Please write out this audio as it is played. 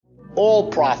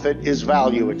all profit is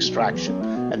value extraction.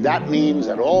 And that means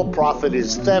that all profit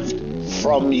is theft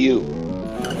from you.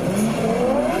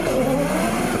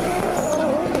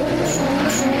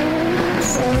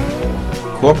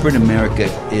 Corporate America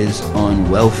is on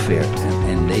welfare,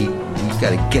 and we've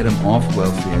got to get them off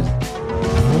welfare.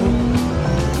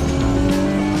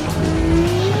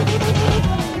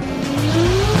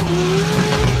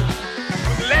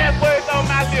 The last words on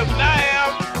my lips, I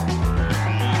am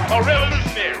a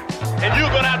revolutionary, and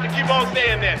you're going to have to keep on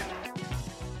saying that.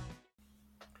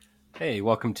 Hey,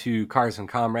 welcome to Cars and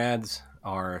Comrades,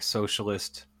 our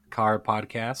socialist car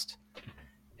podcast.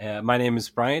 My name is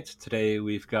Bryant. Today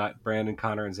we've got Brandon,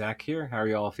 Connor, and Zach here. How are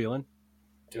you all feeling?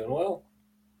 Doing well.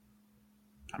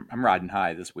 I'm riding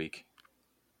high this week.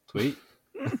 Sweet.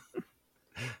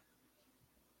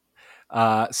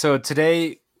 So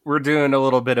today we're doing a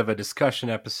little bit of a discussion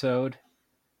episode.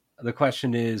 The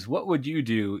question is, what would you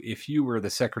do if you were the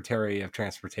Secretary of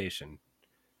Transportation?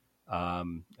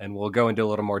 And we'll go into a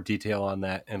little more detail on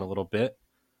that in a little bit.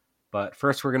 But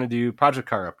first, we're going to do project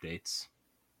car updates.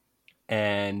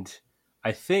 And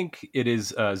I think it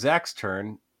is Zach's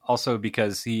turn, also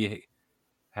because he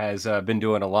has been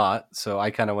doing a lot. So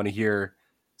I kind of want to hear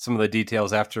some of the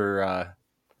details after,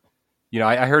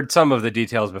 I heard some of the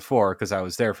details before because I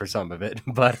was there for some of it.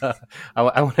 But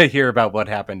I want to hear about what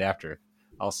happened after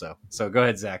also. So go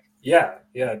ahead, Zach. Yeah,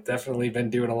 definitely been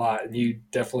doing a lot. And you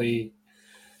definitely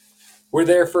were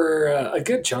there for a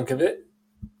good chunk of it.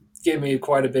 Gave me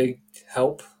quite a big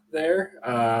help there.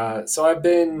 So I've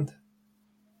been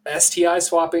STI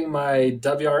swapping my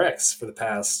WRX for the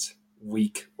past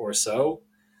week or so.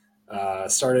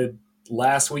 Started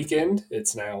last weekend.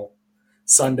 It's now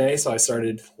Sunday, so I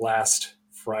started last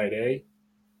Friday.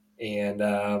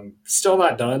 And still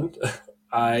not done.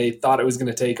 I thought it was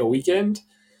going to take a weekend.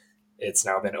 It's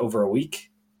now been over a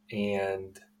week.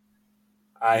 And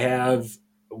I have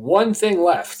one thing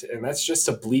left, and that's just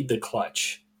to bleed the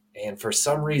clutch. And for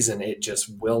some reason, it just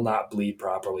will not bleed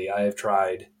properly. I have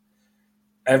tried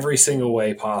every single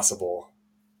way possible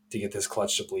to get this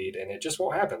clutch to bleed, and it just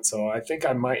won't happen. So I think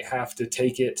I might have to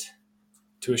take it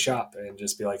to a shop and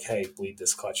just be like, hey, bleed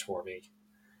this clutch for me.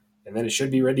 And then it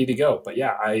should be ready to go. But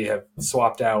yeah, I have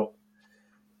swapped out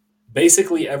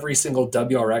basically every single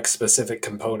WRX specific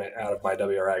component out of my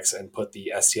WRX and put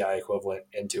the STI equivalent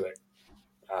into it.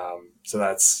 So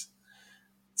that's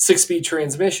 6-speed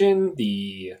transmission,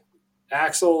 the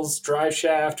axles, drive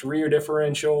shaft, rear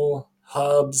differential,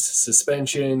 hubs,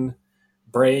 suspension,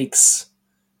 brakes,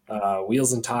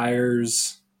 wheels and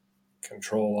tires,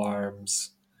 control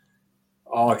arms,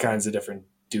 all kinds of different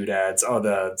doodads. Oh,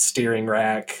 the steering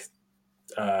rack,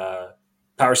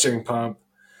 power steering pump.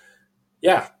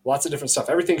 Yeah, lots of different stuff.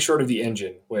 Everything short of the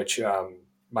engine, which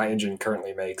my engine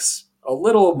currently makes a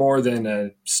little more than a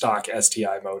stock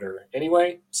STI motor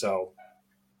anyway. So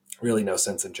really no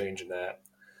sense in changing that.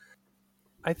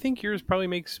 I think yours probably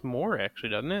makes more, actually,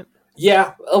 doesn't it?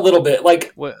 Yeah, a little bit.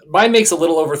 Like, what? Mine makes a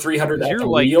little over 300 at the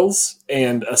like, wheels,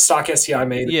 and a stock STI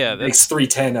makes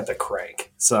 310 at the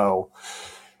crank. So,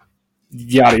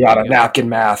 yada, yada, napkin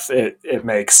math, it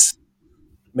makes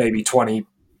maybe 20%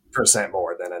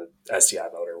 more than an STI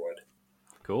motor would.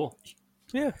 Cool.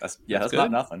 Yeah. That's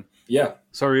not nothing. Yeah.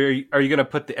 So are you going to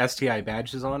put the STI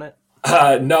badges on it?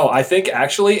 No, I think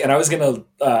actually, and I was going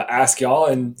to ask y'all,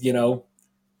 and,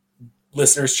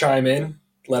 listeners chime in,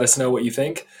 let us know what you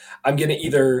think. I'm going to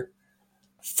either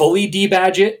fully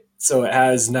debadge it, so it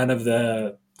has none of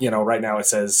the, right now it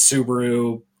says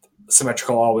Subaru,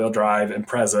 symmetrical all-wheel drive,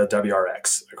 Impreza,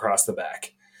 WRX across the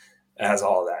back. It has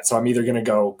all of that. So I'm either going to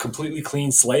go completely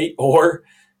clean slate or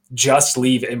just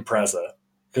leave Impreza,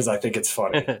 because I think it's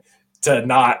funny to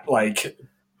not,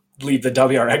 leave the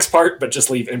WRX part, but just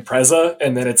leave Impreza,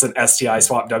 and then it's an STI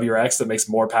swap WRX that makes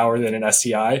more power than an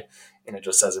STI, and it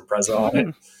just says Impreza on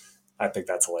it. I think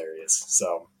that's hilarious.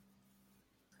 So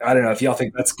I don't know if y'all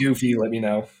think that's goofy. Let me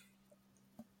know.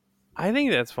 I think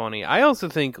that's funny. I also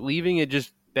think leaving it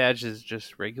just badged as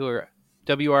just regular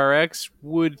WRX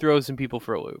would throw some people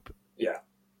for a loop.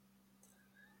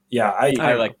 Yeah. I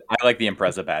like the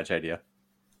Impreza badge idea.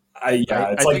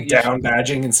 It's like down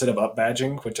badging instead of up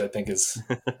badging, which I think is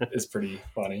pretty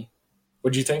funny.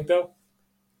 What'd you think, though?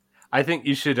 I think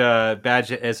you should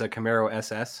badge it as a Camaro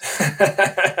SS.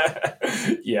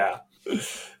 Yeah,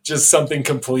 just something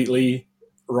completely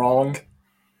wrong.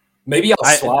 Maybe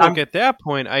I'll swap. Look, at that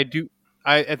point, I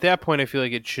feel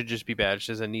like it should just be badged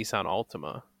as a Nissan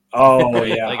Altima. Oh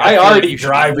yeah, I already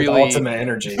drive with Altima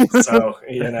Energy, so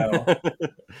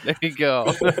There you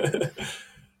go.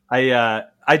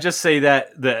 I just say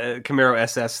that the Camaro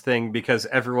SS thing because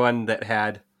everyone that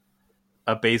had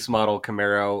a base model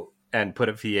Camaro and put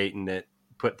a V8 in it,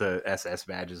 put the SS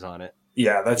badges on it.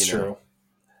 Yeah, that's You know. true.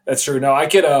 That's true. No, I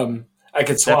could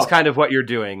swap. That's kind of what you're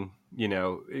doing,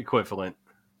 equivalent.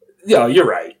 Yeah, you're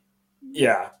right.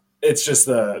 Yeah. It's just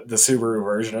the Subaru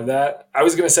version of that. I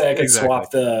was going to say I could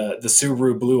swap the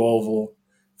Subaru Blue Oval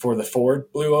for the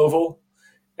Ford Blue Oval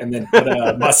and then put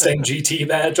a Mustang GT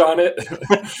badge on it.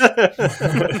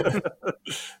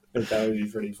 That would be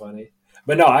pretty funny.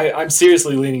 But no, I'm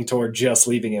seriously leaning toward just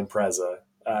leaving Impreza.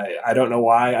 I don't know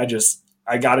why.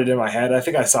 I got it in my head. I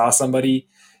think I saw somebody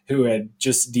who had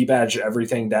just debadged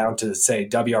everything down to say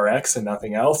WRX and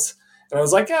nothing else. And I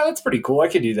was like, yeah, that's pretty cool. I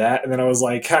could do that. And then I was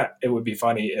like, it would be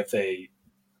funny if they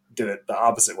did it the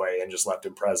opposite way and just left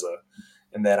Impreza.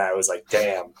 And then I was like,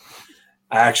 damn,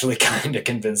 I actually kind of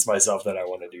convinced myself that I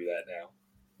want to do that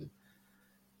now.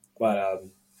 But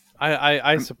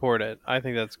I support it. I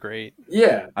think that's great.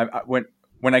 Yeah.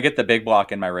 When I get the big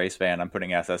block in my race van, I'm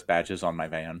putting SS badges on my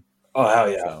van. Oh, hell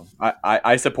yeah. So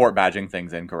I support badging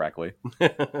things incorrectly.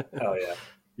 Hell yeah.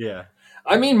 Yeah.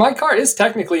 I mean, my car is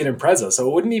technically an Impreza, so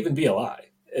it wouldn't even be a lie.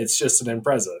 It's just an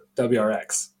Impreza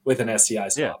WRX with an STI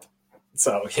swap. Yeah.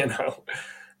 So,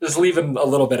 just leaving a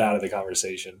little bit out of the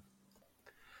conversation.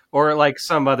 Or like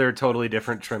some other totally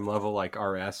different trim level, like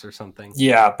RS or something.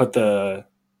 Yeah, put a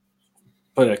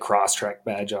Crosstrek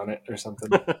badge on it or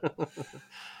something.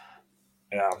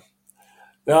 Yeah.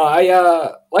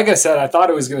 No, like I said, I thought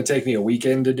it was going to take me a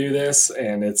weekend to do this,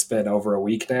 and it's been over a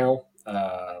week now.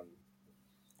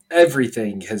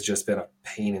 Everything has just been a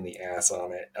pain in the ass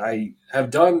on it. I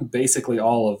have done basically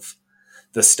all of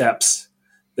the steps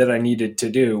that I needed to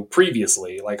do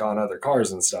previously, like on other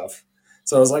cars and stuff.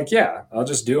 So I was like, yeah, I'll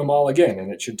just do them all again,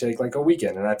 and it should take like a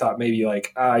weekend. And I thought maybe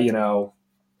like, an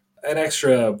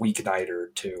extra weeknight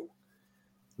or two.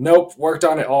 Nope, worked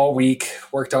on it all week,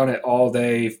 worked on it all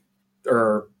day,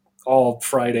 or all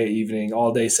Friday evening,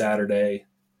 all day Saturday,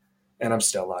 and I'm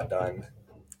still not done.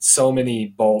 So many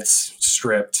bolts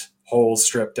stripped, holes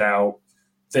stripped out,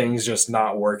 things just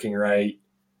not working right.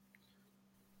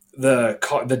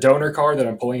 The donor car that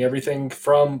I'm pulling everything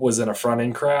from was in a front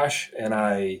end crash, and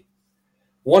I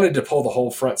wanted to pull the whole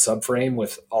front subframe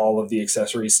with all of the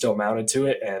accessories still mounted to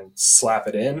it and slap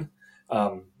it in,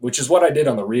 which is what I did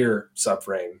on the rear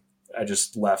subframe. I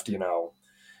just left,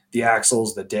 the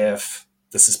axles, the diff,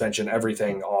 the suspension,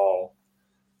 everything all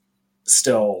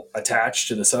still attached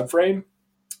to the subframe.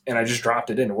 And I just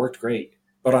dropped it in. It worked great.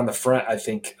 But on the front, I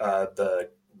think the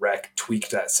wreck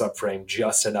tweaked that subframe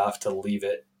just enough to leave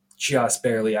it just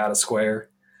barely out of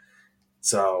square.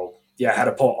 So, yeah, I had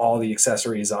to pull all the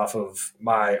accessories off of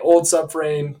my old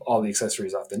subframe, all the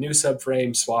accessories off the new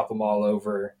subframe, swap them all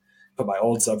over, put my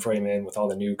old subframe in with all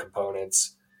the new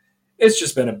components. It's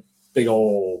just been a big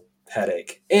old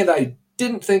headache. And I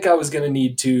didn't think I was going to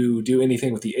need to do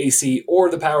anything with the AC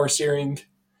or the power steering.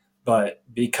 But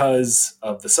because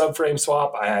of the subframe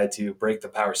swap, I had to break the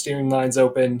power steering lines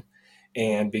open.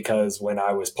 And because when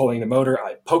I was pulling the motor,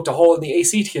 I poked a hole in the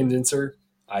AC condenser,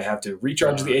 I have to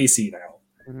recharge the AC now.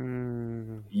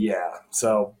 Yeah.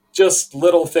 So just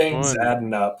little things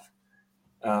adding up.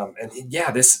 And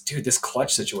yeah, this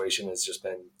clutch situation has just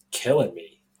been killing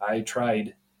me. I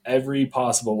tried every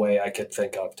possible way I could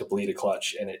think of to bleed a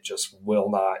clutch, and it just will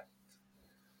not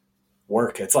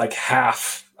work. It's like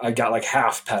I got like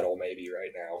half pedal maybe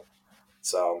right now.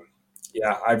 So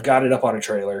yeah, I've got it up on a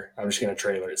trailer. I'm just going to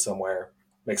trailer it somewhere,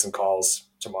 make some calls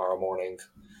tomorrow morning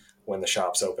when the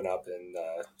shops open up, and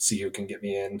see who can get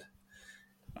me in.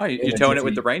 Oh, you're towing it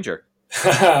with the Ranger?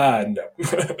 No.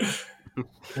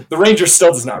 The Ranger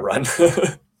still does not run.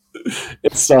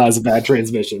 It still has a bad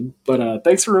transmission. But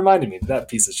thanks for reminding me that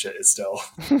piece of shit is still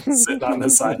sitting on the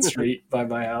side street by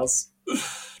my house.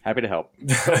 Happy to help.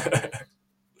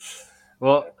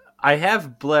 Well, I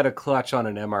have bled a clutch on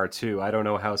an MR2. I don't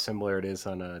know how similar it is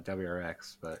on a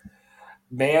WRX, but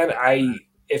man,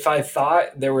 if I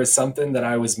thought there was something that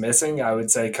I was missing, I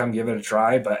would say come give it a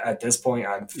try. But at this point,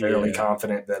 I'm fairly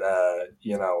confident that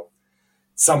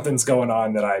something's going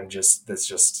on that's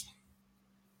just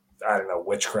I don't know,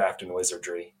 witchcraft and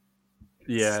wizardry.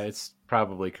 Yeah, it's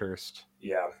probably cursed.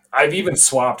 Yeah, I've even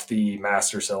swapped the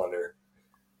master cylinder.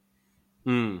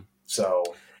 So,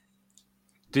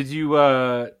 did you?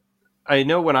 I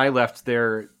know when I left,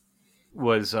 there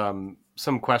was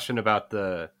some question about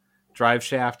the drive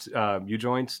shaft U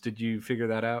joints. Did you figure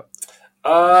that out?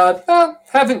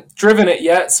 Haven't driven it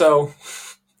yet, so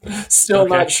still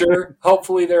not sure.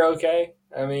 Hopefully they're okay.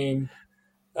 I mean,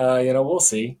 we'll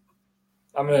see.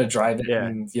 I'm going to drive it,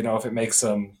 and if it makes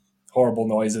some horrible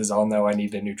noises, I'll know I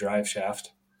need a new drive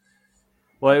shaft.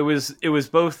 Well, it was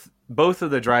both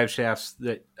of the drive shafts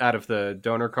that out of the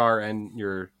donor car and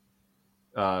your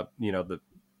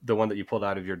the one that you pulled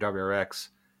out of your WRX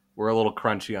were a little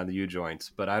crunchy on the U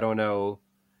joints, but I don't know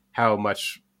how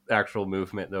much actual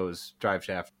movement those drive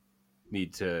shafts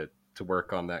need to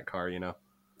work on that car. Yeah,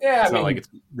 It's not like it's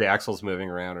the axle's moving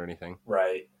around or anything.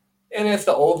 right. And if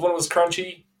the old one was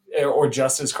crunchy or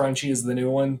just as crunchy as the new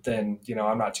one, then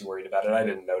I'm not too worried about it. I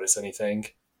didn't notice anything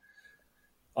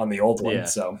on the old one,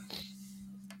 so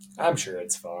I'm sure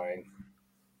it's fine.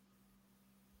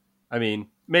 I mean,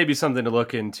 maybe something to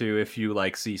look into if you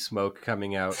see smoke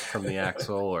coming out from the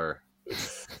axle or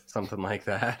something like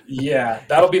that. Yeah,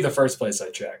 that'll be the first place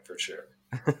I check for sure.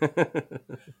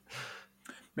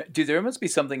 Dude, there must be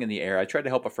something in the air. I tried to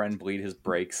help a friend bleed his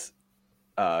brakes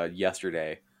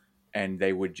yesterday, and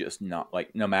they would just not,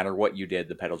 no matter what you did,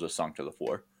 the pedal just sunk to the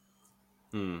floor.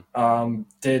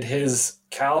 Did his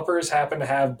calipers happen to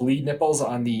have bleed nipples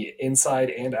on the inside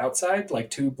and outside, like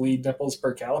 2 bleed nipples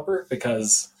per caliper?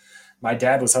 Because my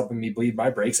dad was helping me bleed my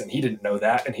brakes, and he didn't know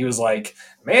that. And he was like,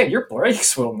 man, your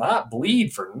brakes will not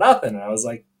bleed for nothing. And I was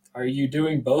like, are you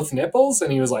doing both nipples?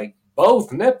 And he was like,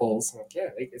 both nipples? I'm like, yeah,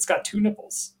 it's got 2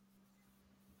 nipples.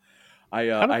 How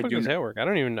the fuck does that work? I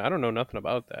don't know nothing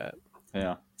about that.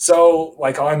 Yeah. So,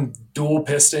 on dual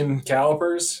piston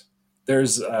calipers,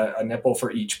 there's a nipple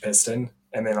for each piston.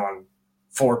 And then on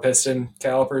 4 piston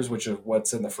calipers, which is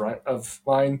what's in the front of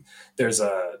mine, there's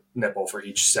a nipple for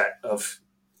each set of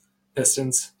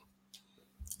pistons.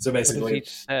 So basically, what is each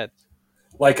set?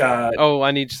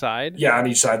 On each side? Yeah, on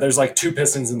each side. There's 2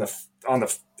 pistons on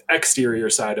the exterior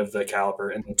side of the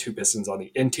caliper and then 2 pistons on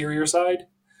the interior side.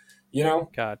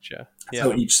 Gotcha. Yeah.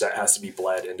 So each set has to be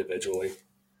bled individually.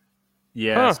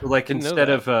 Yeah. So instead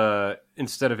of a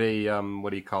what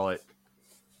do you call it?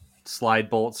 Slide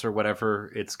bolts or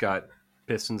whatever, it's got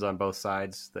pistons on both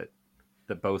sides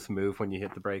that both move when you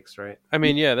hit the brakes, right? I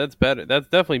mean, yeah, that's better. That's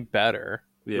definitely better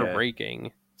Yeah. for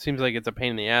braking. Seems like it's a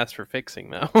pain in the ass for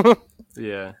fixing, though.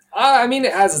 Yeah. I mean,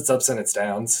 it has its ups and its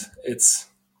downs. It's,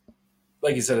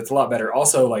 like you said, it's a lot better.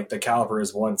 Also, the caliper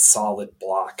is one solid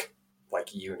block,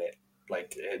 unit.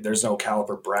 There's no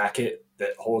caliper bracket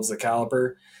that holds the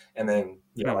caliper. And then,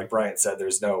 like Bryant said,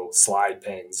 there's no slide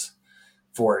pins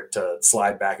for it to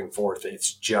slide back and forth.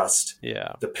 It's just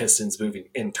the pistons moving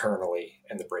internally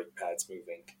and the brake pads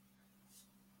moving.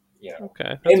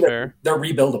 Okay, that's fair. They're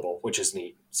rebuildable, which is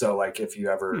neat. So, if you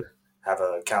ever have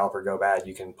a caliper go bad,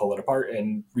 you can pull it apart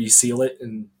and reseal it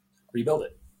and rebuild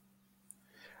it.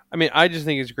 I mean, I just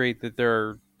think it's great that there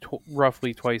are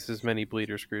roughly twice as many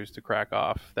bleeder screws to crack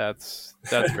off. That's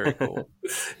very cool.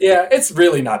 Yeah, it's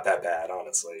really not that bad,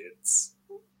 honestly. It's,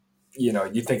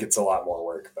 you think it's a lot more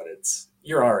work, but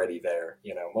you're already there.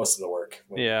 Most of the work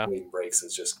when bleeding brakes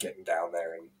is just getting down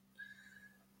there and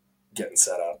getting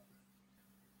set up.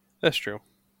 That's true.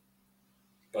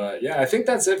 But yeah, I think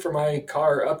that's it for my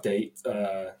car update.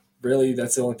 Really,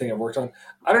 that's the only thing I've worked on.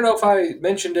 I don't know if I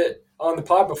mentioned it on the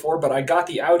pod before, but I got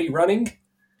the Audi running,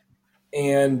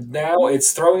 and now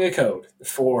it's throwing a code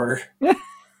for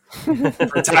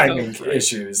timing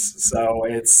issues. So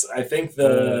I think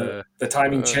the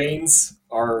timing chains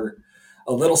are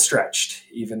a little stretched,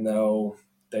 even though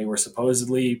they were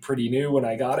supposedly pretty new when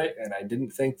I got it, and I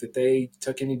didn't think that they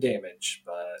took any damage.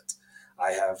 But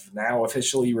I have now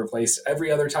officially replaced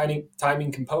every other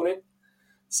timing component.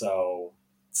 So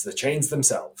it's the chains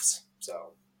themselves.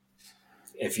 So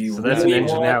if you that's really an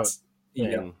engine want, out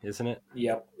thing, isn't it?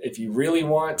 Yep. If you really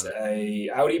want a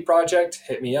Audi project,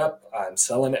 hit me up. I'm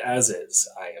selling it as is.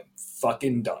 I am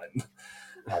fucking done.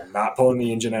 I'm not pulling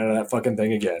the engine out of that fucking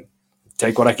thing again.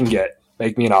 Take what I can get.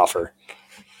 Make me an offer.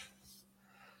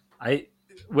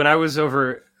 When I was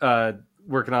over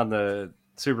working on the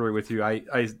Subaru with you,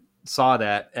 I saw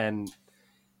that, and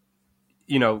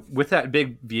with that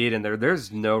big V8 in there,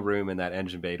 there's no room in that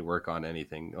engine bay to work on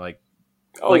anything.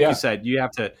 You said, you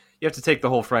have to take the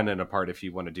whole front end apart if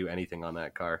you want to do anything on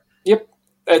that car. Yep.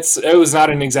 It was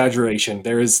not an exaggeration.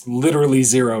 There is literally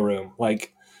zero room.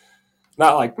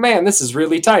 Not man, this is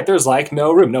really tight. There's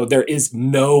no room. No, there is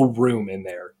no room in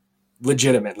there.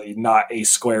 Legitimately, not a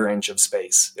square inch of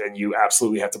space. And you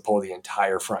absolutely have to pull the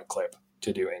entire front clip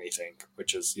to do anything,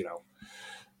 which is,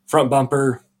 front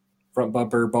bumper,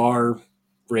 bar,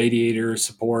 radiator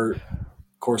support,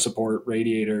 core support,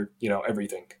 radiator,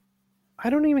 everything. I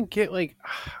don't even get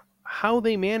how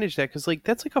they manage that, because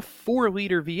that's a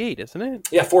 4-liter V8, isn't it?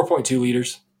 Yeah, 4.2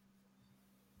 liters.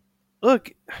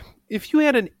 Look, if you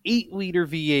had an 8-liter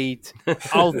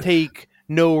V8, I'll take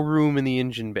no room in the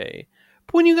engine bay.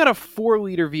 But when you got a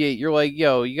 4-liter V8, you're like,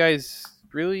 yo, you guys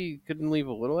really couldn't leave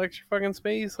a little extra fucking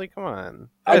space? Come on.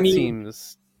 That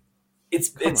seems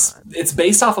it's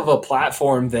based off of a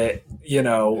platform that, you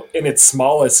know, in its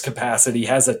smallest capacity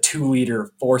has a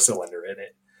 2-liter 4-cylinder in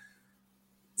it.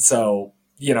 So,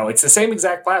 you know, it's the same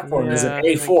exact platform as an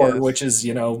Yeah, A4, which is,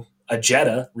 you know, a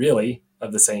Jetta, really,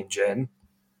 of the same gen.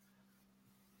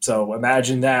 So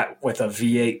imagine that with a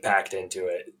V8 packed into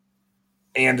it.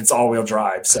 And it's all-wheel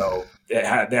drive, so they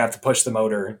have to push the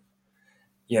motor,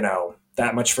 you know,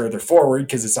 that much further forward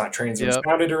because it's not transverse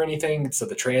mounted or anything. So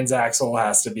the transaxle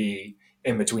has to be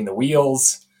in between the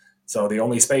wheels. So the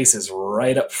only space is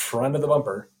right up front of the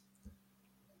bumper.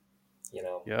 You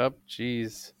know. Yep.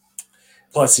 Jeez.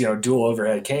 Plus, you know, dual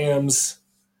overhead cams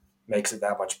makes it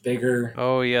that much bigger.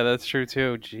 Oh yeah, that's true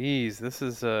too. Jeez, this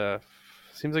is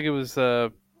seems like it was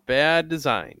a bad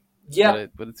design. Yeah,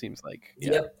 what it seems like.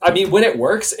 Yeah. I mean, when it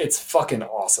works, it's fucking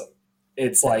awesome.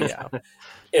 It's like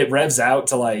it revs out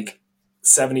to like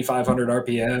 7,500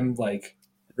 RPM, like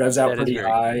revs out pretty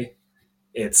high.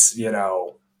 It's, you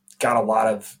know, got a lot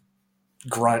of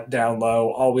grunt down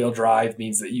low. All-wheel drive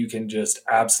means that you can just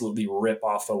absolutely rip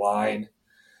off the line.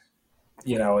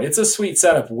 You know, it's a sweet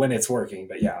setup when it's working.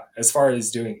 But yeah, as far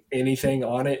as doing anything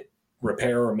on it,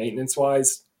 repair or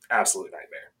maintenance-wise, absolute nightmare.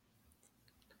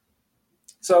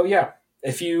 So yeah,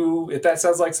 if that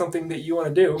sounds like something that you want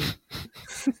to do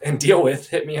and deal with,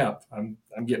 hit me up. I'm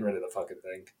getting rid of the fucking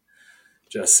thing.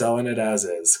 Just selling it as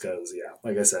is, because yeah,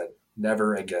 like I said,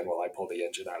 never again will I pull the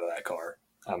engine out of that car.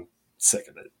 I'm sick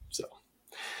of it. So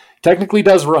technically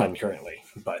does run currently,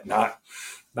 but not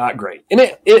great. And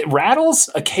it rattles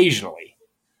occasionally.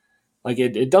 Like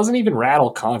it doesn't even rattle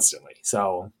constantly.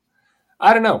 So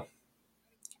I don't know.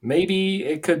 Maybe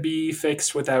it could be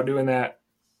fixed without doing that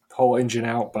whole engine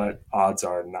out, but odds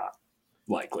are not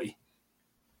likely.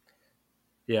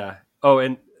 Yeah. Oh,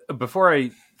 and before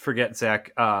I forget,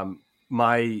 Zach,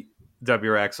 my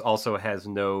WRX also has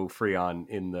no Freon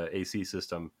in the AC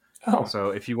system. Oh. So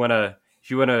if you wanna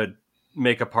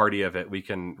make a party of it, we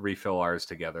can refill ours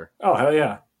together. Oh hell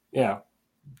yeah. Yeah.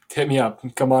 Hit me up.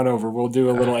 Come on over. We'll do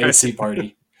a little AC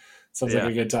party. Sounds like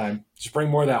a good time. Just bring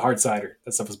more of that hard cider.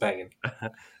 That stuff is banging.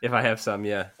 If I have some,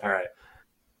 yeah. All right.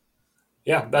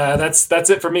 Yeah, that's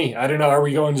it for me. I don't know. Are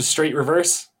we going to straight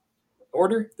reverse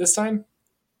order this time?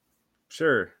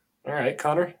 Sure. All right,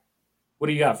 Connor, what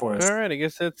do you got for us? All right, I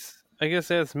guess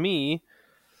that's me.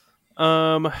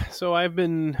 So I've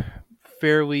been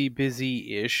fairly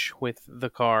busy-ish with the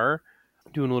car,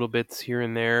 doing little bits here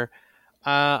and there.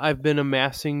 I've been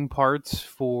amassing parts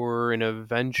for an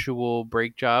eventual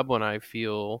brake job when I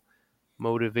feel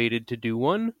motivated to do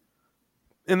one.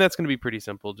 And that's going to be pretty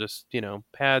simple. Just, you know,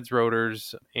 pads,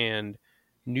 rotors, and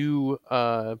new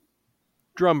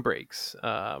drum brakes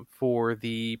for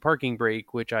the parking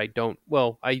brake, which I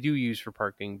do use for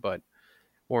parking, but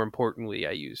more importantly,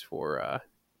 I use for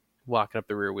locking up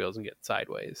the rear wheels and getting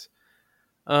sideways.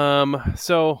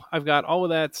 So I've got all of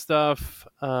that stuff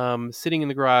sitting in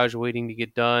the garage waiting to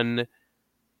get done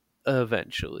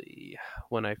eventually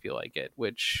when I feel like it,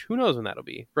 which who knows when that'll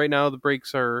be. Right now, the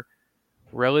brakes are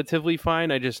relatively fine.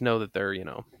 I just know that they're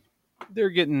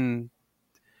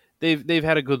they've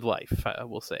had a good life, I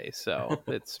will say. So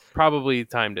it's probably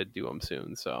time to do them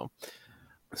soon. So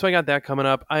I got that coming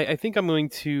up. I think I'm going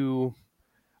to.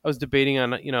 I was debating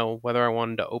on, you know, whether I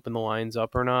wanted to open the lines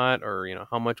up or not, or, you know,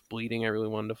 how much bleeding I really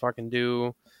wanted to fucking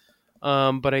do.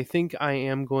 But I think I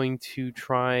am going to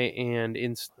try and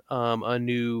a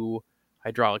new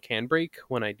hydraulic handbrake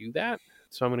when I do that.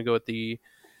 So I'm going to go with the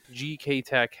GK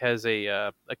Tech has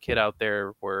a kit out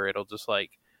there where it'll just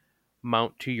like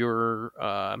mount to your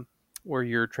where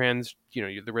your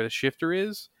where the shifter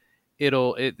is.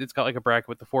 It's got like a bracket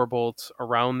with the 4 bolts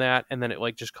around that, and then it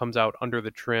like just comes out under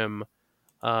the trim.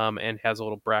 And has a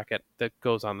little bracket that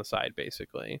goes on the side,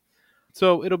 basically.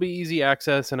 So it'll be easy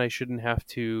access, and I shouldn't have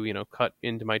to, you know, cut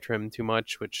into my trim too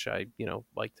much, which I, you know,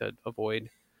 like to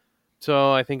avoid.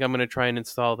 So I think I'm going to try and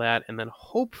install that, and then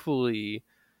hopefully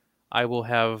I will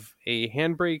have a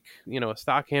handbrake, you know, a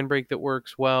stock handbrake that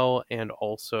works well, and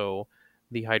also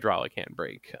the hydraulic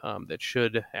handbrake that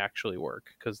should actually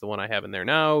work, because the one I have in there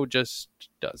now just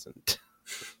doesn't.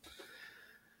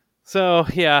 So,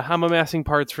 yeah, I'm amassing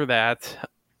parts for that.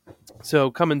 So,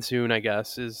 coming soon, I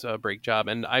guess, is a brake job.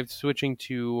 And I'm switching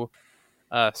to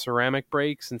ceramic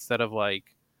brakes instead of,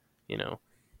 like, you know,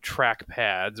 track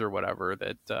pads or whatever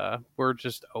that were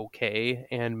just okay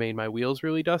and made my wheels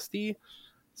really dusty.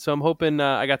 So, I'm hoping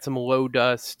I got some low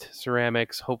dust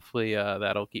ceramics. Hopefully,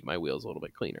 that'll keep my wheels a little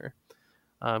bit cleaner.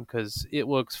 Because it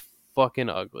looks fucking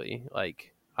ugly.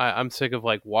 Like, I'm sick of,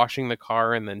 like, washing the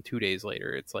car and then 2 days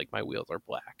later, it's like my wheels are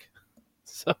black.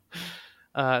 So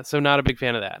not a big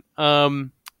fan of that.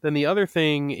 Then the other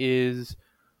thing is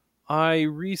I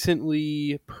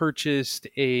recently purchased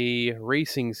a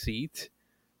racing seat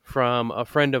from a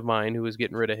friend of mine who was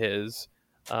getting rid of his,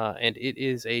 and it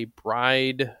is a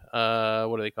Bride,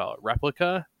 what do they call it,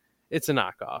 replica? It's a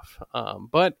knockoff,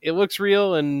 but it looks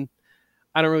real, and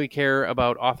I don't really care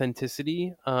about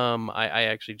authenticity. I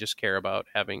actually just care about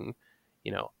having,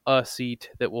 a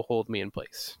seat that will hold me in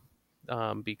place,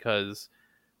 because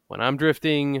when I'm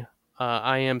drifting,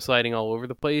 I am sliding all over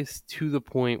the place to the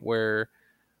point where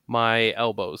my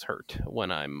elbows hurt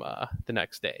when I'm the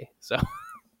next day. So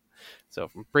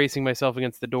from bracing myself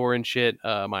against the door and shit,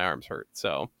 my arms hurt.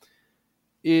 So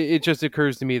it just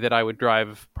occurs to me that I would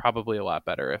drive probably a lot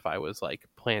better if I was like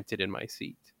planted in my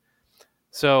seat.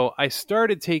 So I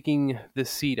started taking the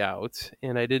seat out,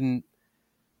 and I didn't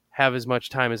have as much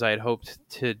time as I had hoped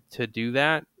to do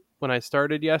that when I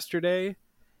started yesterday.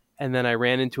 And then I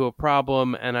ran into a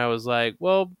problem, and I was like,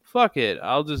 well, fuck it.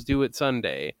 I'll just do it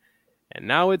Sunday. And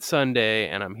now it's Sunday,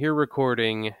 and I'm here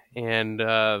recording, and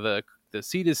the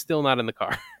seat is still not in the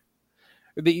car.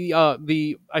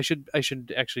 I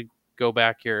should actually go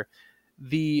back here.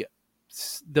 The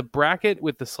bracket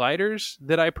with the sliders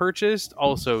that I purchased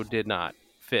also did not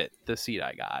fit the seat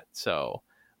I got, so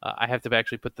I have to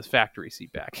actually put the factory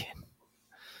seat back in.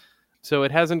 So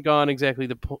it hasn't gone exactly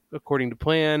according to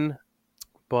plan,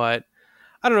 but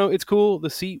I don't know. It's cool. The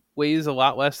seat weighs a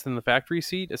lot less than the factory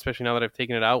seat, especially now that I've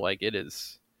taken it out. Like, it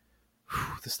is,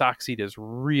 the stock seat is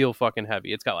real fucking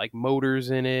heavy. It's got like motors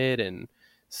in it and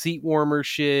seat warmer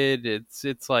shit.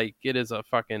 It's like, it is a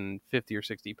fucking 50 or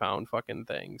 60 pound fucking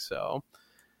thing. So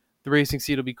the racing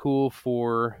seat will be cool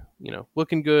for,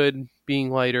 looking good,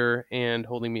 being lighter, and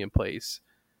holding me in place.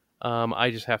 I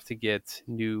just have to get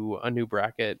a new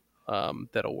bracket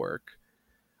that'll work.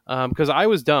 Because I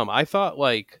was dumb. I thought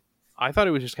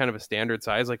it was just kind of a standard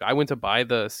size. Like, I went to buy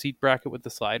the seat bracket with the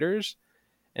sliders,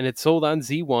 and it's sold on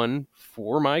Z1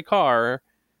 for my car.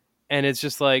 And it's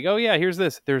just like, oh yeah, here's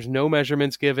this. There's no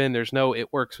measurements given. There's no,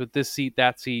 it works with this seat,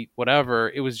 that seat, whatever.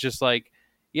 It was just like,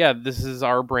 yeah, this is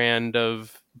our brand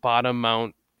of bottom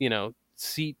mount,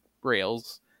 seat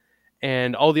rails.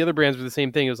 And all the other brands were the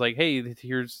same thing. It was like, hey,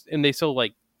 and they sold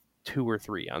like 2 or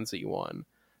 3 on Z1.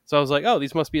 So I was like, oh,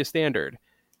 these must be a standard.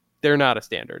 They're not a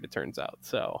standard, it turns out.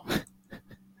 So,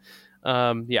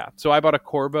 yeah. So I bought a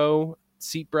Corbeau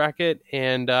seat bracket,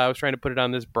 and I was trying to put it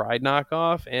on this Bride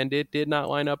knockoff, and it did not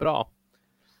line up at all.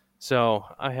 So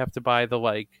I have to buy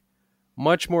the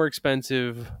much more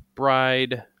expensive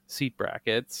Bride seat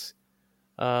brackets.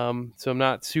 So I'm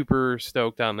not super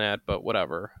stoked on that, but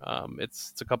whatever.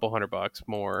 It's a couple $100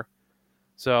 more.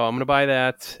 So I'm gonna buy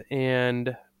that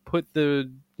and put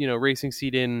the racing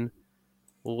seat in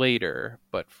later,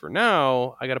 but for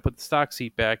now I got to put the stock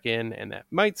seat back in, and that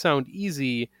might sound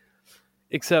easy,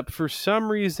 except for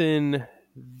some reason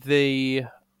there's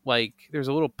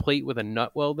a little plate with a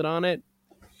nut welded on it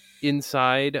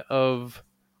inside of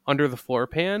under the floor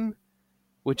pan,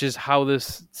 which is how the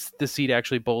seat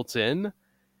actually bolts in,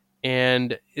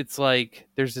 and it's like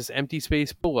there's this empty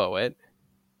space below it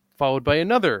followed by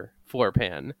another floor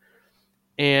pan,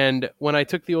 and when I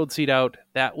took the old seat out,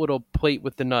 that little plate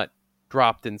with the nut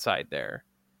dropped inside there.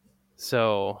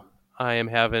 So I am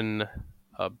having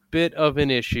a bit of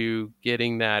an issue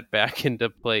getting that back into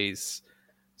place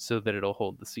so that it'll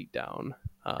hold the seat down.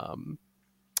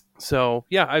 So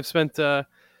yeah, I've spent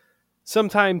some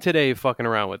time today fucking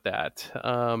around with that,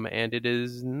 and it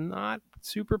is not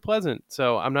super pleasant.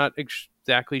 So I'm not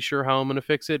exactly sure how I'm going to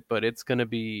fix it, but it's going to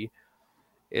be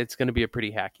a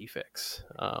pretty hacky fix.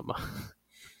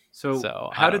 So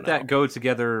how did that go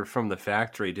together from the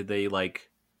factory? Did they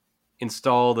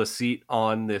install the seat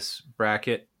on this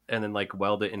bracket and then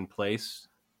weld it in place,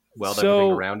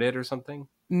 everything around it or something?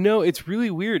 No, it's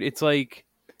really weird. It's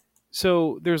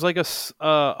so there's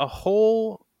a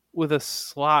hole with a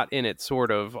slot in it,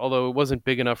 sort of, although it wasn't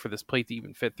big enough for this plate to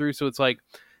even fit through. So it's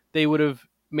they would have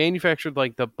manufactured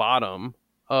the bottom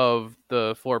of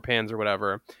the floor pans or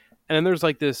whatever, and then there's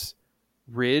this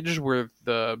ridge where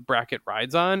the bracket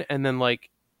rides on, and then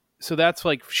so that's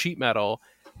sheet metal,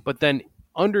 but then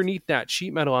underneath that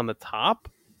sheet metal on the top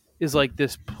is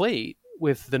this plate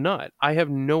with the nut. I have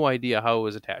no idea how it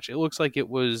was attached. It looks like it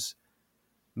was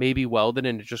maybe welded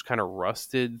and it just kind of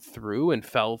rusted through and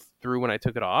fell through when I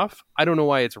took it off. I don't know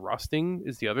why it's rusting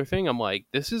is the other thing. I'm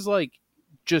this is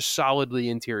just solidly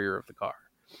interior of the car.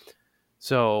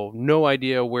 So no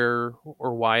idea where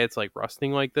or why it's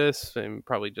rusting like this, and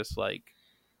probably just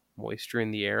moisture in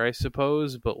the air, I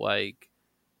suppose. But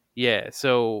yeah,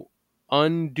 so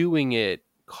undoing it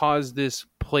caused this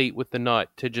plate with the nut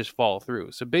to just fall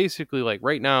through. So basically,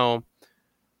 right now,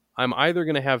 I'm either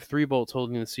going to have 3 bolts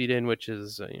holding the seat in, which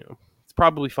is, it's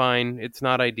probably fine. It's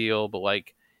not ideal, but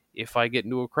like if I get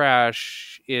into a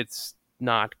crash, it's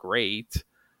not great.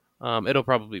 It'll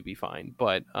probably be fine,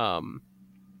 but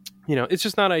it's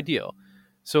just not ideal.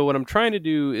 So what I'm trying to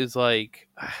do is like,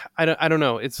 I don't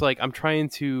know. It's like I'm trying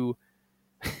to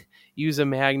use a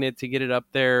magnet to get it up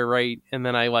there, right? And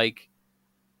then I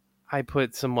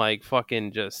put some like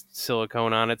fucking just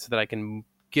silicone on it so that I can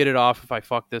get it off if I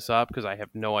fuck this up, because I have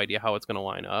no idea how it's going to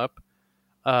line up.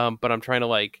 But I'm trying to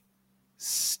like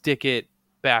stick it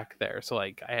back there. So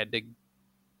like I had to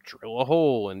drill a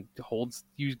hole and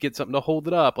get something to hold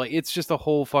it up. Like it's just a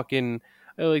whole fucking,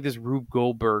 like this Rube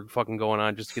Goldberg fucking going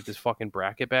on just to get this fucking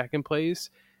bracket back in place.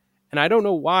 And I don't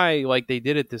know why like they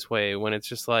did it this way when it's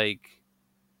just like,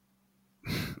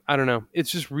 I don't know. It's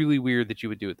just really weird that you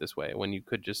would do it this way when you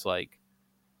could just like,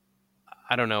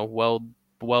 I don't know,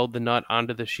 weld the nut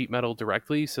onto the sheet metal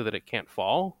directly so that it can't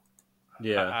fall.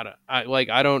 Yeah.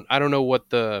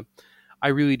 I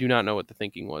really do not know what the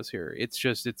thinking was here.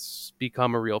 It's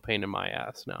become a real pain in my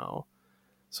ass now.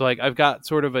 So like I've got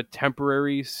sort of a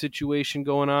temporary situation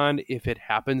going on. If it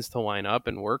happens to line up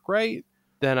and work right,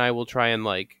 then I will try and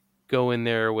like go in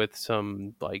there with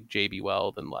some like JB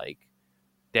Weld and like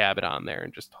dab it on there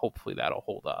and just hopefully that'll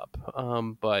hold up.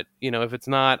 But if it's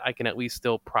not, I can at least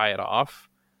still pry it off.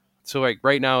 So like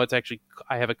right now it's actually,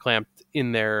 I have it clamped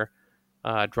in there,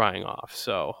 drying off.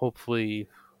 So hopefully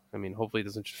it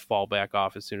doesn't just fall back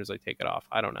off as soon as I take it off.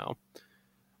 I don't know.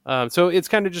 So it's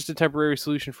kind of just a temporary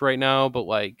solution for right now, but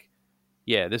like,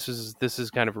 yeah, this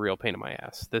is kind of a real pain in my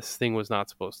ass. This thing was not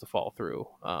supposed to fall through.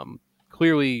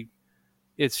 Clearly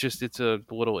it's a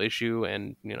little issue,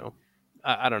 and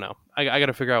I don't know. I got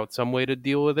to figure out some way to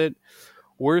deal with it.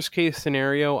 Worst case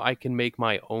scenario, I can make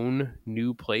my own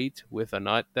new plate with a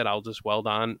nut that I'll just weld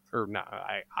on, or no,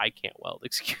 I can't weld,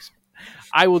 excuse me.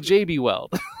 I will JB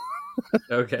weld.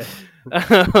 Okay.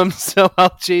 So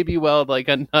I'll JB weld like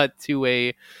a nut to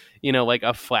a, like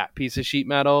a flat piece of sheet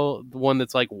metal, the one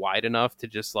that's like wide enough to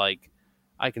just like,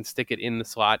 I can stick it in the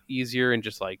slot easier and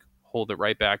just like hold it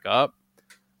right back up.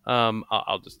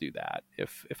 I'll just do that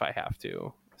if I have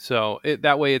to. So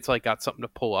that way it's like got something to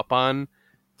pull up on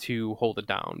to hold it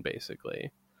down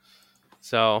basically.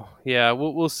 So yeah,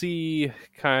 we'll see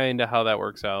kind of how that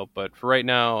works out. But for right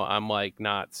now, I'm like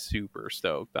not super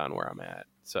stoked on where I'm at.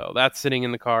 So that's sitting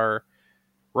in the car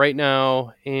right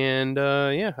now. And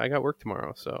yeah, I got work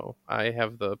tomorrow. So I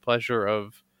have the pleasure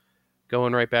of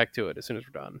going right back to it as soon as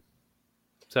we're done.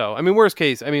 So, worst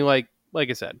case, like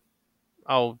I said,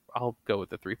 I'll go with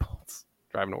the 3 bolts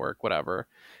driving to work, whatever.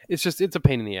 It's a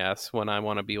pain in the ass when I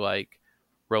want to be like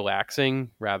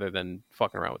relaxing rather than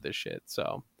fucking around with this shit.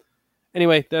 So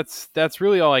anyway, that's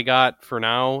really all I got for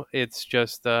now. It's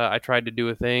just I tried to do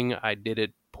a thing, I did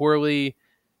it poorly,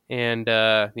 and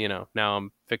now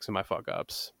I'm fixing my fuck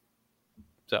ups.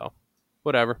 So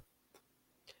whatever.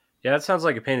 Yeah, that sounds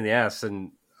like a pain in the ass,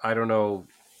 and I don't know,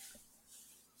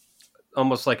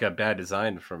 almost like a bad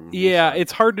design from... Yeah,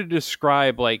 it's hard to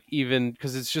describe, like, even,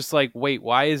 because it's just like, wait,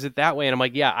 why is it that way? And I'm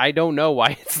like, yeah, I don't know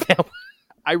why it's that way.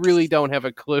 I really don't have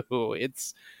a clue.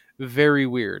 It's very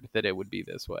weird that it would be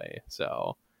this way,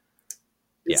 so...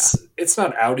 Yeah. It's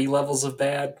not Audi levels of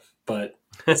bad, but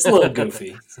it's a little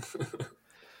goofy.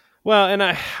 Well, and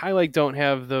I like don't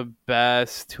have the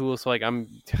best tools, so like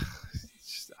I'm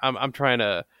trying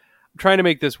to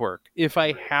make this work. If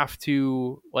I have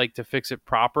to like to fix it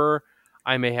proper,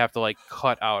 I may have to like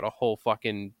cut out a whole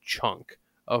fucking chunk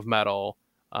of metal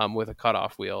with a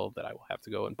cutoff wheel that I will have to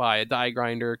go and buy a die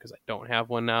grinder because I don't have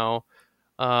one now.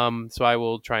 So I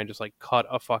will try and just like cut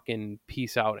a fucking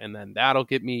piece out, and then that'll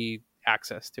get me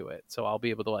access to it. So I'll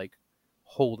be able to like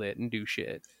hold it and do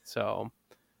shit. So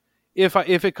if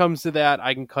it comes to that,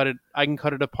 I can cut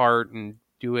it apart and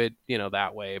do it,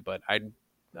 that way. But I'm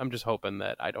just hoping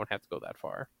that I don't have to go that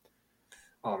far.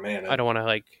 Oh man, I don't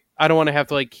want to have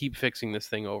to like keep fixing this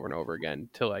thing over and over again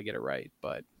till I get it right.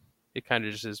 But it kind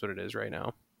of just is what it is right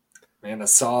now. Man, a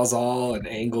Sawzall, an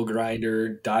angle grinder,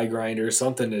 die grinder,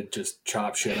 something to just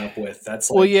chop shit up with. That's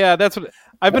like, well, yeah, that's what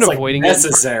I've been avoiding.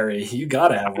 Necessary. You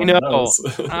gotta have one of those.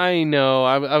 I know.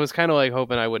 I was kind of like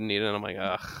hoping I wouldn't need it. And I'm like,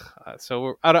 ugh.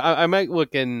 So I might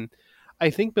look in. I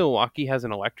think Milwaukee has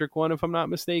an electric one, if I'm not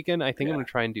mistaken. I think I'm gonna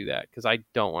try and do that because I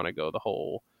don't want to go the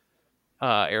whole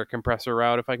air compressor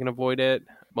route if I can avoid it.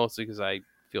 Mostly because I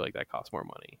feel like that costs more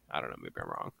money. I don't know. Maybe I'm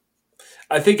wrong.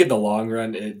 I think in the long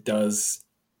run it does.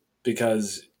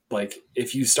 Because, like,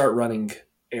 if you start running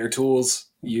air tools,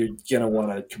 you're going to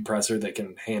want a compressor that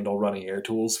can handle running air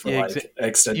tools for,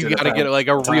 extended You got to get, like,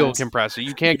 a real times. compressor.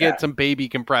 You can't get some baby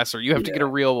compressor. You have to get a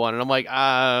real one. And I'm like,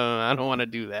 I don't want to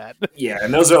do that. Yeah,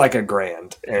 and those are, like,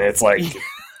 $1,000. And it's like,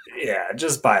 Yeah,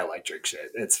 just buy electric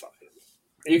shit. It's fine.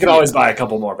 You can always buy a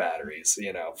couple more batteries,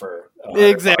 for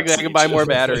Exactly. I can buy each. more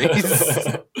batteries.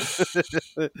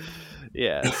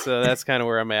 Yeah, so that's kind of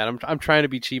where I'm at. I'm trying to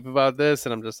be cheap about this,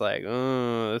 and I'm just like,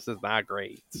 this is not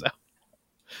great. So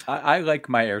I like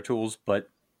my air tools, but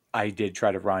I did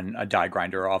try to run a die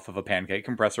grinder off of a pancake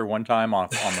compressor one time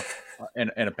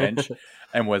in a pinch,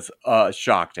 and was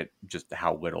shocked at just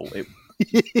how little it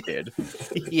did.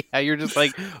 Yeah, you're just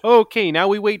like, okay, now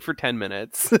we wait for 10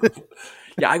 minutes.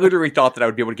 Yeah, I literally thought that I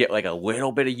would be able to get like a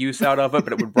little bit of use out of it,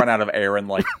 but it would run out of air in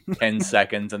like 10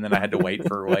 seconds, and then I had to wait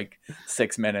for like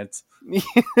 6 minutes.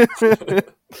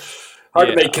 Hard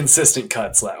to make consistent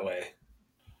cuts that way.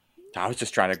 I was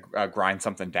just trying to grind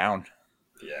something down.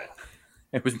 Yeah.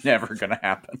 It was never going to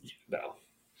happen. No.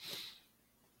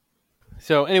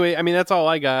 So anyway, I mean, that's all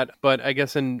I got, but I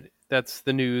guess that's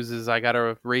the news is I got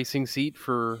a racing seat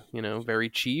for, very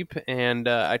cheap, and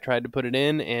I tried to put it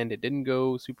in, and it didn't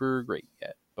go super great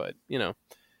yet. But,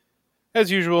 as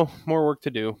usual, more work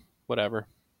to do, whatever.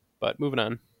 But moving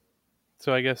on.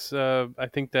 So I guess I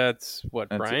think that's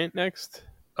Bryant next?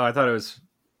 Oh, I thought it was...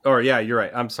 Oh, yeah, you're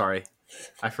right. I'm sorry.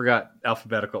 I forgot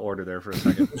alphabetical order there for a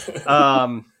second.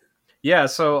 Yeah,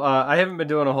 so I haven't been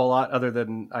doing a whole lot other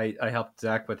than I helped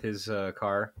Zach with his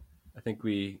car. I think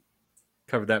we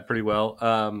covered that pretty well.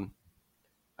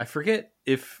 I forget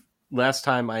if last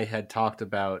time I had talked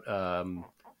about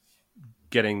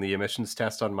getting the emissions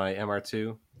test on my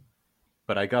MR2,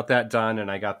 but I got that done and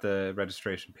I got the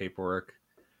registration paperwork.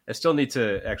 I still need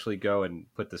to actually go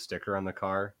and put the sticker on the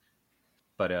car,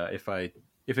 but if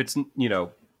it's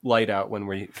light out when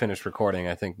we finish recording,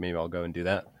 I think maybe I'll go and do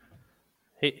that.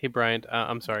 Hey, Bryant,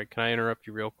 I'm sorry. Can I interrupt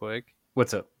you real quick?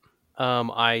 What's up?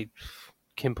 I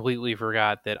completely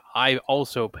forgot that I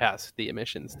also passed the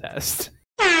emissions test.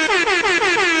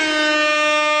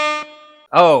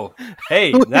 Oh,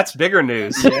 hey, that's bigger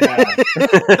news. Yeah.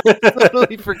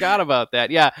 Totally forgot about that.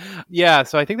 Yeah.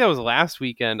 So I think that was last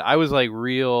weekend. I was like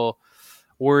real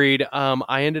worried.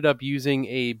 I ended up using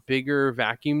a bigger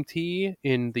vacuum tee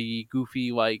in the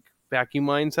goofy vacuum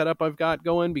line setup I've got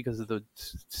going because of the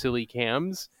silly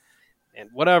cams and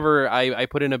whatever. I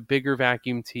put in a bigger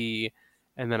vacuum tee,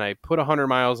 and then I put 100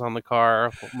 miles on the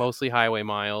car, mostly highway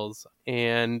miles,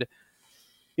 and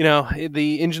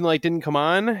the engine light didn't come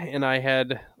on, and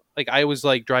I was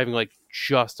driving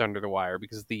just under the wire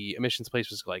because the emissions place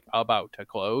was about to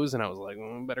close, and I was like,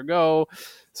 better go.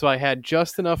 So I had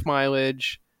just enough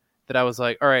mileage that I was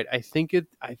like, all right, I think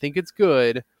it's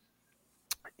good.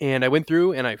 And I went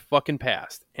through and I fucking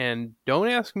passed. And don't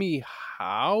ask me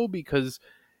how, because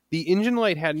the engine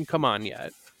light hadn't come on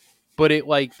yet. But it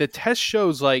the test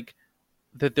shows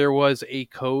that there was a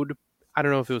code. I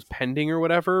don't know if it was pending or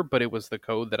whatever, but it was the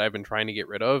code that I've been trying to get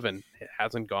rid of, and it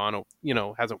hasn't gone,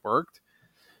 hasn't worked.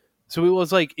 So it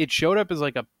was it showed up as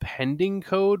a pending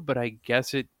code, but I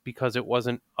guess because it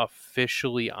wasn't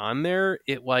officially on there,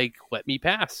 it let me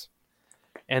pass.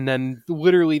 And then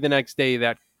literally the next day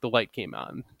that the light came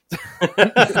on.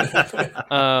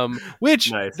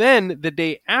 Which nice. Then the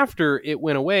day after it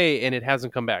went away, and it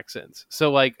hasn't come back since.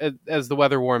 So as the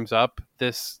weather warms up,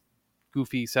 this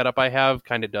goofy setup I have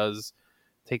kind of does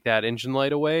take that engine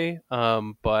light away.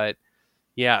 But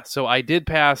yeah, so I did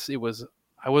pass. I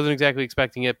wasn't exactly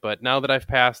expecting it, but now that I've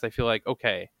passed, I feel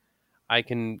okay, I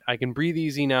can breathe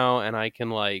easy now, and I can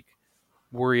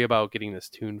worry about getting this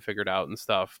tune figured out and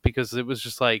stuff, because it was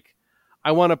just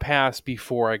I want to pass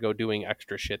before I go doing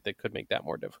extra shit that could make that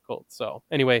more difficult. So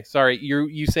anyway, sorry,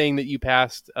 you saying that you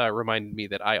passed reminded me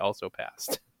that I also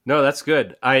passed. No, that's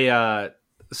good.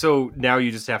 So now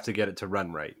you just have to get it to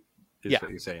run right. Is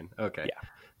what you're saying? Okay. Yeah.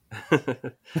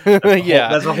 Yeah,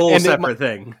 that's a whole separate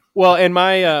thing. Well, and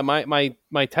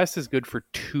my test is good for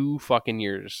 2 fucking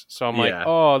years, so I'm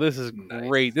oh, this is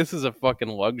great. This is a fucking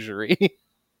luxury.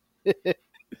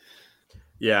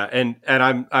 Yeah, and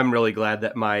I'm really glad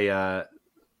that my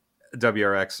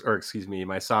WRX, or excuse me,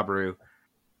 my Subaru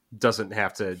doesn't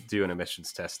have to do an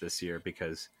emissions test this year,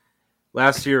 because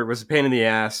last year it was a pain in the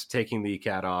ass taking the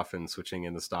cat off and switching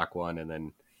in the stock one, and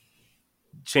then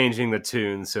changing the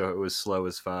tune so it was slow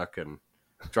as fuck, and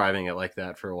driving it like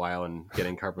that for a while and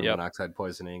getting carbon monoxide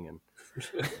poisoning.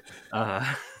 And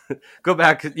go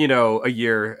back a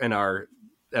year in our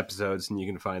episodes and you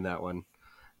can find that one.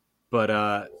 But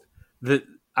I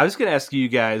was going to ask you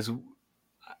guys,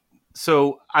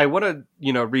 so I want to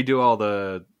redo all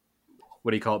the,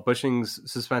 what do you call it, bushings,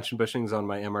 suspension bushings on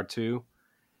my MR2,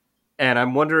 and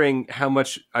I'm wondering how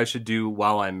much I should do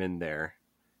while I'm in there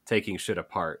taking shit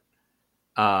apart.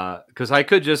 Because I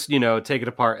could just, take it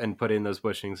apart and put in those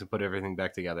bushings and put everything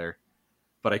back together.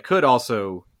 But I could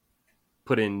also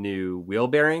put in new wheel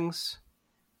bearings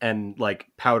and like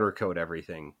powder coat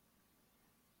everything.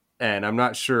 And I'm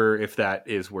not sure if that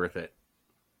is worth it.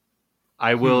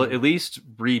 I will at least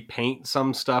repaint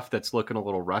some stuff that's looking a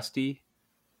little rusty,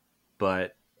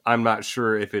 but I'm not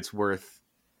sure if it's worth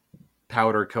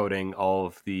powder coating all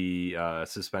of the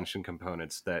suspension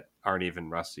components that aren't even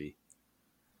rusty.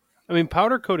 I mean,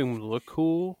 powder coating would look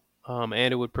cool, and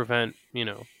it would prevent,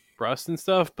 rust and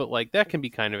stuff, but like that can be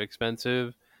kind of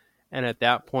expensive. And at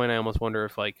that point, I almost wonder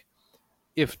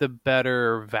if the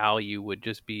better value would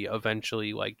just be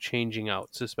eventually like changing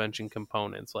out suspension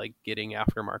components, like getting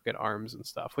aftermarket arms and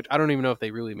stuff, which I don't even know if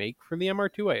they really make for the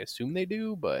MR2. I assume they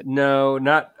do, but no,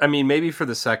 not. I mean, maybe for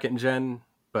the second gen,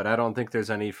 but I don't think there's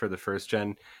any for the first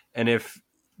gen. And if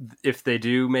they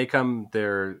do make them,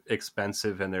 they're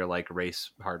expensive and they're like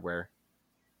race hardware,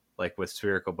 like with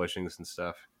spherical bushings and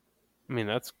stuff. I mean,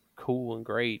 that's cool and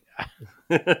great.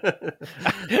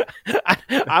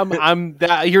 I'm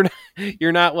that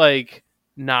you're not like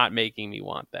not making me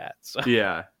want that. So.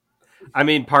 Yeah, I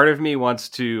mean, part of me wants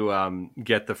to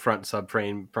get the front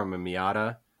subframe from a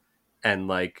Miata and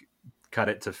like cut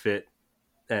it to fit,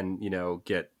 and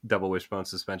get double wishbone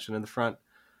suspension in the front,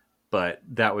 but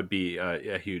that would be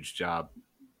a huge job,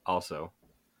 also.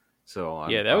 So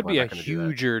that would be a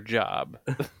huger job,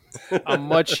 a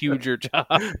much huger job.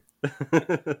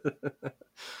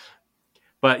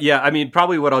 But yeah, I mean,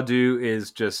 probably what I'll do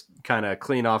is just kind of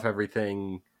clean off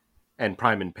everything and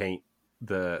prime and paint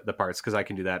the parts, because I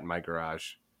can do that in my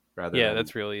garage.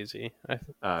 That's real easy. I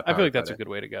feel like that's a good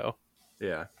way to go.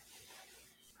 Yeah,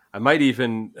 I might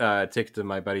even take it to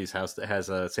my buddy's house that has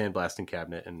a sandblasting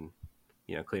cabinet and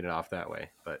clean it off that way.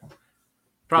 But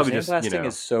probably just sandblasting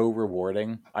is so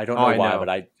rewarding. I don't know why,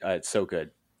 but it's so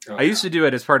good. I used to do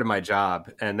it as part of my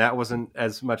job, and that wasn't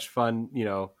as much fun,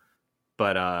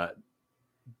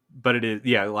 but it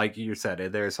is, like you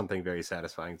said, there is something very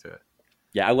satisfying to it.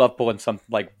 Yeah, I love pulling some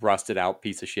like rusted out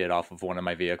piece of shit off of one of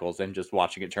my vehicles and just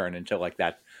watching it turn into like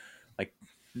that like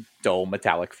dull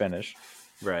metallic finish.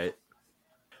 Right.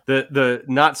 The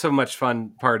not so much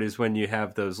fun part is when you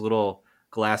have those little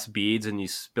glass beads and you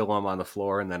spill them on the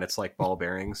floor, and then it's like ball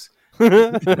bearings.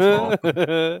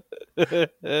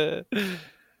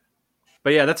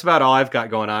 But yeah, that's about all I've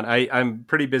got going on. I'm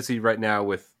pretty busy right now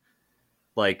with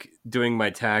like doing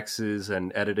my taxes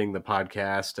and editing the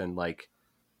podcast and like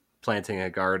planting a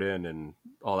garden and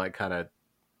all that kind of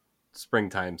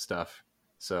springtime stuff.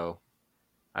 So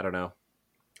I don't know.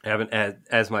 I haven't had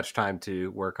as much time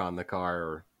to work on the car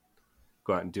or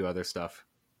go out and do other stuff.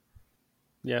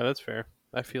 Yeah, that's fair.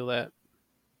 I feel that.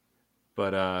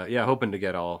 But hoping to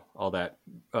get all that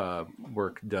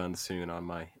work done soon on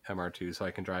my MR2 so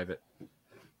I can drive it.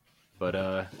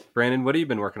 But Brandon, what have you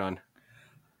been working on?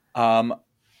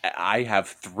 I have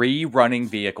 3 running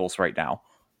vehicles right now.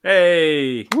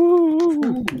 Hey!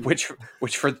 Woo! Which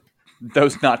for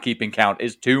those not keeping count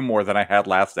is 2 more than I had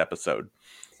last episode.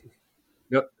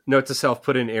 Note to self: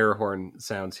 put in air horn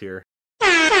sounds here.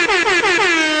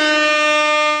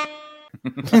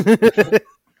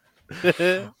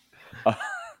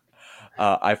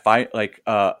 I find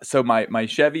so my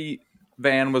Chevy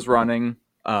van was running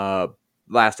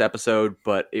last episode,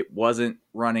 but it wasn't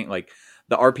running. Like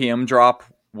the RPM drop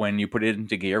when you put it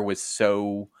into gear was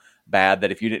so bad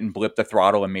that if you didn't blip the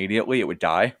throttle immediately, it would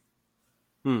die.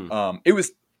 It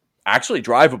was actually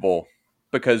drivable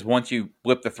because once you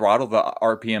blip the throttle, the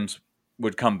RPMs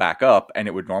would come back up and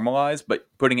it would normalize, but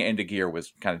putting it into gear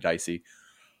was kind of dicey.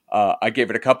 I gave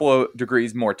it a couple of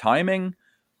degrees more timing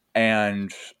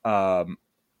and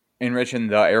enriching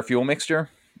the air fuel mixture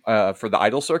for the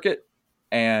idle circuit,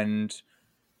 and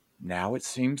now it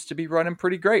seems to be running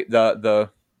pretty great. The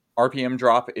RPM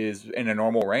drop is in a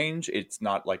normal range. It's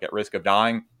not like at risk of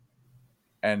dying.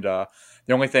 And the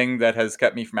only thing that has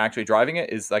kept me from actually driving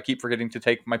it is I keep forgetting to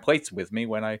take my plates with me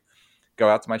when I go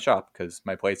out to my shop because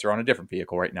my plates are on a different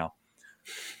vehicle right now.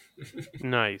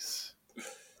 Nice.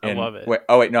 I love it.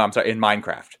 Wait, no, I'm sorry. In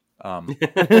Minecraft.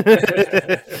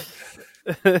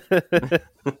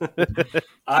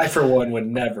 I, for one, would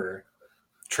never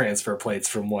transfer plates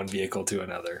from one vehicle to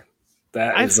another.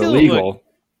 That is illegal.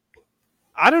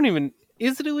 I don't even...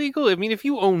 Is it illegal? I mean, if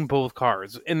you own both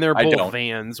cars and they're both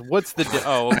vans, what's the...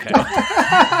 Oh, okay.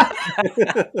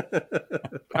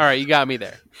 All right, you got me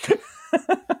there.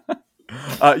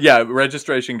 Yeah,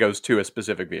 registration goes to a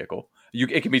specific vehicle.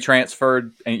 It can be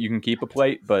transferred and you can keep a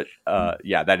plate, but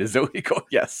yeah, that is illegal,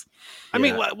 yes. I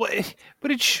mean,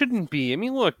 but it shouldn't be. I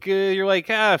mean, look, you're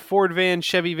like, Ford van,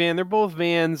 Chevy van, they're both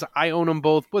vans. I own them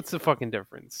both. What's the fucking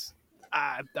difference?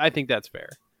 I think that's fair.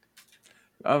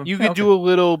 You could do a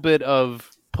little bit of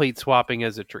plate swapping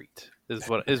as a treat. Is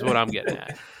what I'm getting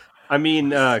at. I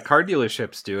mean, car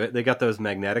dealerships do it. They got those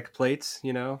magnetic plates,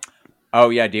 you know. Oh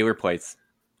yeah, dealer plates.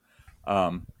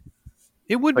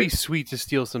 It would be sweet to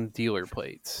steal some dealer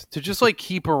plates to just like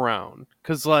keep around,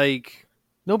 because like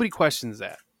nobody questions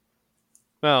that.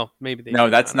 Well, maybe they. No,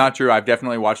 do, that's not true. I've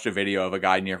definitely watched a video of a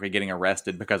guy nearly getting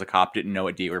arrested because a cop didn't know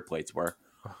what dealer plates were.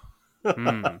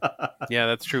 Yeah,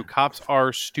 that's true. Cops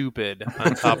are stupid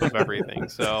on top of everything.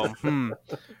 So,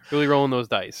 really rolling those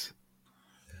dice.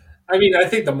 I mean, I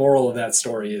think the moral of that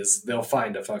story is they'll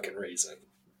find a fucking reason.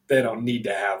 They don't need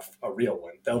to have a real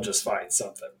one. They'll just find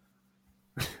something.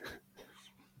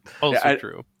 Also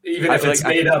true. Even if it's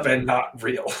made up and not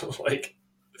real. Like,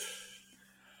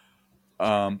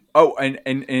 and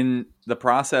in the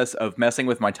process of messing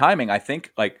with my timing, I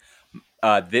think like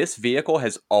this vehicle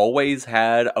has always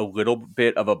had a little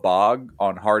bit of a bog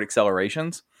on hard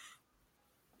accelerations.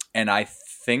 And I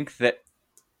think that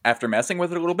after messing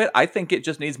with it a little bit, I think it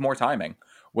just needs more timing,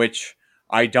 which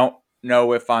I don't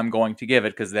know if I'm going to give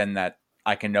it, because then that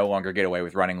I can no longer get away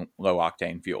with running low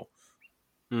octane fuel.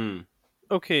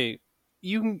 Okay,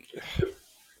 you can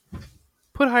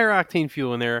put higher octane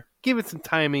fuel in there. Give it some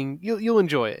timing. You'll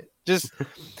enjoy it. Just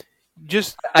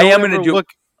I am going to do.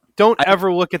 Don't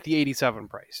ever look at the 87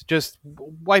 price. Just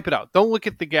wipe it out. Don't look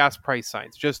at the gas price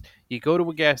signs. Just you go to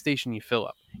a gas station, you fill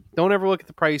up. Don't ever look at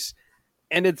the price,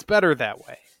 and it's better that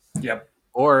way. yep.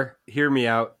 Or hear me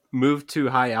out. Move to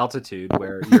high altitude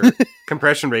where your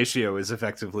compression ratio is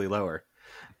effectively lower.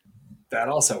 That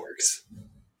also works.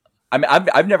 I mean,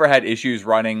 I've never had issues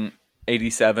running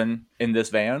 87 in this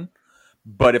van,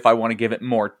 but if I want to give it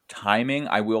more timing,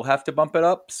 I will have to bump it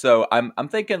up. So I'm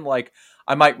thinking like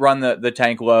I might run the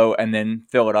tank low and then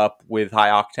fill it up with high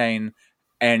octane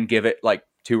and give it like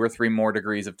 2 or 3 more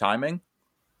degrees of timing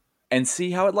and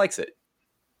see how it likes it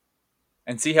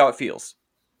and see how it feels.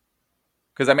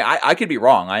 Because I mean, I could be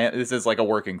wrong. This is like a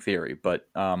working theory, but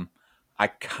I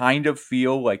kind of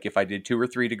feel like if I did 2 or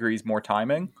 3 degrees more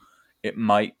timing, it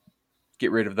might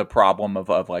get rid of the problem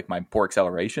of like my poor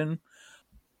acceleration.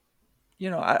 You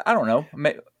know, I don't know.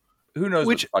 Who knows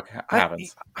what the fuck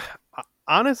happens?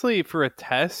 Honestly, for a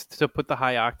test to put the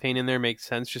high octane in there makes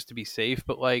sense just to be safe.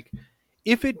 But like,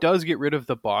 if it does get rid of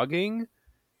the bogging,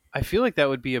 I feel like that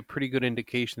would be a pretty good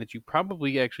indication that you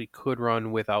probably actually could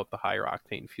run without the higher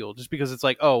octane fuel, just because it's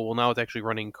like, oh, well, now it's actually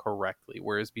running correctly.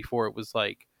 Whereas before it was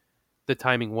like the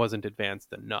timing wasn't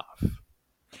advanced enough.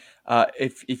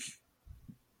 If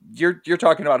you're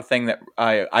talking about a thing that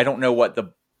I don't know what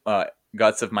the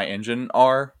guts of my engine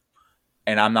are,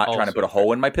 and I'm not trying to put a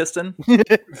hole in my piston.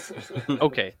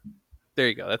 Okay. There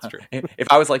you go. That's true. If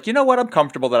I was like, you know what, I'm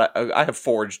comfortable that I have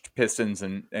forged pistons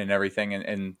and everything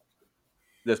and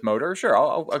this motor, sure,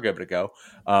 I'll give it a go.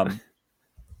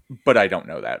 But I don't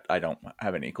know that. I don't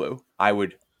have any clue. I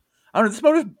don't know. This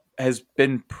motor has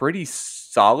been pretty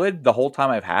solid the whole time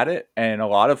I've had it, and a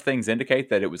lot of things indicate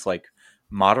that it was like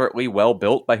moderately well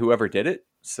built by whoever did it.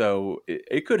 So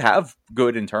it could have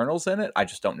good internals in it. I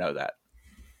just don't know that.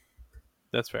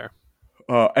 That's fair.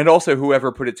 And also,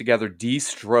 whoever put it together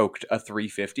de-stroked a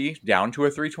 350 down to a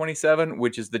 327,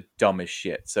 which is the dumbest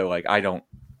shit. So, like,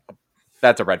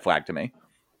 that's a red flag to me.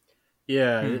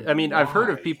 Yeah, I mean, I've heard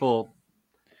of people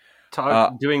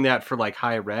doing that for like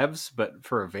high revs, but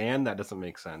for a van, that doesn't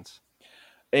make sense.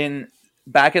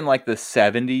 Back in like the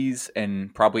 70s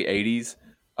and probably 80s,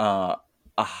 a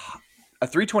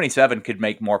 327 could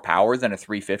make more power than a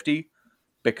 350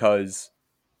 because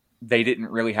they didn't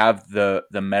really have the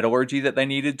metallurgy that they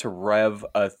needed to rev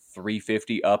a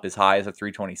 350 up as high as a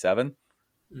 327.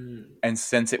 And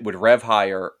since it would rev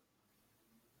higher,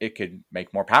 it could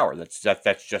make more power.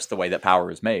 That's just the way that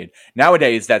power is made.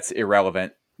 Nowadays, that's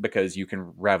irrelevant because you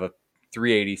can rev a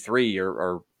 383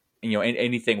 or you know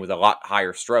anything with a lot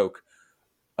higher stroke,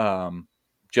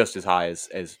 just as high as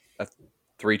a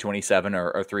 327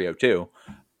 or 302.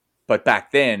 But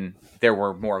back then, there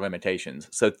were more limitations.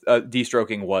 So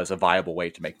de-stroking was a viable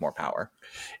way to make more power.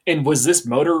 And was this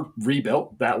motor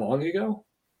rebuilt that long ago?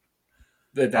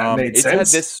 That made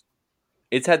sense?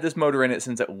 It's had this motor in it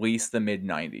since at least the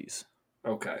mid-90s.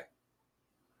 Okay.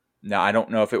 Now, I don't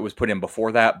know if it was put in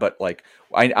before that, but like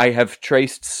I have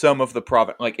traced some of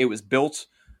the like it was built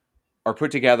or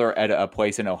put together at a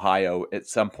place in Ohio at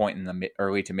some point in the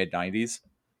early to mid-90s.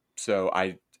 So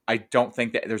I don't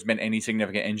think that there's been any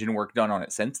significant engine work done on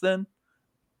it since then.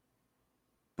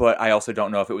 But I also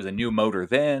don't know if it was a new motor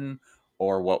then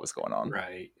or what was going on.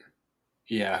 Right.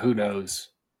 Yeah, who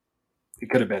knows? It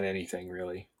could have been anything,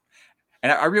 really.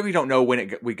 And I really don't know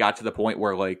when we got to the point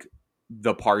where like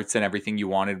the parts and everything you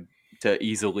wanted to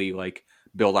easily like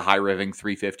build a high revving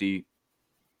 350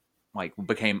 like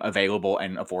became available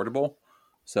and affordable.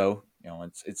 So,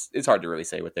 it's hard to really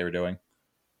say what they were doing.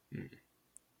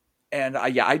 And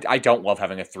I don't love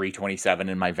having a 327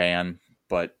 in my van,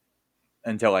 but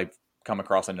until I come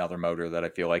across another motor that I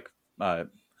feel like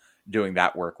doing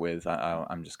that work with,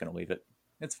 I'm just going to leave it.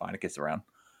 It's fine. It gets around.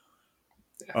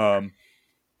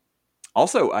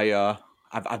 Also,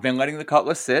 I've been letting the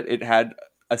Cutlass sit. It had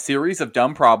a series of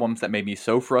dumb problems that made me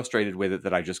so frustrated with it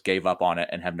that I just gave up on it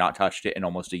and have not touched it in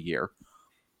almost a year.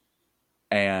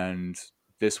 And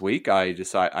this week I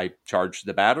charged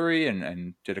the battery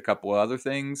and did a couple of other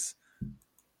things.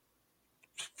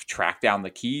 Tracked down the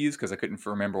keys because I couldn't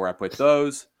remember where I put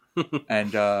those.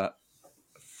 And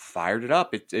fired it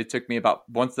up. It took me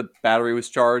once the battery was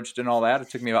charged and all that, it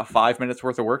took me about 5 minutes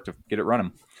worth of work to get it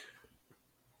running.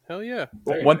 Hell yeah.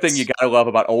 One thing you gotta love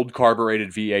about old carbureted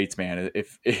V8s, man,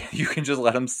 if you can just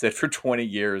let them sit for 20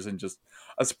 years and just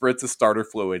a spritz of starter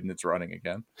fluid and it's running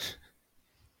again.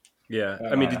 Yeah.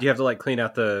 I mean, did you have to like clean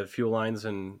out the fuel lines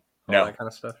and all that kind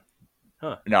of stuff?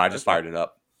 Huh. No, I just fired it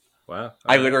up. Wow.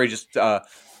 I literally just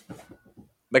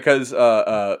because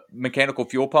mechanical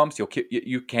fuel pumps,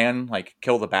 you can like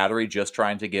kill the battery just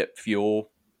trying to get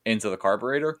fuel into the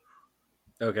carburetor.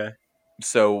 Okay.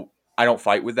 So I don't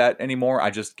fight with that anymore. I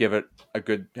just give it a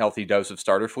good healthy dose of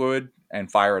starter fluid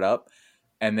and fire it up,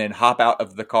 and then hop out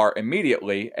of the car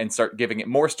immediately and start giving it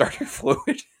more starter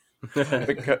fluid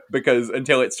because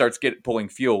until it starts pulling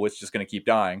fuel, it's just going to keep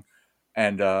dying.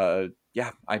 And I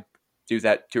do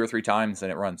that 2 or 3 times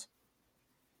and it runs.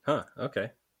 Huh.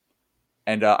 Okay.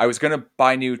 And I was going to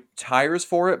buy new tires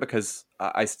for it because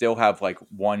I still have like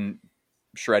one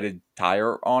shredded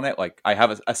tire on it. Like I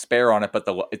have a spare on it, but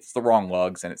it's the wrong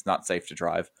lugs and it's not safe to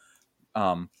drive.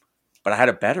 But I had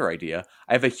a better idea.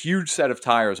 I have a huge set of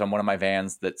tires on one of my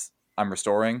vans I'm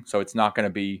restoring, so it's not going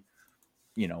to be,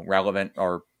 relevant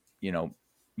or,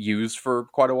 used for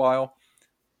quite a while.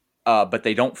 But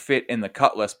they don't fit in the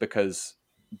Cutlass because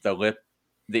the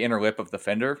inner lip of the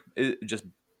fender, it just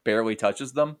barely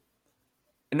touches them.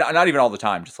 Not even all the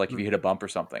time, just like if you hit a bump or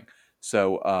something.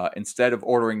 So instead of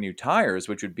ordering new tires,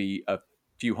 which would be a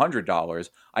few $100s,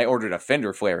 I ordered a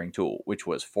fender flaring tool, which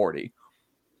was $40.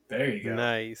 There you go.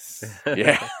 Nice.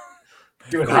 Yeah.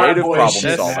 Doing Creative hot boy problem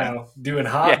shit solving. now. Doing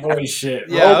hot boy shit.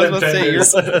 Yeah, I was Roll about to them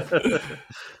say, fenders.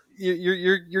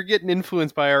 You're getting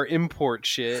influenced by our import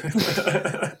shit.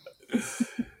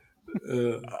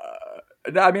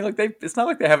 No, I mean, like it's not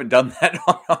like they haven't done that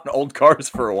on old cars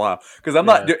for a while. Because I'm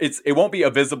not. It won't be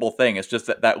a visible thing. It's just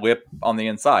that lip on the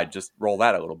inside. Just roll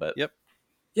that a little bit. Yep.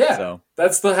 Yeah, so,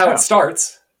 that's how it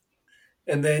starts.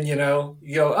 And then you go,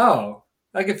 oh,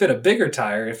 I could fit a bigger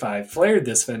tire if I flared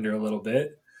this fender a little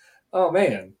bit. Oh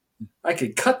man, I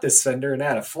could cut this fender and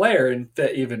add a flare and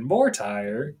fit even more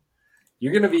tire.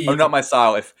 You're gonna be. Oh, not my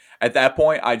style. If at that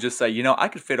point I just say, I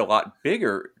could fit a lot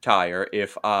bigger tire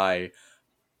if I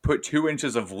put 2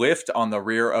 inches of lift on the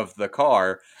rear of the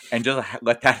car and just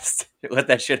let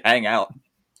that shit hang out.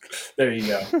 There you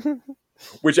go.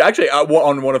 Which actually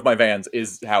on one of my vans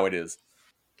is how it is.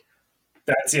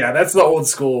 That's the old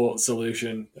school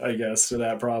solution, I guess, to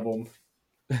that problem.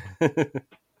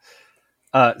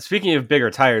 Speaking of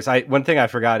bigger tires, one thing I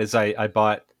forgot is I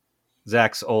bought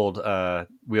Zach's old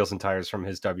wheels and tires from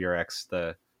his WRX,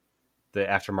 the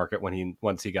aftermarket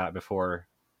once he got before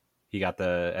he got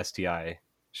the STI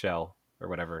shell or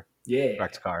whatever. Yeah.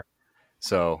 Wrecked car.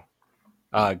 So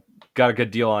got a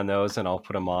good deal on those, and I'll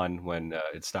put them on when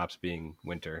it stops being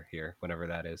winter here, whenever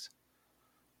that is.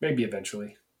 Maybe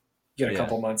eventually. Get a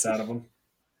couple months out of them.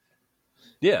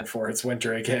 Yeah. Before it's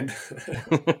winter again.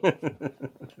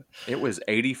 It was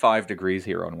 85 degrees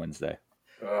here on Wednesday.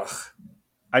 Ugh.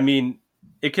 I mean,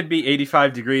 it could be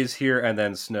 85 degrees here and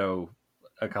then snow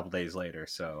a couple days later.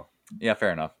 So yeah,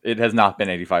 fair enough. It has not been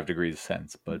 85 degrees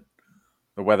since, but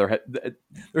the weather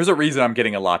there's a reason I'm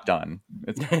getting a lot done.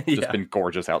 It's just been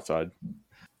gorgeous outside.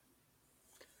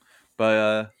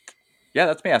 But yeah,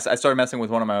 that's me. I started messing with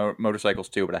one of my motorcycles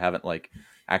too, but I haven't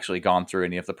actually gone through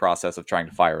any of the process of trying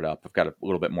to fire it up. I've got a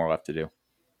little bit more left to do.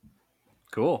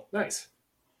 Cool. Nice.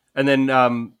 And then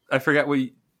I forgot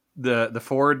the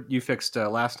Ford you fixed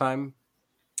last time.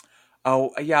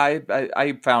 Oh yeah,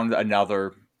 I found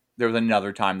another. There was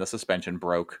another time the suspension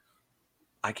broke.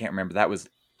 I can't remember.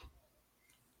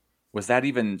 Was that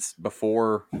even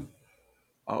before?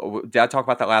 Oh, did I talk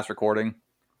about that last recording?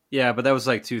 Yeah, but that was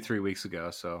 2-3 weeks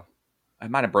ago. So I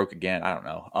might have broke again. I don't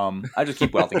know. I just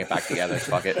keep welding it back together.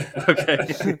 Fuck it.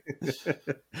 Okay.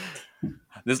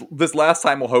 This last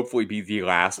time will hopefully be the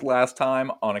last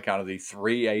time on account of the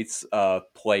 3/8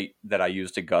 plate that I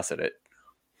used to gusset it.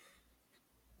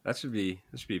 That should be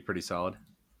pretty solid.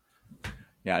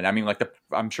 Yeah, and I mean, like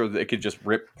I'm sure that it could just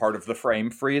rip part of the frame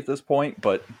free at this point,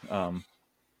 but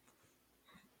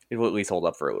it will at least hold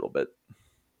up for a little bit.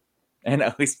 And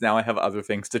at least now I have other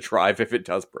things to drive if it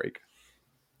does break.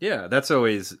 Yeah, that's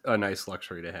always a nice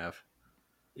luxury to have.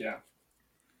 Yeah.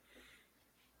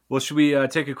 Well, should we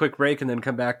take a quick break and then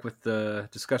come back with the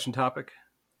discussion topic?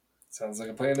 Sounds like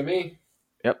a plan to me.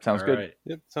 Yep, sounds All good. right.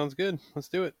 Yep, sounds good. Let's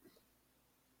do it.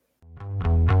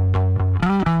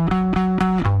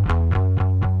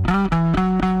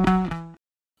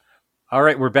 All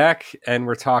right, we're back, and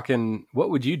we're talking, what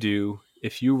would you do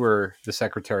if you were the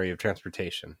Secretary of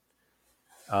Transportation?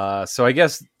 So I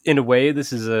guess, in a way,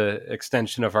 this is an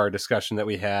extension of our discussion that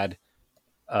we had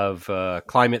of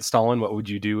climate stalling. What would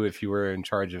you do if you were in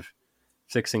charge of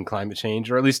fixing climate change?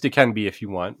 Or at least it can be if you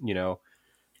want. You know,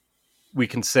 we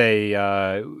can say,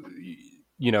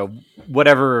 you know,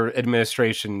 whatever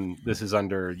administration this is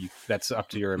under, that's up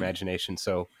to your imagination.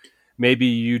 So maybe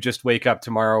you just wake up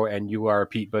tomorrow and you are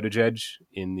Pete Buttigieg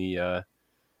in the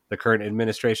current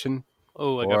administration.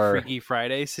 Oh, like a Freaky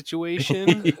Friday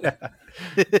situation.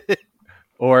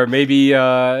 Or maybe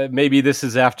this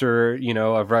is after, you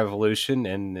know, a revolution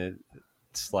and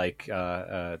it's like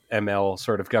ML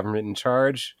sort of government in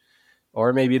charge.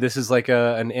 Or maybe this is like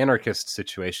an anarchist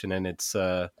situation and it's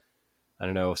I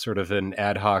don't know, sort of an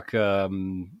ad hoc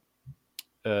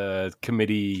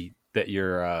committee that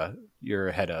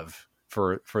you're head of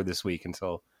for this week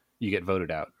until you get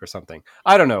voted out or something.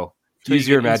 I don't know. So Use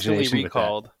you your get instantly imagination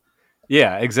recalled. with that.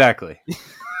 Yeah, exactly.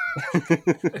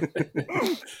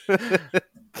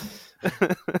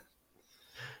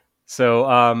 So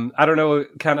I don't know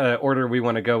what kind of order we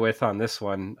want to go with on this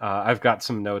one. I've got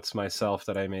some notes myself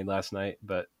that I made last night,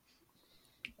 but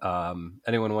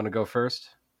anyone want to go first?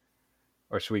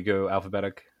 Or should we go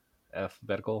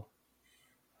alphabetical?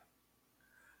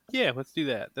 Yeah, let's do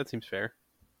that. That seems fair.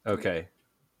 Okay.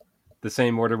 The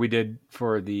same order we did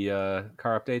for the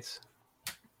car updates?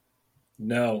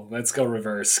 No, let's go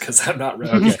reverse because I'm not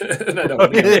ready. Okay. And I don't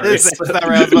want to go first. That's not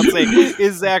right. I was about to say,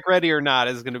 is Zach ready or not?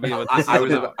 Is going to be what this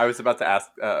is about. I was about to ask,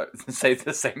 say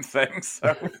the same thing.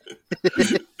 So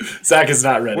Zach is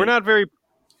not ready.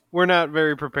 We're not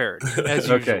very prepared as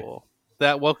Okay. usual.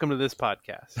 Welcome to this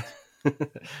podcast.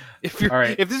 If All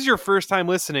right. if this is your first time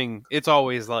listening, it's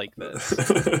always like this.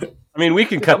 I mean, we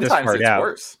can cut this sometimes part it's out.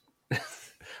 worse.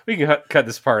 We can cut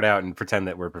this part out and pretend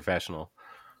that we're professional.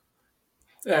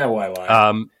 Why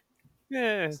lie?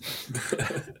 Yeah.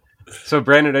 So,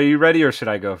 Brandon, are you ready or should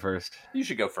I go first? You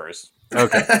should go first.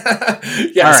 Okay.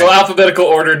 Yeah, All so right. alphabetical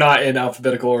order, not in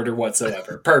alphabetical order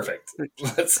whatsoever. Perfect.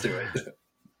 Let's do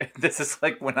it. This is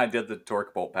like when I did the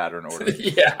torque bolt pattern order.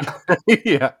 Yeah.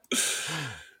 Yeah.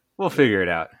 We'll figure it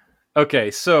out.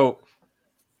 Okay, so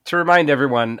to remind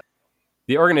everyone,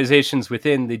 the organizations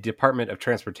within the Department of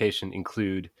Transportation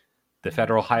include the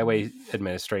Federal Highway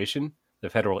Administration, the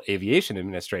Federal Aviation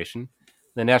Administration,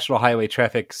 the National Highway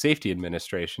Traffic Safety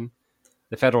Administration,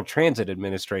 the Federal Transit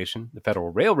Administration, the Federal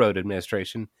Railroad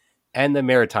Administration, and the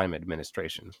Maritime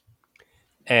Administration.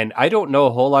 And I don't know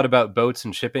a whole lot about boats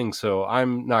and shipping, so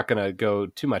I'm not going to go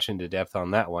too much into depth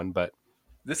on that one, but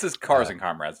This is Cars and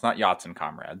Comrades, not Yachts and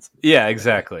Comrades. yeah,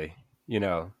 exactly. You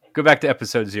know, go back to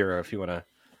episode 0 if you want to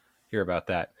hear about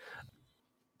that.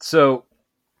 So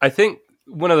I think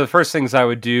one of the first things I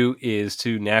would do is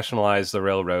to nationalize the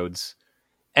railroads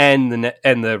and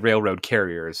the railroad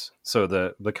carriers. So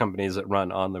the companies that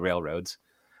run on the railroads.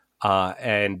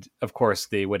 And of course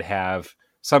they would have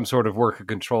some sort of worker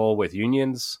control with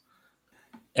unions.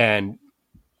 And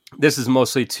this is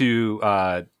mostly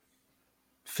to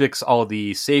fix all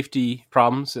the safety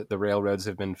problems that the railroads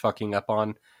have been fucking up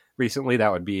on recently.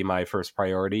 That would be my first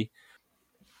priority.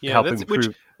 Yeah, Help that's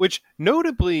improve. which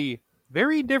notably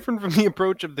very different from the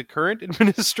approach of the current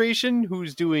administration,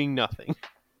 who's doing nothing.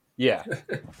 Yeah.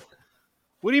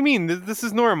 What do you mean? This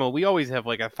is normal. We always have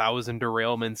like 1,000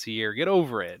 derailments a year. Get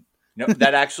over it. No,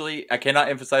 that actually, I cannot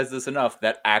emphasize this enough.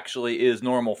 That actually is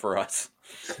normal for us.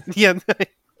 Yeah.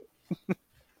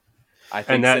 I think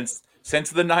And that- since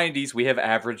the 90s, we have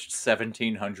averaged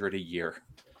 1,700 a year.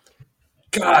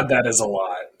 God, that is a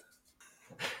lot.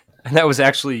 And that was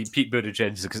actually Pete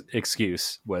Buttigieg's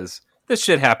excuse was, this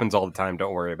shit happens all the time.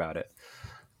 Don't worry about it.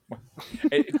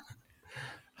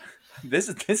 This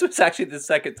was actually the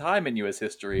second time in U.S.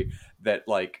 history that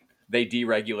like they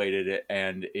deregulated it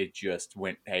and it just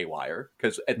went haywire.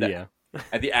 Because at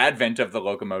the advent of the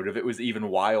locomotive, it was even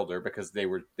wilder because there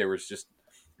was just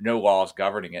no laws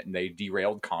governing it and they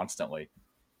derailed constantly.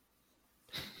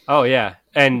 Oh, yeah.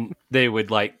 And they would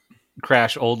like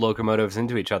crash old locomotives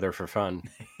into each other for fun.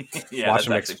 Yeah, Watch that's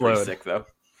them actually pretty explode. sick though.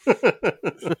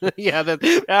 Yeah,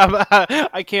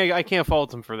 I can't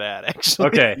fault him for that. Actually,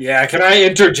 Okay. Yeah, can I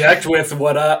interject with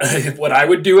what I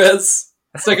would do as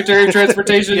Secretary of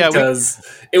Transportation? Yeah, Because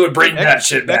it would bring that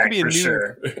shit that could back be a for new-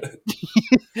 sure.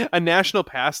 a national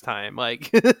pastime.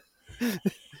 Like,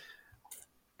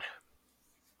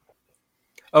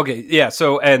 Okay, yeah.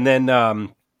 So, and then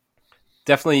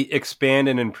definitely expand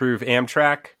and improve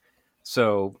Amtrak.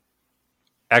 So,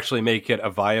 actually make it a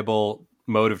viable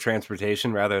mode of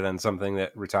transportation rather than something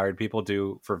that retired people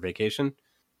do for vacation.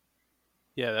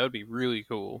 yeah, that would be really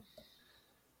cool.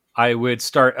 I would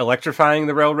start electrifying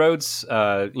the railroads.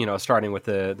 Starting with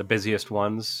the busiest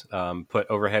ones. Put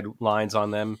overhead lines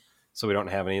on them so we don't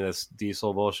have any of this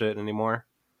diesel bullshit anymore.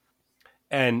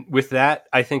 And with that,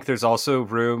 I think there's also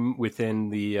room within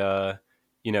the,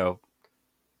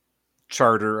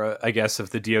 charter, I guess, of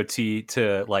the DOT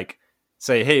to like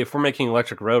say, hey, if we're making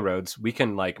electric railroads, we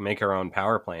can like make our own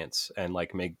power plants and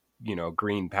like make,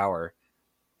 green power.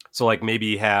 So like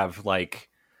maybe have like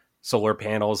solar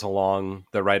panels along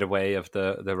the right of way of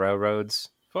the railroads.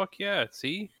 Fuck yeah!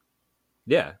 See,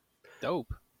 Yeah.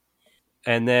 dope.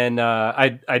 And then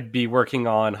I'd be working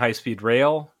on high speed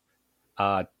rail,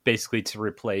 basically to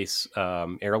replace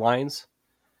airlines.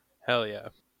 Hell yeah!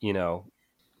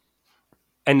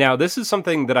 And now this is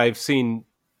something that I've seen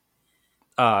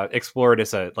explored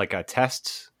as a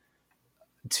test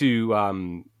to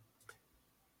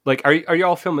are you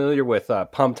all familiar with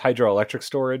pumped hydroelectric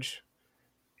storage,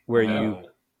 where you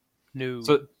No.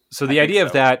 so the idea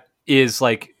of that is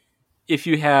like if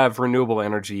you have renewable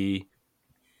energy,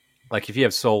 like if you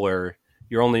have solar,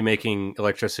 you're only making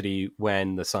electricity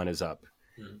when the sun is up,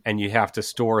 and you have to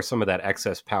store some of that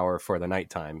excess power for the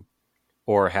nighttime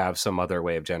or have some other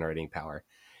way of generating power.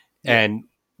 And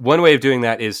one way of doing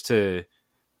that is to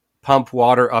pump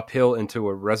water uphill into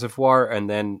a reservoir and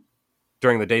then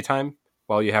during the daytime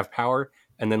while you have power,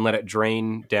 and then let it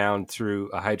drain down through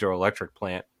a hydroelectric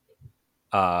plant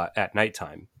at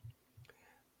nighttime.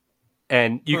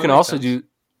 And you can also do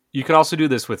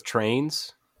this with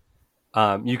trains.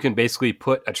 You can basically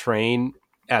put a train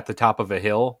at the top of a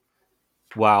hill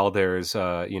while there's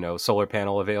solar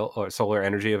panel or solar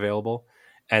energy available,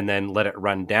 and then let it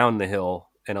run down the hill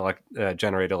and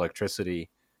generate electricity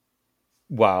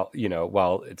while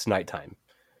it's nighttime.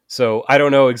 So I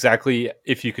don't know exactly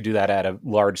if you could do that at a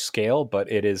large scale,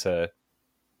 but it is a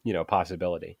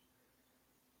possibility.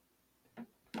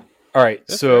 All right,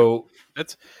 That's so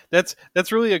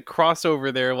that's really a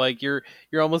crossover there. Like you're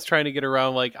almost trying to get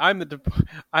around. Like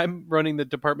I'm running the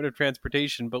Department of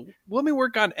Transportation, but let me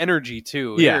work on energy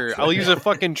too. Yeah. Here, I'll use a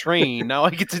fucking train. Now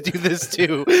I get to do this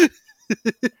too.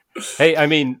 hey, I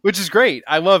mean, Which is great.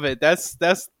 I love it. That's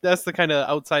the kind of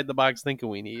outside the box thinking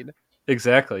we need.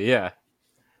 exactly, yeah.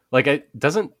 Like,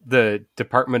 doesn't the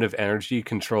Department of Energy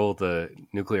control the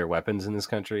nuclear weapons in this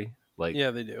country? Like,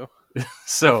 Yeah, they do.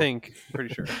 so I think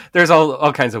pretty sure. there's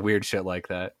all kinds of weird shit like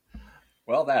that.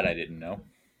 Well, that I didn't know.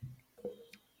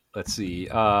 Let's see.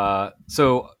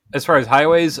 So as far as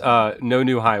highways, no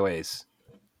new highways.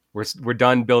 We're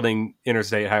done building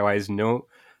interstate highways. No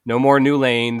more new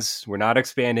lanes. We're not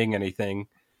expanding anything.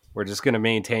 We're just going to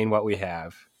maintain what we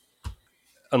have,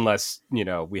 unless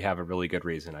we have a really good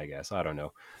reason. I guess I don't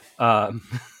know.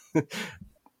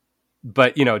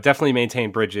 But definitely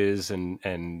maintain bridges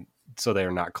and so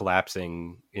they're not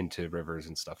collapsing into rivers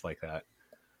and stuff like that.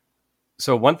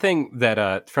 So one thing that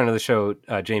a friend of the show,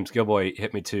 James Gilboy,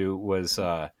 hit me to was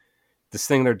this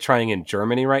thing they're trying in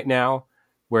Germany right now,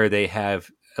 where they have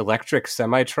electric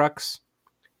semi trucks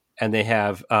and they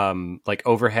have like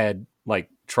overhead like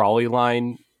trolley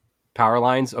line power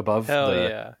lines above. Hell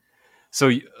yeah.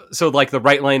 So like the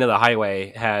right lane of the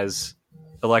highway has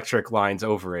electric lines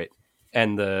over it,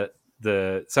 and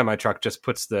the semi truck just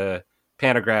puts the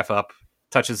pantograph up,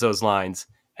 touches those lines,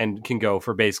 and can go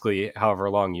for basically however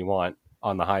long you want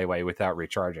on the highway without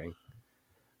recharging.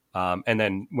 And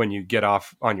then when you get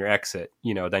off on your exit,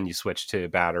 then you switch to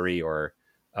battery or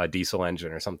a diesel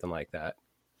engine or something like that.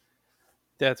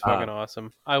 That's fucking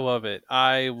awesome. I love it.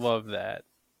 I love that.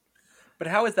 But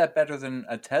how is that better than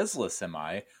a Tesla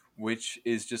semi, which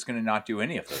is just going to not do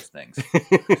any of those things?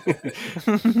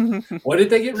 What did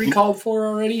they get recalled for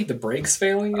already? The brakes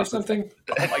failing or something?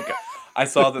 Oh my god! I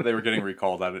saw that they were getting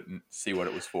recalled. I didn't see what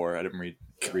it was for. I didn't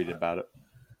read about it.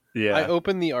 Yeah. I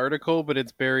opened the article, but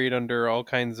it's buried under all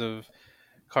kinds of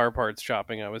car parts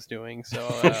shopping I was doing, so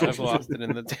I've lost it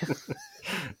in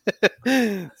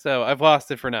the. So I've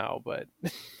lost it for now, but.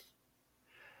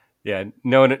 Yeah,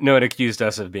 no one accused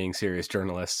us of being serious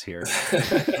journalists here.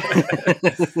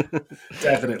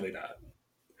 Definitely not.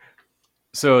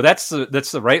 So that's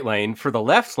the right lane. For the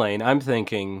left lane, I'm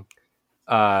thinking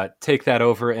take that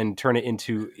over and turn it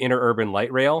into interurban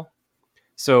light rail.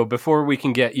 So before we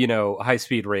can get, high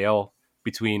speed rail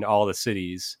between all the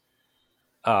cities,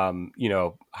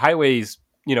 highways,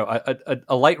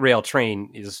 a light rail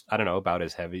train is, I don't know, about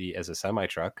as heavy as a semi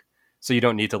truck. So you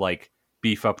don't need to like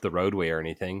beef up the roadway or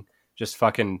anything. Just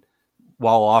fucking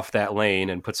wall off that lane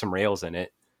and put some rails in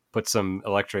it, put some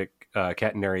electric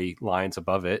catenary lines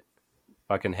above it,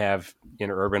 fucking have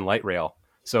interurban light rail.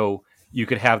 So you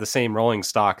could have the same rolling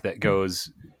stock that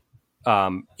goes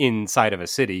inside of a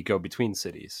city go between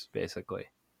cities, basically.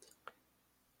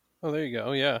 Oh, there you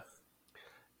go. Yeah.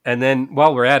 And then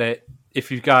while we're at it,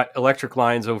 if you've got electric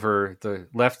lines over the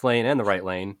left lane and the right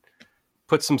lane,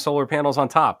 put some solar panels on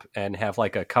top and have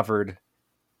like a covered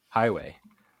highway.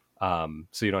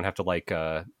 So you don't have to like,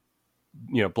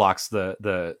 blocks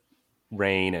the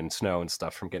rain and snow and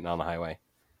stuff from getting on the highway.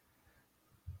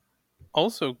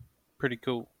 Also pretty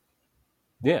cool.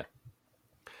 Yeah.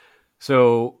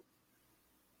 So,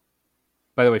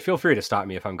 by the way, feel free to stop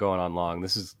me if I'm going on long.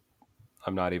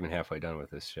 I'm not even halfway done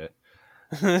with this shit.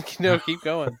 No, keep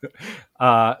going.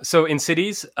 So in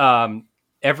cities,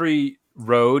 every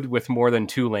road with more than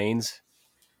 2 lanes.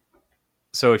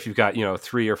 So if you've got,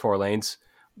 3 or 4 lanes,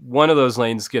 one of those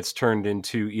lanes gets turned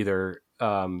into either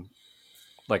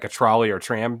like a trolley or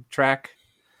tram track.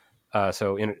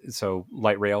 So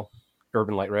light rail,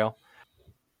 urban light rail.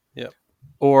 Yep.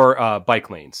 Or bike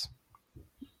lanes.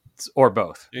 Or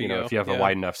both, There you go. if you have Yeah. a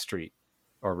wide enough street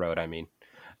or road, I mean.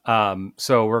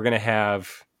 So we're going to have,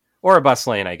 or a bus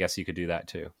lane, I guess you could do that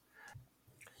too.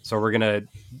 So we're going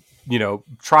to,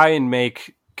 try and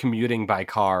make commuting by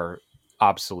car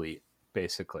obsolete,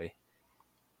 basically.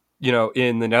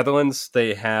 In the Netherlands,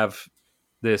 they have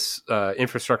this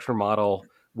infrastructure model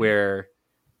where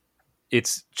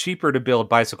it's cheaper to build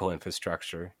bicycle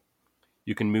infrastructure.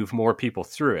 You can move more people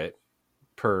through it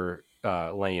per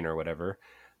lane or whatever.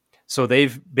 So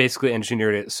they've basically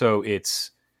engineered it so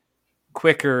it's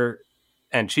quicker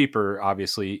and cheaper,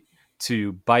 obviously,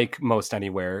 to bike most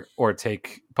anywhere or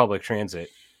take public transit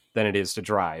than it is to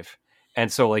drive. And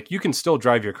so, like, you can still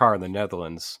drive your car in the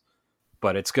Netherlands,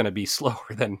 but it's going to be slower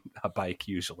than a bike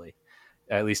usually,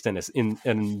 at least in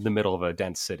the middle of a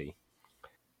dense city.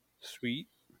 Sweet.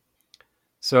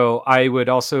 So I would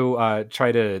also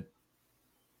try to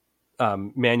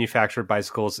manufacture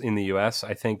bicycles in the U.S.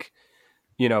 I think,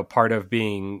 part of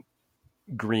being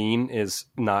green is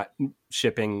not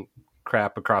shipping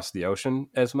crap across the ocean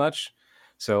as much.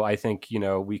 So I think,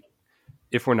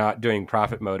 if we're not doing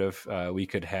profit motive, we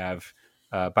could have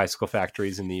bicycle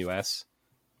factories in the U.S.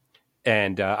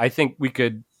 And I think we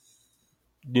could,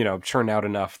 churn out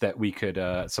enough that we could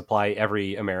supply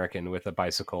every American with a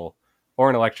bicycle or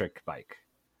an electric bike.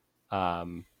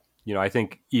 I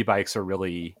think e-bikes are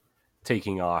really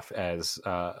taking off as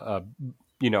a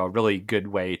really good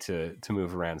way to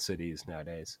move around cities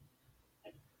nowadays.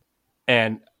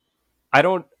 And I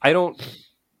don't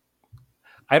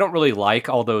really like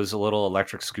all those little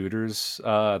electric scooters,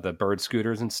 the bird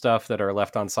scooters and stuff that are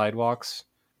left on sidewalks.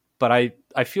 But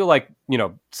I feel like,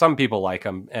 some people like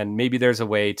them, and maybe there's a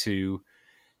way to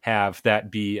have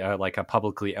that be like a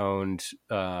publicly owned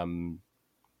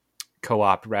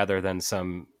co-op rather than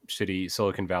some shitty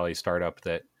Silicon Valley startup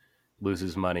that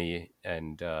loses money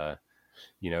and,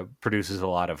 produces a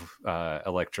lot of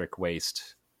electric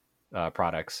waste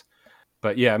products.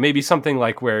 But yeah, maybe something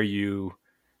like where you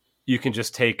can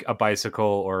just take a bicycle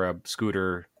or a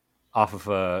scooter off of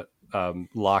a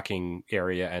locking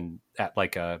area and at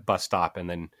like a bus stop and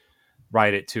then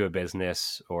ride it to a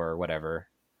business or whatever.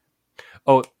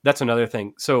 Oh, that's another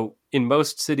thing. So in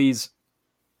most cities,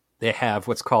 they have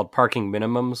what's called parking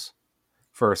minimums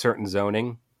for a certain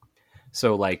zoning.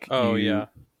 So like,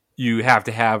 you have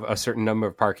to have a certain number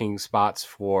of parking spots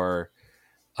for,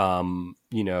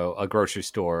 a grocery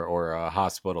store or a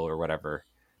hospital or whatever.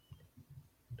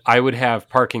 I would have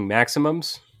parking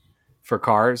maximums for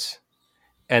cars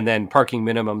and then parking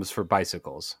minimums for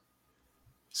bicycles.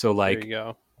 So like, There you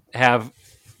go. have,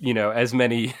 as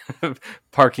many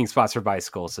parking spots for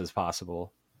bicycles as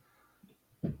possible.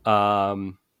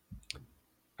 All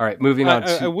right, moving on.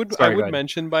 I would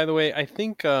mention, by the way, I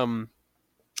think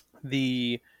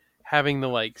the having the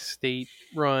like state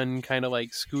run kind of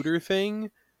like scooter thing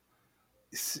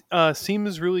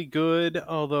seems really good,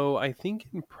 although I think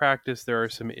in practice there are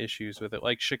some issues with it.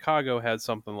 Like Chicago has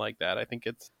something like that. I think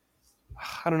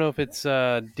I don't know if it's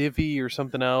Divvy or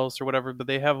something else or whatever, but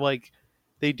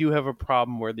they do have a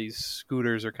problem where these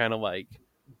scooters are kind of like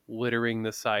littering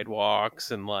the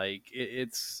sidewalks and like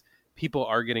it's people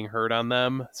are getting hurt on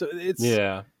them. So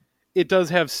it does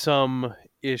have some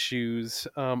issues,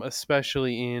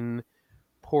 especially in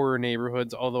poorer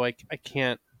neighborhoods. Although I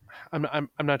can't, I'm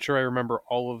not sure I remember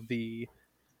all of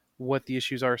what the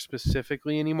issues are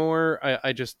specifically anymore.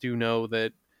 I just do know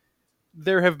that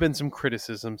there have been some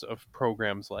criticisms of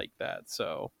programs like that.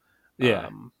 So Yeah.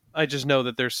 I just know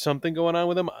that there's something going on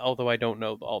with them, although I don't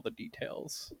know all the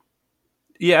details.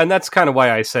 Yeah, and that's kind of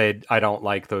why I say I don't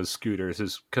like those scooters,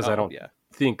 is because I don't Yeah.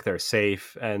 think they're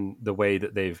safe, and the way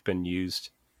that they've been used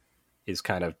is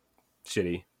kind of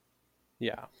shitty.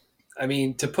 Yeah. I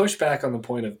mean, to push back on the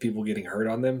point of people getting hurt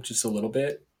on them just a little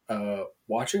bit,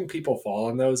 watching people fall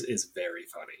on those is very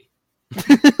funny.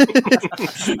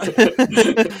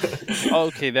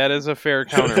 Okay, that is a fair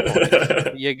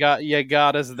counterpoint. You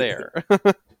got us there.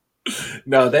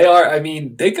 No, they are. I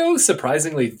mean, they go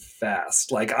surprisingly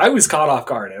fast. Like, I was caught off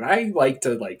guard, and I like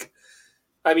to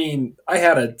I mean, I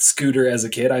had a scooter as a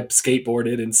kid. I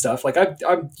skateboarded and stuff. Like,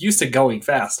 I'm used to going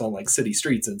fast on like city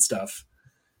streets and stuff,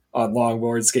 on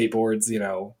longboards, skateboards,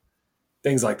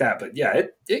 things like that. But yeah,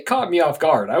 it caught me off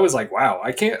guard. I was like, wow,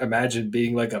 I can't imagine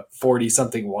being like a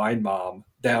 40-something wine mom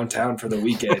downtown for the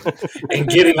weekend and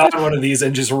getting on one of these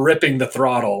and just ripping the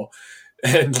throttle.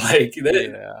 And like,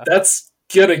 that's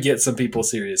going to get some people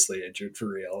seriously injured for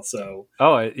real. So,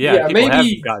 people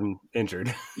maybe have gotten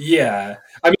injured. Yeah.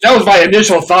 I mean, that was my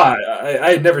initial thought.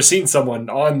 I had never seen someone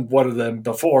on one of them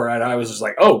before, and I was just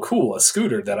like, oh, cool, a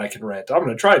scooter that I can rent. I'm going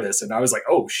to try this. And I was like,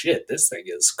 oh, shit, this thing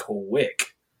is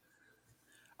quick.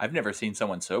 I've never seen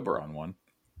someone sober on one.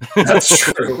 That's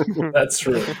true. That's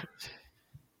true.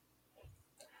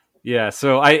 Yeah,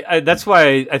 so I that's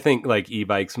why I think like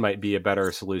e-bikes might be a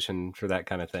better solution for that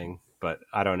kind of thing, but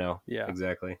I don't know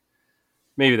exactly.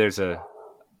 Maybe there's a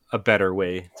better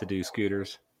way to do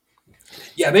scooters.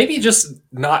 Yeah, maybe just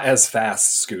not as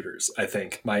fast scooters, I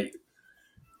think, might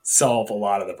solve a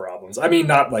lot of the problems. I mean,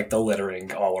 not like the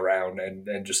littering all around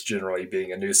and just generally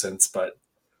being a nuisance, but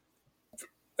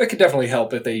it could definitely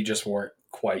help if they just weren't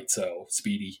quite so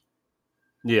speedy.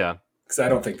 Yeah. Because I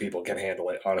don't think people can handle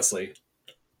it, honestly.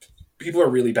 People are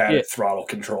really bad at throttle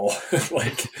control,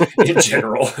 like, in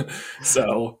general.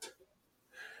 So,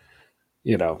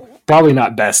 probably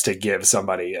not best to give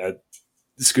somebody a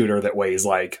scooter that weighs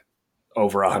like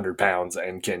over 100 pounds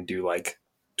and can do like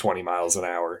 20 miles an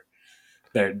hour.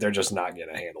 They're just not going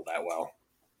to handle that well.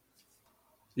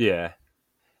 Yeah.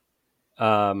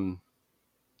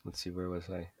 Let's see, where was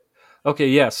I? Okay,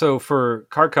 yeah. So for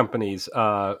car companies,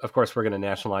 of course, we're going to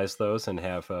nationalize those and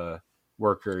have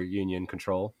worker union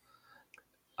control.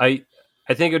 I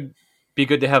think it'd be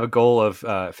good to have a goal of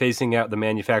phasing out the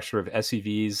manufacture of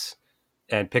SUVs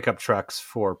and pickup trucks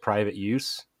for private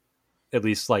use. At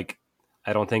least, like,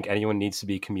 I don't think anyone needs to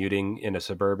be commuting in a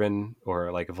Suburban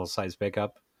or like a full size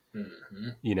pickup.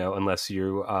 Mm-hmm. Unless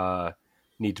you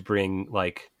need to bring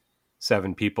like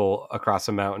 7 people across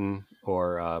a mountain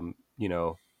or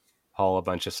haul a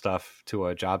bunch of stuff to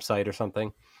a job site or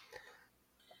something.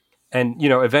 And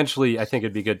eventually, I think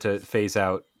it'd be good to phase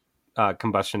out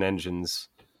combustion engines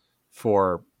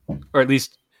or at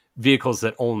least vehicles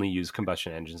that only use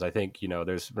combustion engines. I think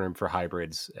there's room for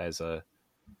hybrids as a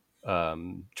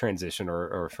transition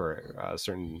or for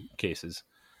certain cases.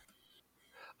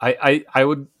 I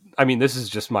mean, this is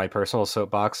just my personal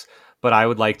soapbox, but I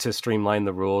would like to streamline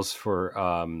the rules for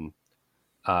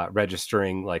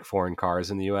registering like foreign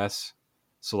cars in the US.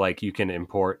 So like you can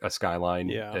import a Skyline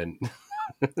and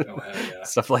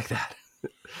stuff like that.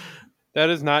 That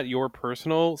is not your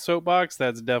personal soapbox.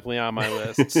 That's definitely on my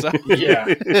list. So. Yeah.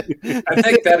 I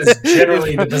think that is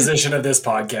generally the position of this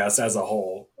podcast as a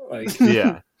whole. Like,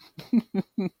 yeah.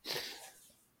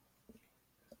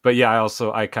 But yeah,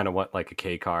 I kind of want like a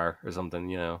K car or something,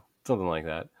 something like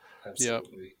that.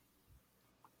 Absolutely.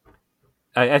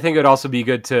 I think it would also be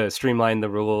good to streamline the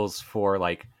rules for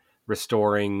like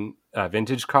restoring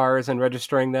vintage cars and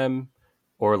registering them,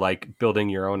 or like building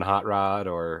your own hot rod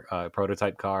or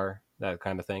prototype car, that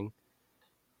kind of thing.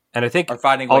 And I think are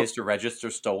finding ways to register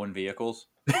stolen vehicles.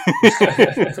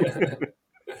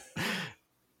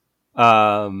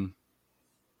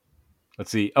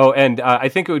 Let's see. Oh, and I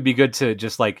think it would be good to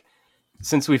just like,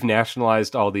 since we've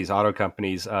nationalized all these auto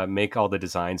companies, make all the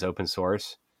designs open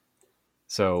source.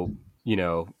 So,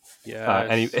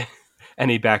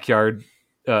 any backyard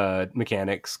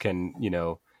mechanics can,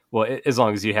 well, as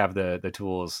long as you have the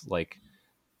tools, like,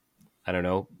 I don't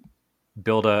know,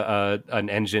 build an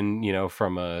engine,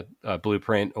 from a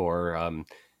blueprint, or,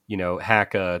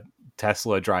 hack a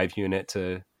Tesla drive unit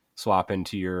to swap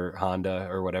into your Honda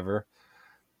or whatever.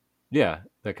 Yeah,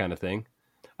 that kind of thing.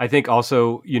 I think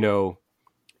also,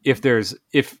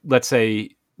 if let's say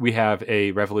we have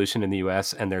a revolution in the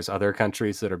US and there's other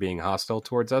countries that are being hostile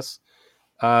towards us,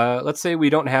 let's say we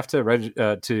don't have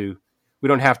to we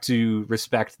don't have to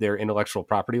respect their intellectual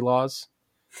property laws,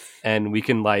 and we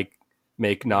can like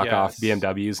make knockoff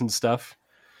BMWs and stuff.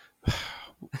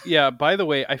 Yeah, by the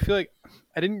way, I feel like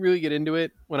I didn't really get into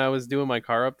it when I was doing my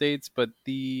car updates, but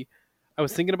I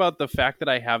was thinking about the fact that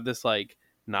I have this like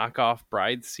knockoff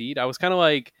Bride seat. I was kind of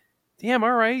like, damn,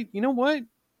 all right, you know what?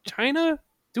 China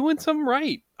doing something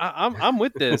right. I'm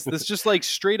with this. This just like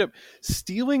straight up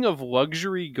stealing of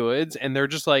luxury goods, and they're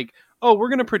just like, oh, we're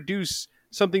gonna produce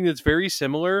something that's very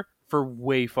similar for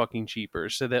way fucking cheaper,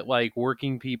 so that like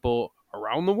working people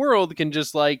around the world can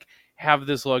just like have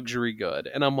this luxury good.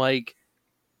 And I'm like,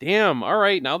 damn, all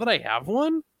right, now that I have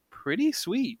one, pretty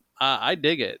sweet. I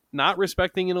dig it. Not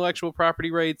respecting intellectual property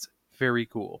rights, very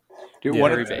cool. Dude,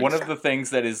 Yeah, one of the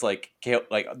things that is like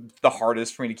the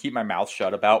hardest for me to keep my mouth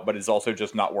shut about, but is also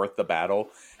just not worth the battle,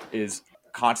 is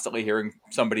constantly hearing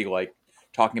somebody like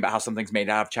talking about how something's made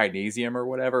out of Chinesium or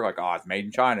whatever. Like, oh, it's made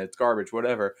in China, it's garbage,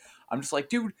 whatever. I'm just like,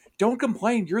 dude, don't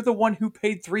complain. You're the one who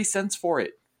paid 3 cents for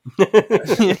it.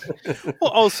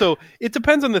 Well, also, it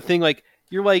depends on the thing. Like,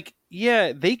 you're like,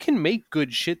 yeah, they can make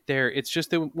good shit there. It's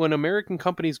just that when American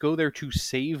companies go there to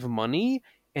save money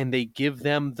and they give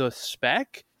them the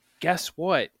spec, guess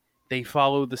what? They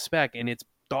follow the spec and it's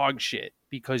dog shit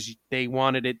because they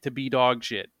wanted it to be dog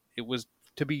shit. It was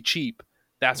to be cheap.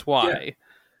 That's why. Yeah.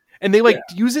 And they like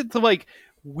use it to like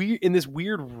in this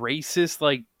weird racist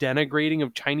like denigrating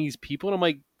of Chinese people. And I'm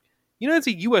like, you know, it's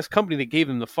a U.S. company that gave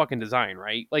them the fucking design,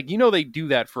 right? Like, you know, they do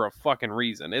that for a fucking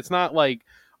reason. It's not like,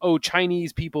 oh,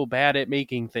 Chinese people bad at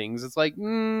making things. It's like,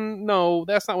 no,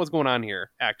 that's not what's going on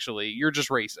here. Actually, you're just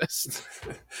racist.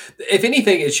 If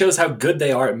anything, it shows how good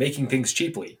they are at making things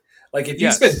cheaply. Like, if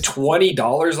you spend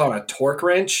 $20 on a torque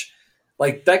wrench,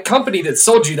 like, that company that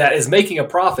sold you that is making a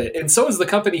profit, and so is the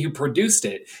company who produced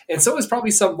it, and so is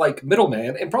probably some, like,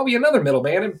 middleman, and probably another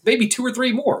middleman, and maybe 2 or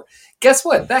 3 more. Guess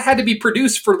what? That had to be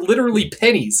produced for literally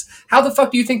pennies. How the fuck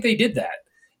do you think they did that?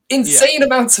 Insane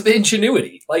amounts of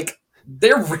ingenuity. Like,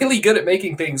 they're really good at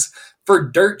making things for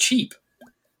dirt cheap.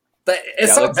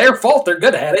 It's not their fault they're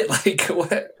good at it. Like,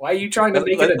 why are you trying to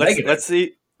make it a negative?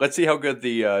 Let's see how good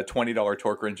the $20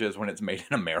 torque wrench is when it's made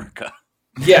in America.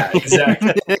 Yeah,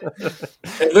 exactly.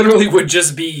 It literally would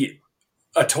just be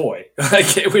a toy.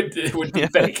 Like, it would be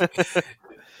fake.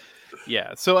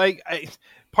 Yeah. So I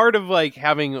part of like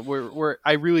having where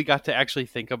I really got to actually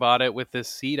think about it with this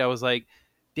seat. I was like,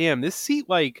 damn, this seat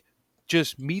like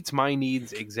just meets my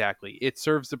needs exactly. It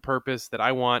serves the purpose that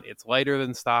I want. It's lighter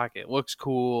than stock. It looks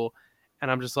cool.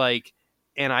 And I'm just like,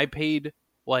 and I paid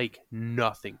like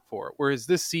nothing for it. Whereas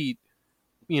this seat,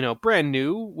 you know, brand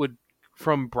new would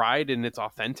from Bride and it's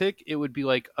authentic, it would be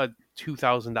like a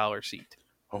 $2,000 seat.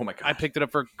 Oh my god! I picked it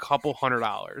up for a couple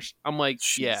 $100. I'm like,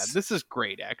 jeez. Yeah, this is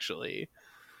great actually,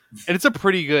 and it's a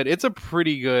pretty good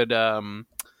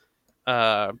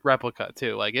replica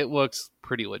too. Like, it looks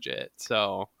pretty legit.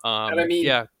 So, and I mean,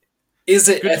 yeah, is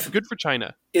it good for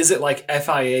China? Is it like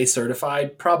FIA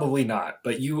certified? Probably not.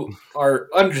 But you are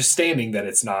understanding that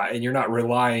it's not, and you're not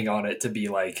relying on it to be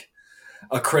like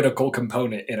a critical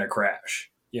component in a crash.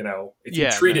 You know, if you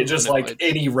treat it just like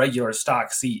any regular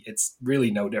stock seat, it's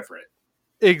really no different.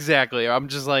 Exactly. I'm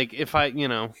just like, if I, you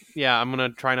know, I'm gonna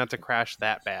try not to crash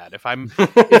that bad. If I'm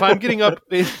getting up,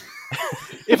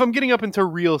 if I'm getting up into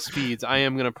real speeds, I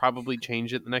am gonna probably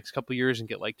change it the next couple of years and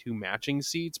get like 2 matching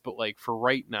seats. But like for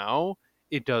right now,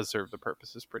 it does serve the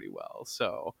purposes pretty well.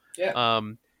 So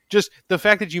just the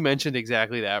fact that you mentioned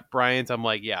exactly that, Bryant, I'm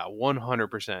like,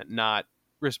 100% not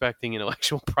respecting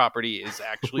intellectual property is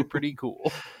actually pretty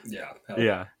cool.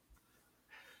 Yeah.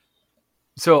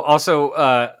 So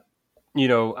also, you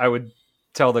know, I would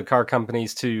tell the car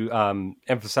companies to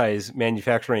emphasize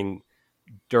manufacturing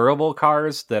durable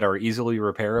cars that are easily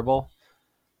repairable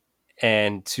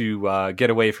and to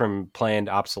get away from planned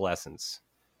obsolescence.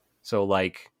 So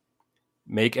like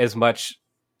make as much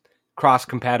cross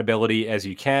compatibility as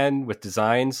you can with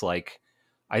designs. Like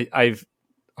I've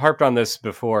harped on this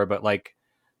before, but like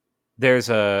there's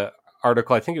a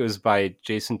article, I think it was by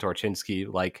Jason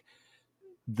Torchinsky, like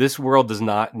this world does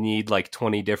not need like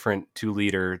 20 different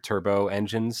 2-liter turbo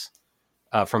engines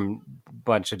from a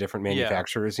bunch of different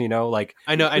manufacturers, you know, like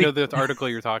I know the article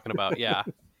you're talking about. Yeah.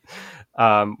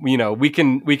 You know, we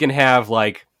can have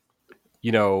like,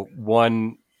 you know,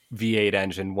 1 V8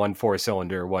 engine, 1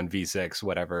 4-cylinder, 1 V6,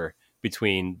 whatever,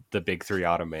 between the big 3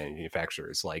 auto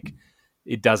manufacturers. Like,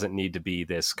 it doesn't need to be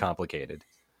this complicated.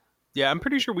 Yeah, I'm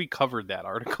pretty sure we covered that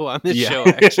article on this show,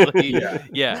 actually.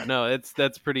 No,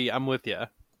 that's pretty, I'm with you.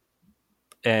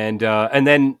 And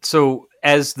then, so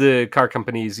as the car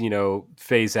companies, you know,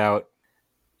 phase out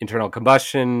internal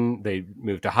combustion, they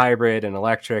move to hybrid and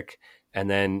electric, and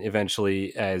then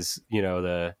eventually, as you know,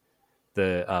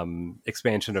 the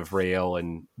expansion of rail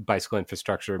and bicycle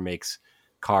infrastructure makes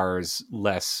cars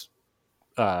less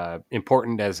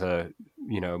important as a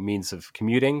means of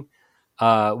commuting.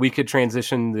 We could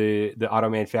transition the auto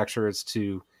manufacturers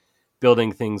to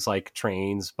building things like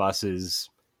trains, buses,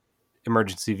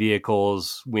 emergency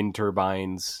vehicles, wind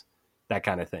turbines, that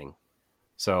kind of thing.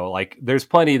 So like there's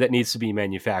plenty that needs to be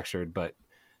manufactured, but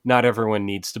not everyone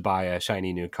needs to buy a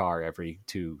shiny new car every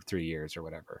 2-3 years or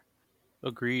whatever.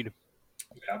 Agreed.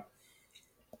 Yeah.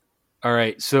 All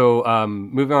right. So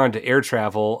moving on to air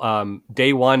travel,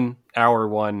 day 1, hour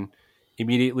 1,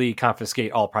 immediately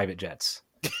confiscate all private jets.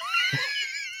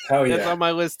 Hell yeah. That's on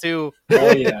my list too.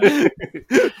 Hell yeah.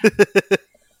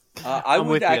 I I'm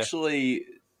would with ya. actually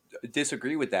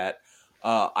disagree with that.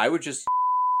 I would just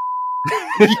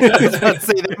I'd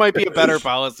say that might be a better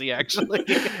policy, actually.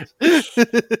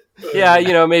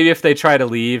 Yeah, maybe if they try to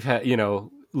leave,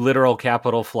 literal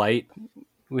capital flight,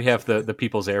 we have the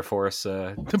People's Air Force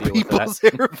The deal with People's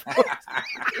Air Force.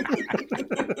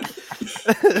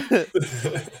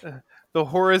 The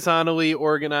horizontally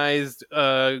organized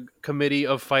committee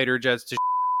of fighter jets to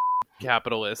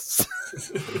capitalists.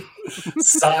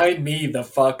 Sign me the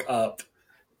fuck up.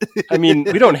 that. I mean,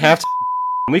 we don't have to.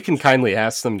 We can kindly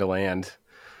ask them to land.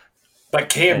 But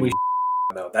can And- we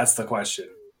though? That's the question.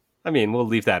 I mean, we'll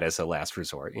leave that as a last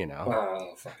resort,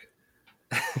 Oh, fuck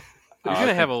it. We're going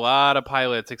to have a lot of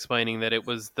pilots explaining that it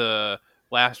was the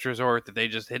last resort, that they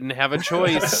just didn't have a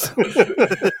choice.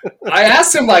 I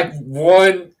asked him like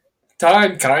one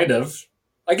time, kind of.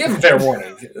 I gave him fair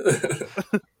warning.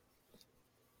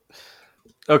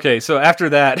 Okay, so after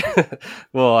that,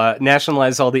 we'll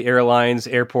nationalize all the airlines,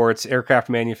 airports, aircraft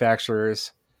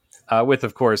manufacturers, with,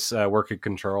 of course, worker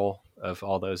control of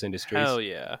all those industries. Hell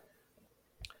yeah.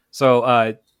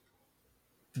 So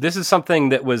this is something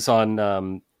that was on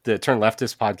the Turn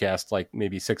Leftist podcast like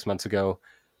maybe 6 months ago.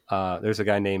 There's a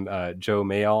guy named Joe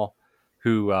Mayall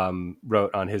who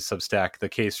wrote on his Substack The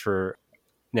Case for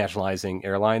Nationalizing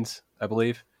Airlines, I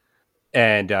believe.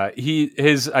 And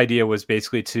his idea was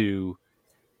basically to,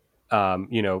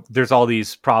 there's all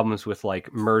these problems with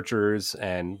like mergers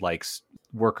and like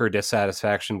worker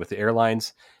dissatisfaction with the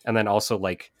airlines. And then also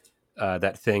like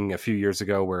that thing a few years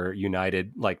ago where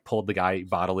United like pulled the guy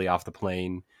bodily off the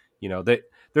plane.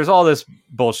 There's all this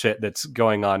bullshit that's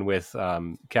going on with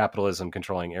capitalism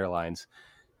controlling airlines.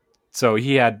 So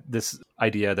he had this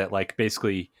idea that like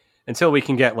basically until we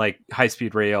can get like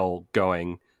high-speed rail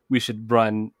going, we should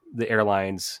run the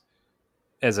airlines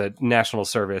as a national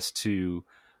service to,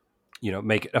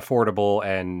 make it affordable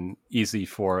and easy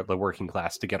for the working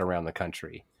class to get around the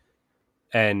country.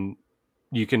 And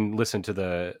you can listen to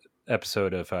the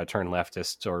episode of Turn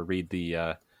Leftist or read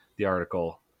the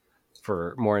article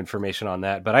for more information on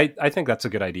that. But I think that's a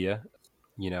good idea.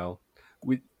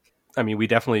 We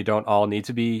definitely don't all need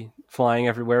to be flying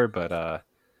everywhere, but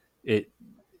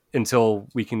until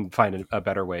we can find a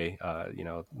better way,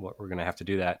 we're going to have to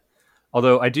do that.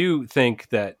 Although I do think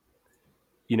that,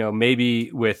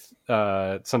 maybe with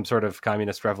some sort of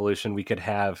communist revolution, we could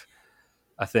have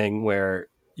a thing where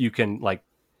you can like,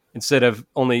 instead of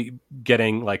only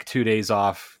getting like 2 days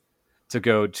off to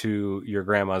go to your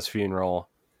grandma's funeral,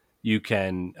 you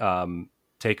can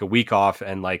take a week off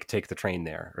and like take the train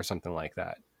there or something like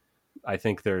that. I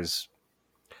think there's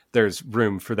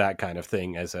room for that kind of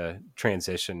thing as a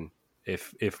transition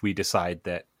if we decide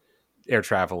that air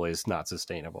travel is not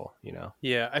sustainable,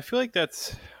 Yeah, I feel like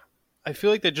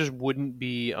that just wouldn't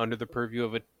be under the purview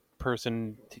of a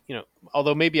person,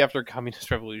 although maybe after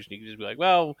communist revolution, you could just be like,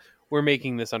 well, we're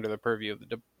making this under the purview of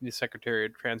the Secretary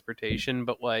of Transportation.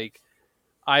 But like,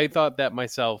 I thought that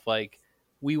myself, like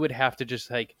we would have to just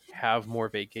like have more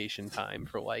vacation time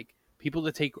for like people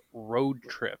to take road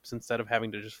trips instead of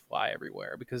having to just fly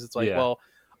everywhere, because it's like, well,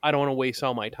 I don't want to waste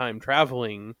all my time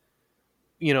traveling.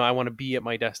 I want to be at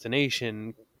my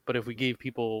destination. But if we gave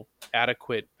people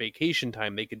adequate vacation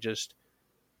time, they could just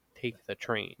take the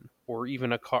train or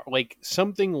even a car, like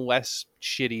something less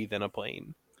shitty than a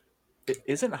plane.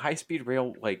 Isn't high-speed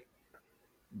rail like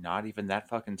not even that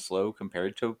fucking slow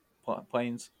compared to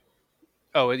planes?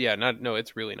 Oh yeah,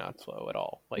 it's really not slow at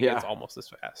all. Like it's almost as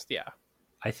fast. Yeah.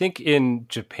 I think in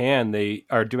Japan they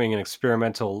are doing an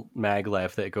experimental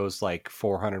maglev that goes like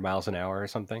 400 miles an hour or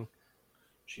something.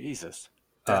 Jesus,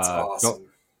 that's awesome.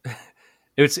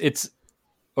 It's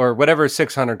or whatever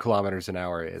 600 kilometers an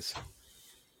hour is.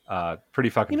 Pretty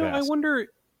fucking fast.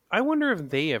 I wonder if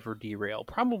they ever derail.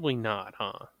 Probably not,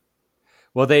 huh?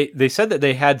 Well, they said that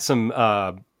they had some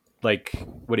like,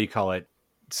 what do you call it,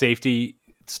 safety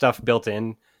stuff built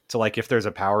in to like if there's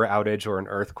a power outage or an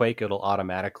earthquake, it'll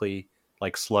automatically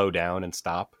like slow down and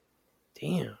stop.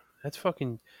 Damn, that's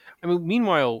fucking. I mean,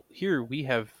 meanwhile, here we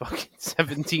have fucking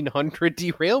 1,700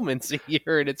 derailments a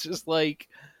year, and it's just like,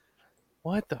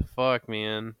 what the fuck,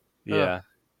 man? Yeah. Ugh,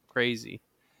 crazy.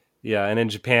 Yeah, and in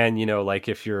Japan, like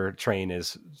if your train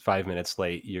is 5 minutes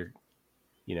late,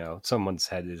 someone's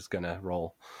head is gonna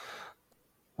roll.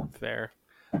 Fair.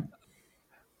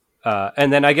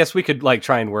 And then I guess we could like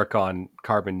try and work on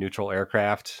carbon neutral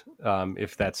aircraft,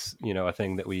 if that's a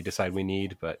thing that we decide we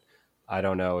need. But I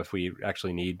don't know if we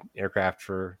actually need aircraft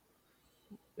for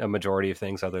a majority of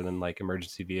things other than like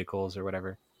emergency vehicles or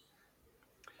whatever.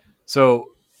 So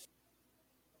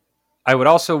I would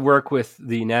also work with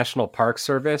the National Park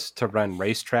Service to run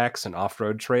racetracks and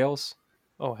off-road trails.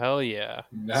 Oh, hell yeah.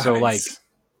 Nice. So like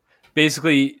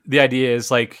basically the idea is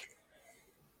like,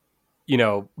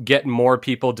 get more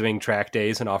people doing track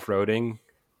days and off-roading,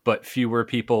 but fewer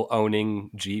people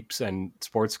owning Jeeps and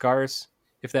sports cars,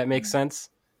 if that makes sense.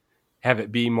 Have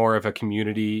it be more of a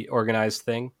community organized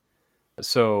thing.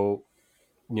 So,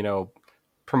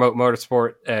 promote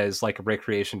motorsport as like a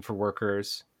recreation for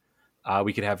workers.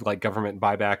 We could have like government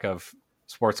buyback of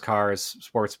sports cars,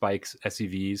 sports bikes,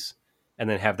 SUVs, and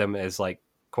then have them as like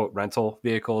quote rental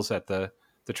vehicles at the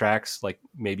tracks. Like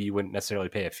maybe you wouldn't necessarily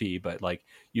pay a fee, but like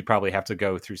you'd probably have to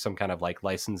go through some kind of like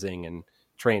licensing and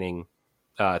training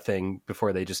thing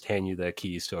before they just hand you the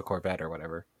keys to a Corvette or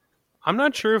whatever. I'm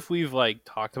not sure if we've like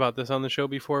talked about this on the show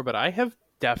before, but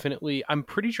I'm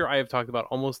pretty sure I have talked about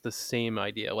almost the same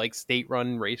idea, like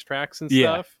state-run racetracks and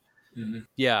stuff. Mm-hmm.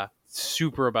 Yeah,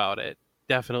 super about it.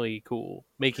 Definitely cool.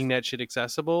 Making that shit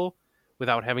accessible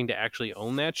without having to actually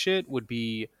own that shit would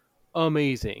be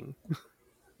amazing.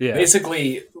 Yeah.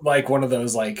 Basically, like one of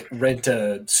those like rent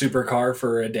a supercar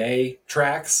for a day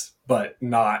tracks, but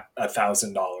not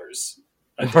 $1,000.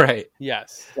 Right.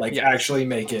 Yes. Like yes. actually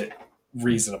make it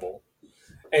reasonable.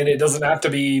 And it doesn't have to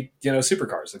be,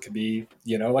 supercars. It could be,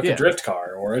 like a drift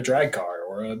car or a drag car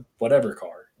or a whatever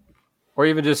car. Or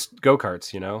even just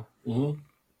go-karts, Mm-hmm.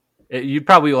 You'd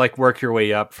probably like work your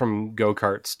way up from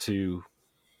go-karts to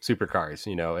supercars,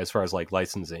 as far as like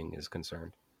licensing is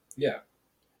concerned. Yeah.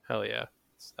 Hell yeah.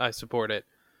 I support it.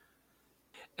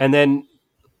 And then,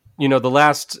 the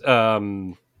last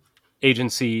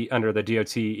agency under the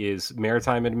DOT is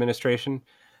Maritime Administration.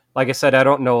 Like I said, I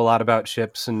don't know a lot about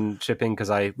ships and shipping because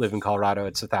I live in Colorado.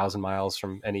 It's 1,000 miles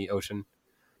from any ocean.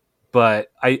 But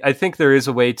I think there is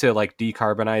a way to like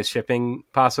decarbonize shipping,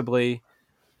 possibly,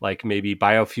 like maybe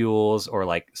biofuels or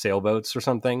like sailboats or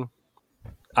something.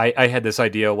 I had this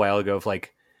idea a while ago of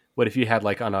like, what if you had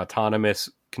like an autonomous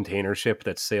container ship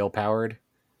that's sail powered?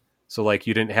 So like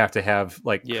you didn't have to have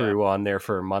like crew on there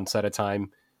for months at a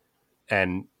time.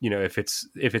 And, if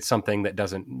it's something that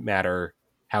doesn't matter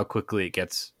how quickly it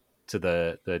gets to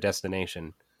the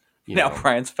destination. Now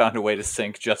Brian's found a way to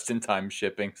sync just-in-time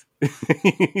shipping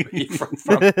from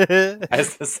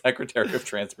as the Secretary of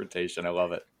Transportation. I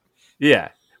love it. Yeah.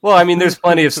 Well, I mean, there's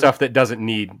plenty of stuff that doesn't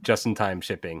need just-in-time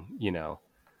shipping,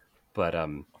 but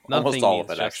almost all of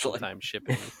it actually. Just-in-time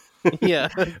shipping. Yeah.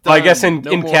 Well, I guess in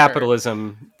more.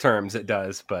 capitalism terms it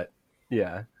does, but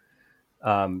yeah.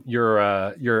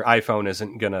 Your iPhone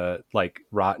isn't gonna like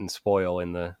rot and spoil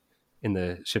in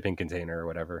the shipping container or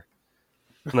whatever,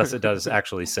 unless it does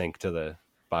actually sink to the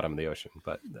bottom of the ocean.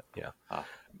 But yeah,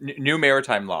 New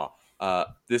maritime law.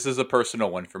 This is a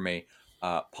personal one for me.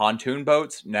 Pontoon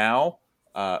boats now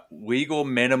legal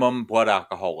minimum blood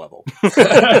alcohol level.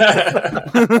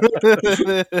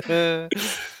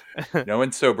 No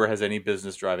one sober has any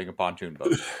business driving a pontoon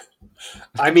boat.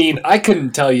 I mean, I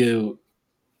couldn't tell you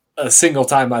a single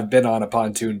time I've been on a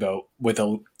pontoon boat with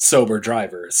a sober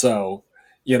driver. So,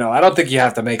 I don't think you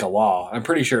have to make a law. I'm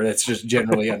pretty sure it's just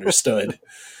generally understood.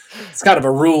 It's kind of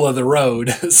a rule of the road,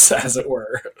 as it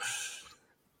were.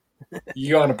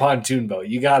 You go on a pontoon boat,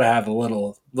 you got to have a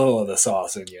little of the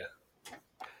sauce in you.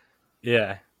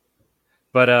 Yeah.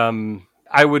 But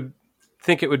I would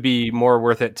think it would be more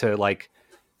worth it to like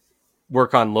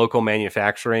work on local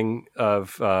manufacturing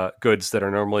of goods that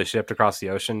are normally shipped across the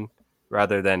ocean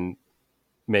rather than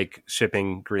make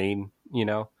shipping green,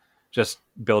 just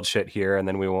build shit here and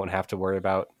then we won't have to worry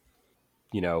about,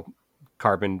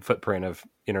 carbon footprint of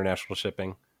international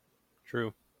shipping.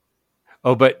 True.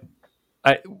 Oh, but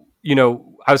I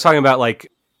was talking about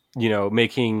like,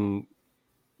 making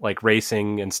like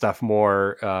racing and stuff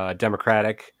more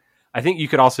democratic. I think you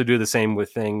could also do the same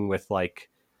thing with like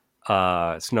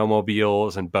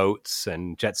snowmobiles and boats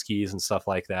and jet skis and stuff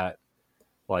like that.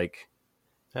 Like,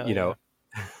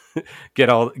 get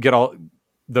all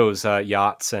those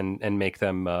yachts and make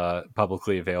them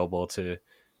publicly available to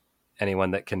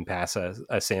anyone that can pass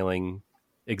a sailing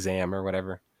exam or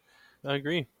whatever. I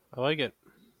agree. I like it.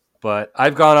 But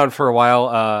I've gone on for a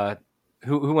while.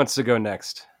 Who wants to go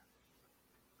next?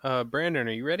 Brandon,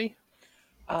 are you ready?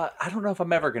 I don't know if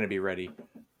I'm ever going to be ready.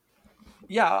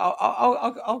 Yeah,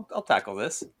 I'll tackle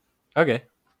this. Okay.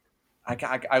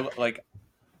 I like.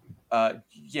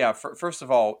 Yeah. First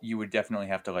of all, you would definitely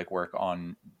have to like work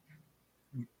on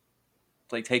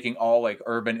like taking all like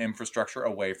urban infrastructure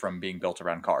away from being built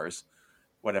around cars,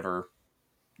 whatever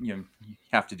you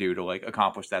have to do to like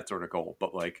accomplish that sort of goal.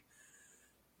 But like,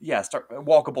 yeah, start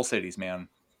walkable cities, man.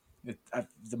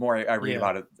 The more I read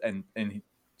about it and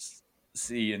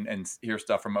see and hear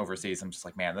stuff from overseas, I'm just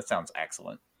like, man, that sounds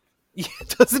excellent. Yeah,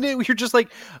 doesn't it? You're just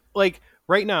like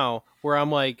right now where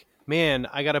I'm like, man,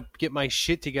 I gotta get my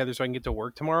shit together so I can get to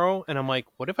work tomorrow. And I'm like,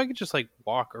 what if I could just like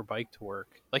walk or bike to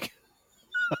work? Like,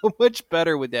 how much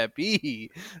better would that be?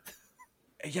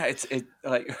 Yeah, it's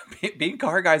like being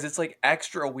car guys. It's like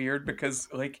extra weird because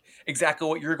like exactly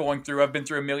what you're going through, I've been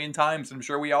through a million times. I'm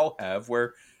sure we all have.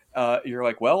 Where you're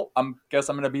like, well, guess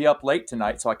I'm going to be up late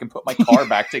tonight, so I can put my car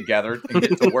back together and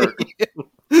get to work.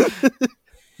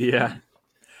 Yeah.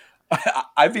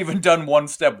 I've even done one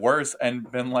step worse and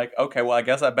been like, okay, well, I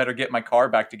guess I better get my car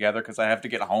back together because I have to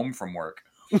get home from work.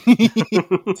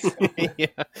 Yeah.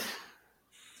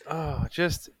 Oh,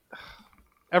 just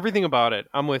everything about it.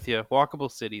 I'm with you. Walkable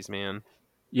cities, man.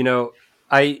 You know,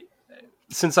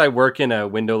 since I work in a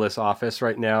windowless office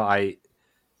right now, I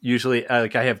usually I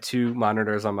have two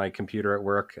monitors on my computer at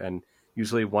work, and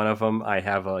usually one of them I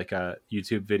have like a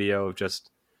YouTube video of just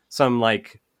some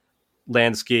like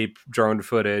landscape drone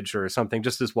footage or something,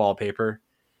 just as wallpaper.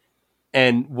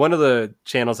 And one of the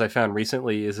channels I found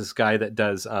recently is this guy that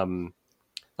does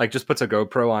like just puts a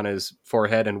GoPro on his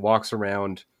forehead and walks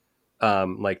around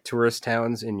like tourist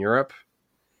towns in Europe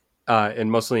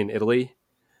and mostly in Italy.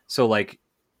 So like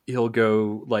he'll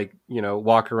go like,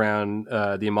 walk around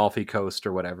the Amalfi Coast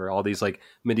or whatever, all these like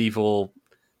medieval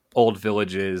old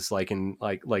villages like in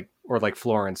or like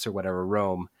Florence or whatever,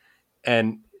 Rome.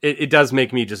 And it does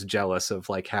make me just jealous of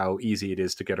like how easy it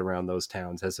is to get around those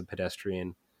towns as a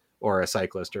pedestrian or a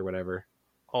cyclist or whatever.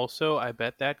 Also, I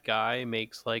bet that guy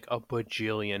makes like $1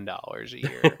 bajillion a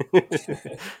year.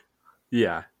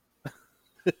 Yeah.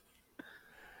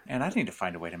 And I need to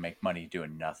find a way to make money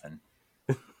doing nothing.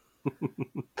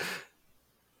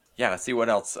 Yeah, let's see what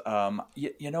else.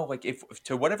 Like if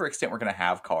to whatever extent we're going to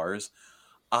have cars,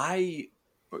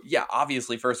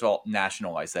 obviously, first of all,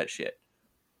 nationalize that shit.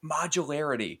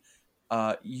 Modularity.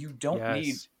 You don't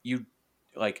need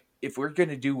like if we're going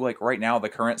to do like right now the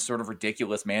current sort of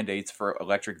ridiculous mandates for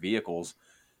electric vehicles.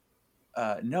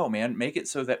 No, man, make it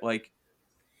so that like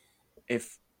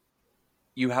if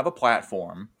you have a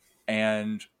platform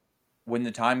and when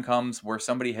the time comes where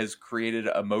somebody has created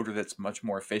a motor that's much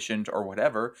more efficient or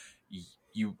whatever,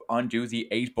 you undo the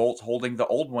 8 bolts holding the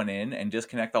old one in and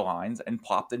disconnect the lines and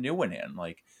plop the new one in.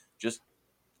 Like just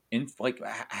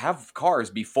have cars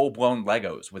be full blown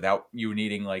Legos without you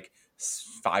needing like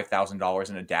 $5,000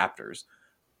 in adapters.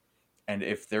 And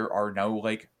if there are no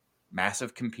like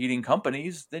massive competing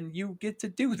companies, then you get to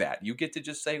do that. You get to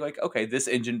just say like, okay, this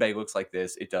engine bay looks like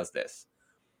this. It does this.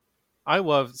 I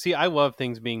love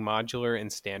things being modular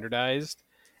and standardized,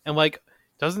 and like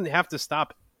doesn't have to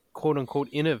stop quote unquote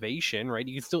innovation, right?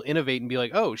 You can still innovate and be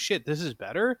like, oh shit, this is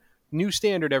better. New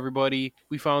standard, everybody.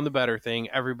 We found the better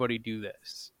thing. Everybody do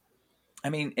this.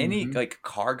 I mean, any like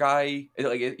car guy,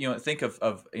 like think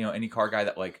of any car guy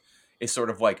that like is sort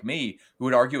of like me who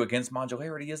would argue against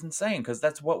modularity is insane because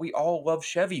that's what we all love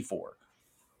Chevy for.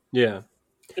 Yeah,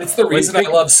 it's the reason I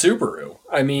love Subaru.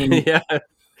 I mean, yeah.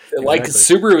 Like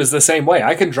Subaru is the same way.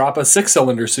 I can drop a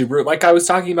 6-cylinder Subaru, like I was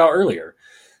talking about earlier.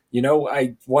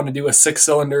 I want to do a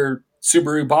 6-cylinder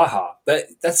Subaru Baja.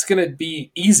 That's going to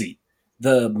be easy.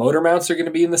 The motor mounts are going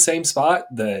to be in the same spot.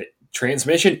 The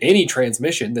transmission, any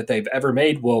transmission that they've ever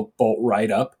made will bolt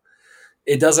right up.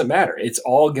 It doesn't matter. It's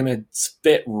all going to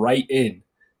spit right in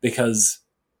because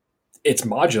it's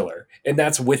modular. And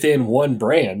that's within one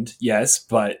brand, yes,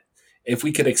 but if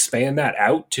we could expand that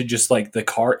out to just like the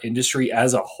car industry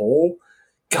as a whole,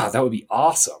 God, that would be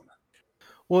awesome.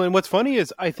 Well, and what's funny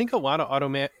is I think a lot of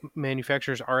auto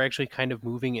manufacturers are actually kind of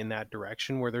moving in that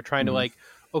direction where they're trying to like,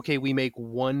 okay, we make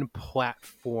one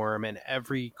platform and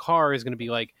every car is going to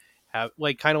be like, have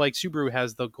like kind of like Subaru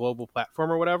has the global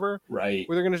platform or whatever. Right.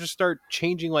 Where they're going to just start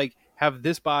changing, like have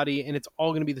this body and it's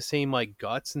all going to be the same like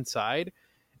guts inside.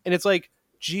 And it's like,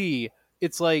 gee,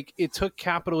 it's like it took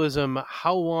capitalism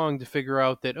how long to figure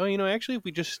out that, actually, if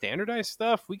we just standardize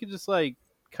stuff, we could just like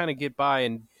kind of get by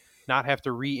and not have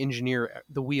to re-engineer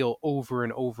the wheel over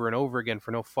and over and over again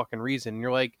for no fucking reason. And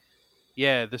you're like,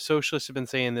 yeah, the socialists have been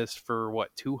saying this for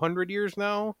 200 years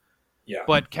now. Yeah.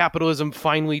 but capitalism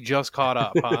finally just caught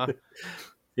up, huh?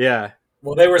 Yeah.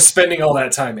 Well, they were spending all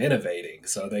that time innovating,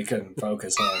 so they couldn't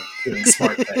focus on doing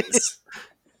smart things.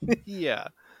 Yeah.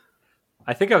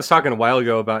 I think I was talking a while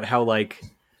ago about how like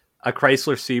a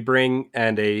Chrysler Sebring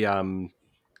and a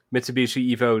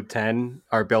Mitsubishi Evo 10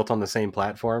 are built on the same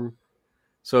platform.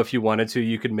 So if you wanted to,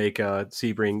 you could make a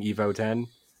Sebring Evo 10.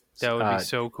 That would be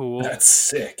so cool. That's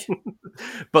sick.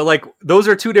 But like those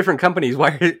are two different companies.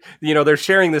 Why, they're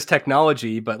sharing this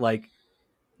technology, but like,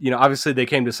 obviously they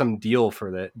came to some deal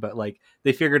for that, but like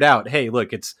they figured out, hey,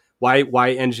 look, it's why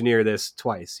engineer this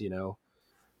twice,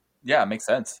 Yeah, it makes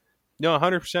sense. No,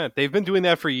 100%. They've been doing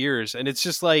that for years, and it's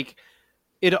just like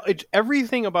it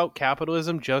everything about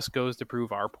capitalism just goes to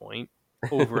prove our point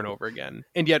over and over again.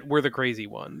 And yet we're the crazy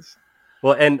ones.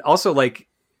 Well, and also like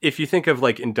if you think of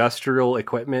like industrial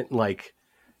equipment, like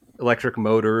electric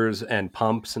motors and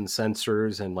pumps and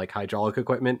sensors and like hydraulic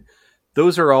equipment,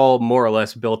 those are all more or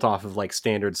less built off of like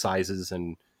standard sizes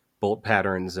and bolt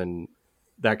patterns and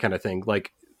that kind of thing.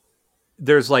 Like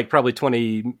there's like probably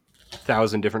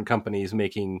 20,000 different companies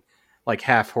making like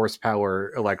half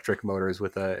horsepower electric motors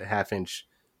with a 1/2-inch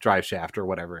drive shaft or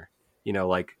whatever,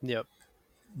 like Yep.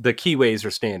 the keyways are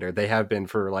standard. They have been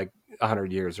for like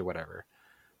 100 years or whatever.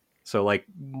 So like,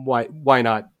 why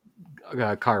not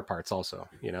car parts also,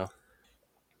 Yeah.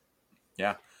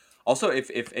 Also,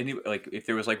 if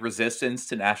there was like resistance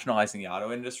to nationalizing the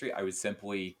auto industry, I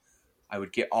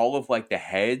would get all of like the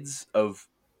heads of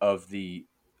the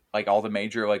like all the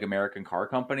major like American car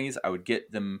companies. I would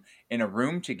get them in a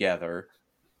room together,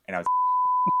 and I was.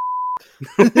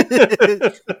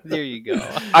 There you go.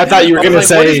 I thought you were going to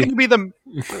say. What is gonna be the...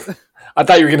 I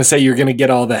thought you were going to say you were going to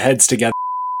get all the heads together.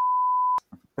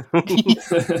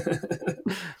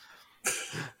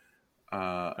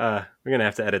 We're gonna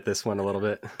have to edit this one a little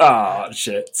bit. Oh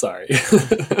shit! Sorry.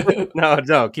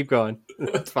 No, keep going.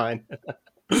 It's fine.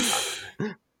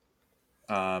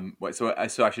 So I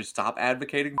should stop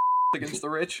advocating against the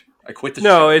rich? I quit the No,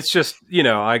 show. it's just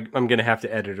I'm gonna have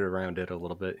to edit around it a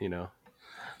little bit.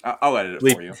 I'll edit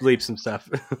it for you. Bleep some stuff.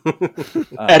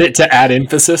 Edit to add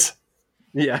emphasis.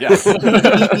 Yeah.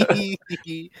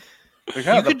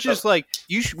 You could just like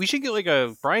we should get like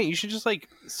a Brian. You should just like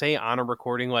say on a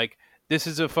recording like this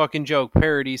is a fucking joke,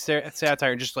 parody,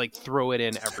 satire, and just like throw it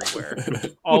in everywhere,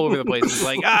 all over the place. It's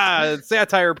like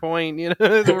satire point.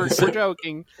 We're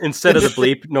joking. Instead of the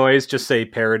bleep noise, just say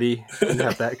parody and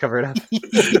have that covered up.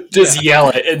 Just yell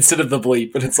it instead of the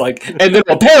bleep, but it's like, and then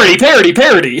parody.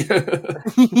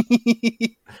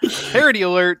 Parody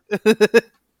alert.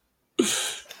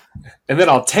 And then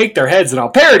I'll take their heads and I'll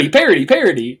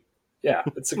parody. Yeah,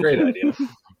 it's a great idea.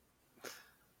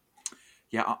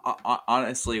 Yeah,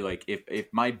 honestly, like if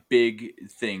my big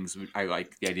things, I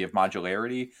like the idea of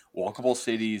modularity, walkable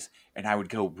cities, and I would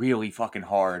go really fucking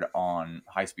hard on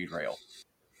high-speed rail.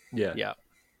 Yeah.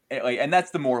 And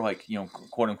that's the more like,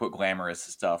 quote unquote glamorous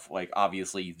stuff. Like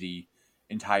obviously the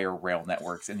entire rail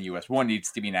networks in the US, one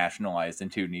needs to be nationalized and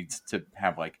two needs to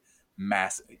have like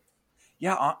massive.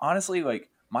 Yeah, honestly, like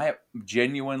my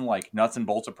genuine like nuts and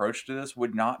bolts approach to this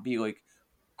would not be like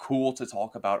cool to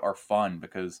talk about or fun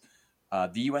because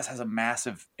the U.S. has a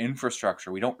massive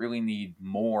infrastructure. We don't really need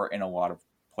more in a lot of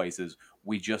places.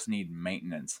 We just need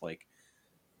maintenance. Like,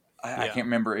 I can't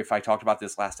remember if I talked about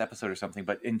this last episode or something,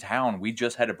 but in town, we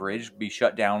just had a bridge be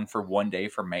shut down for one day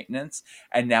for maintenance.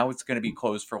 And now it's going to be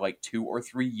closed for like 2 or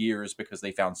 3 years because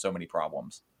they found so many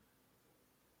problems.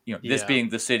 This being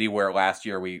the city where last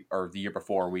year or the year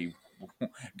before we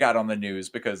got on the news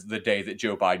because the day that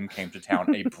Joe Biden came to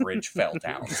town, a bridge fell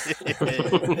down.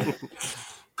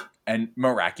 And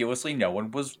miraculously, no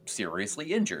one was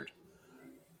seriously injured.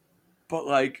 But,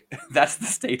 like, that's the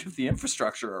state of the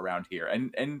infrastructure around here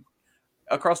and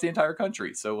across the entire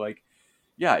country. So, like,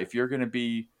 yeah, if you're going to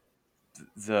be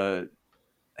the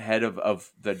head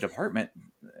of the department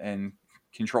and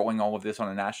controlling all of this on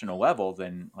a national level,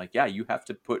 then, like, yeah, you have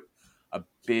to put a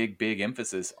big, big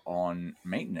emphasis on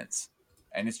maintenance.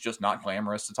 And it's just not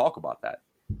glamorous to talk about that.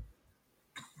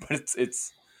 But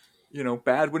it's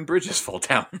bad when bridges fall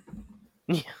down.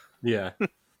 Yeah.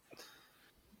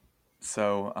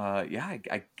 So,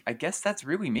 I guess that's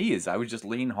really me. Is I would just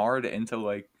lean hard into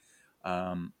like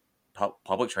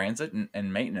public transit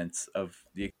and maintenance of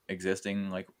the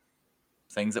existing like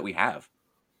things that we have.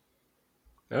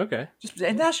 Okay. Just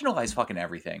and nationalize fucking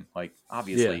everything. Like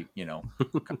obviously,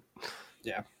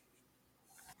 Yeah.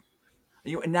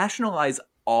 Nationalize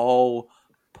all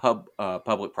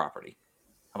public property.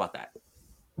 How about that?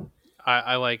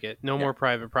 I like it. No more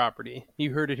private property.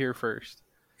 You heard it here first.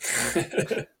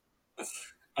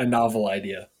 A novel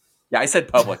idea. Yeah, I said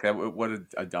public. What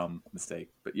a dumb mistake.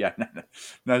 But yeah,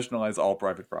 nationalize all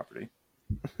private property.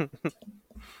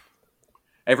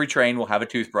 Every train will have a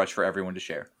toothbrush for everyone to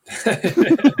share.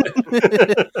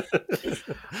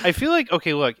 I feel like,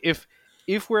 okay, look, if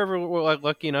we're ever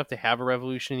lucky enough to have a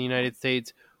revolution in the United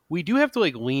States, we do have to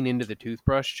like lean into the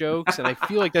toothbrush jokes, and I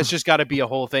feel like that's just got to be a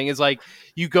whole thing. It's like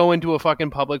you go into a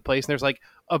fucking public place and there's like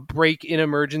a break in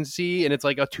emergency, and it's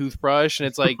like a toothbrush, and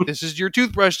it's like this is your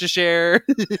toothbrush to share.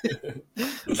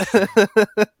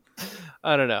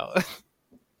 I don't know.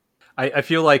 I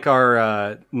feel like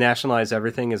our nationalize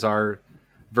everything is our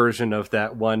version of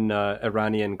that one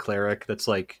Iranian cleric that's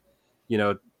like, you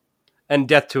know, and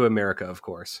death to America, of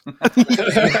course.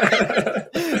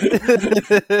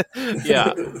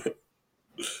 Yeah.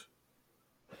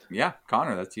 Yeah,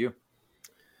 Connor, that's you.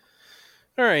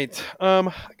 All right. I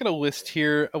got a list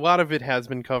here. A lot of it has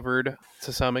been covered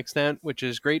to some extent, which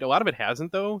is great. A lot of it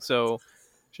hasn't, though, so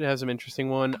should have some interesting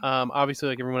one. Obviously,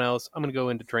 like everyone else, I'm going to go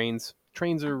into trains.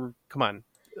 Trains are, come on,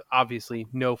 obviously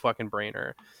no fucking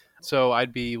brainer. So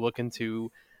I'd be looking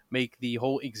to make the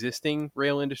whole existing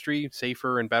rail industry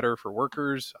safer and better for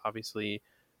workers. Obviously,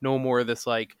 no more of this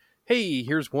like, hey,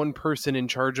 here's one person in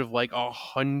charge of like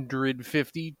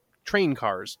 150 train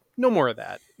cars. No more of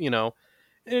that, you know.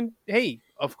 And hey,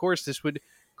 of course, this would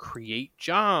create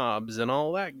jobs and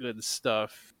all that good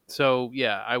stuff. So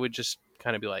yeah, I would just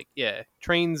kind of be like, yeah,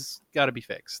 trains got to be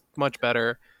fixed. Much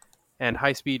better. And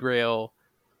high-speed rail,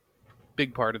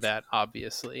 big part of that,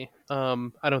 obviously.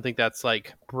 I don't think that's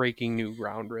like breaking new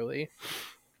ground, really.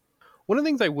 One of the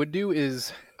things I would do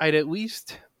is I'd at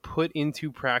least put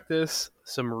into practice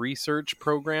some research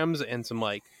programs and some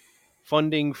like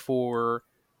funding for,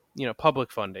 you know,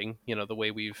 public funding, you know, the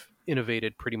way we've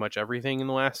innovated pretty much everything in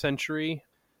the last century.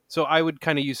 So I would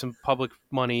kind of use some public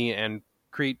money and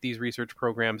create these research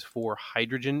programs for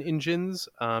hydrogen engines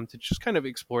to just kind of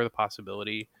explore the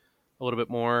possibility a little bit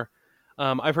more.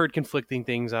 I've heard conflicting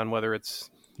things on whether it's,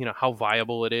 you know, how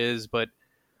viable it is, but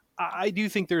I do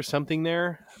think there's something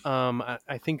there.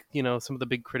 I think, you know, some of the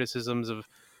big criticisms of,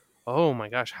 oh my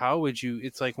gosh, how would you,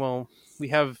 it's like, well, we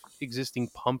have existing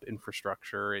pump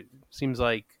infrastructure. It seems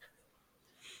like,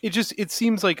 it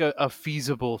seems like a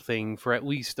feasible thing for at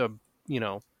least a, you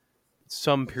know,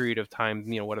 some period of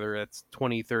time, you know, whether it's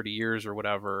 20, 30 years or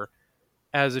whatever,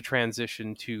 as a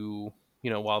transition to, you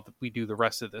know, while we do the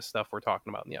rest of this stuff we're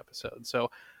talking about in the episode.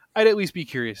 So I'd at least be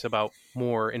curious about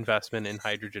more investment in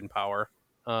hydrogen power.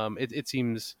 It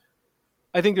seems,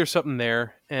 I think there's something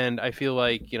there, and I feel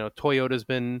like, you know, Toyota's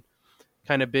been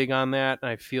kind of big on that, and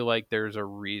I feel like there's a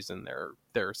reason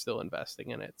they're still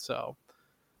investing in it. So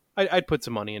I'd put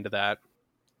some money into that.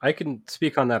 I can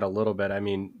speak on that a little bit. I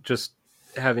mean, just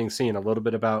having seen a little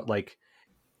bit about like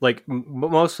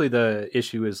mostly the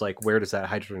issue is like, where does that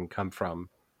hydrogen come from?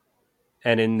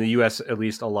 And in the US, at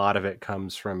least, a lot of it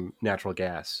comes from natural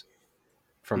gas,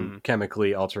 from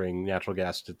chemically altering natural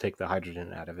gas to take the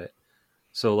hydrogen out of it.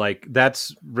 So like,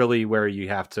 that's really where you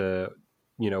have to,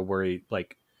 you know, worry.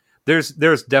 Like there's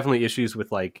definitely issues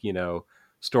with like, you know,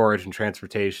 storage and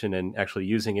transportation and actually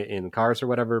using it in cars or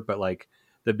whatever. But like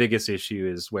the biggest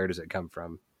issue is, where does it come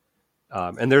from?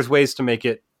 And there's ways to make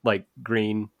it like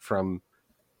green from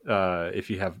if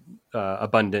you have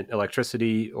abundant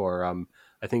electricity, or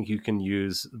I think you can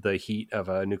use the heat of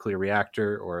a nuclear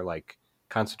reactor or like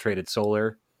concentrated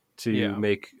solar to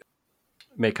make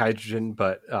hydrogen.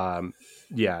 But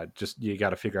yeah, just you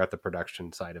got to figure out the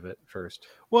production side of it first.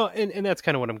 Well, and that's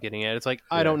kind of what I'm getting at. It's like,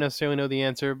 I don't necessarily know the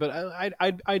answer, but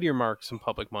I'd earmark some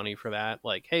public money for that.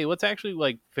 Like, hey, let's actually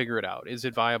like figure it out. Is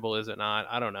it viable? Is it not?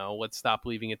 I don't know. Let's stop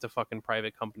leaving it to fucking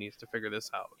private companies to figure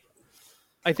this out.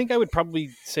 I think I would probably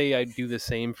say I'd do the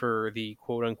same for the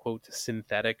quote unquote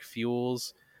synthetic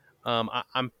fuels.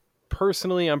 I'm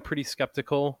pretty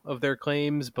skeptical of their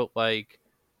claims, but like,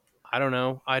 I don't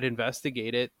know, I'd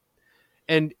investigate it.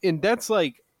 And that's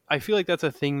like, I feel like that's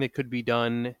a thing that could be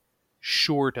done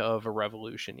short of a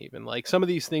revolution. Even like some of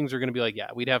these things are going to be like,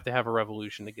 yeah, we'd have to have a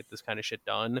revolution to get this kind of shit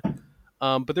done.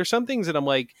 But there's some things that I'm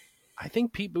like, I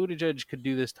think Pete Buttigieg could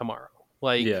do this tomorrow.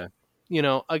 Like, you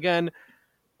know, again,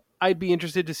 I'd be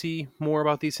interested to see more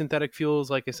about these synthetic fuels.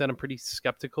 Like I said, I'm pretty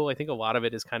skeptical. I think a lot of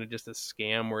it is kind of just a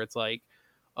scam where it's like,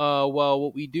 well,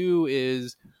 what we do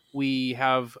is we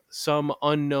have some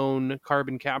unknown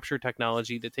carbon capture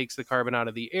technology that takes the carbon out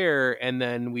of the air, and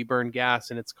then we burn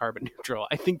gas and it's carbon neutral.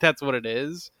 I think that's what it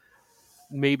is.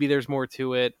 Maybe there's more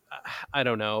to it. I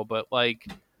don't know. But like,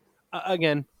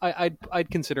 again,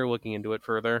 I'd consider looking into it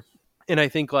further. And I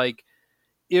think like,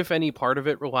 if any part of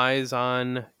it relies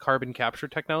on carbon capture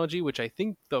technology, which I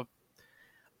think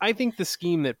I think the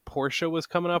scheme that Porsche was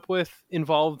coming up with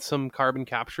involved some carbon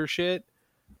capture shit.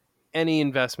 Any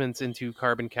investments into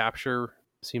carbon capture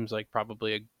seems like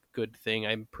probably a good thing.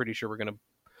 I'm pretty sure we're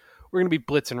gonna be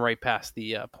blitzing right past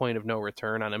the point of no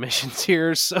return on emissions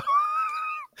here. So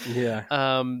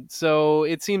Yeah. so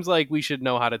it seems like we should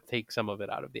know how to take some of it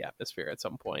out of the atmosphere at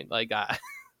some point. Like,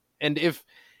 and if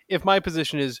my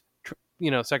position is,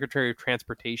 Secretary of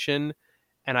Transportation,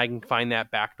 and I can find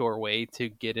that backdoor way to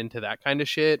get into that kind of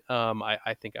shit,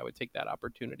 I think I would take that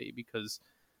opportunity because,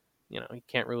 you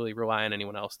can't really rely on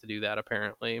anyone else to do that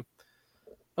apparently.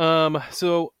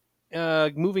 So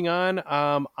moving on,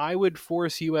 I would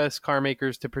force U.S. car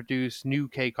makers to produce new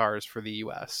K cars for the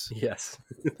U.S. Yes.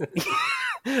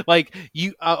 Like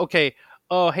you, okay.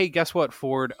 Oh, hey, guess what,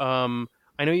 Ford? I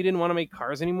know you didn't want to make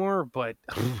cars anymore, but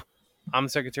I'm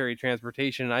Secretary of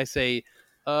Transportation, and I say,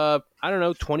 I don't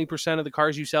know, 20% of the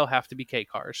cars you sell have to be K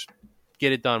cars.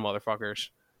 Get it done, motherfuckers.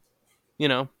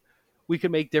 We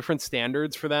could make different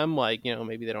standards for them, like,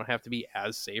 maybe they don't have to be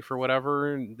as safe or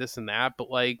whatever, and this and that, but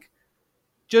like,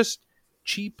 just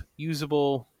cheap,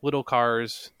 usable little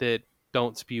cars that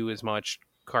don't spew as much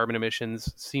carbon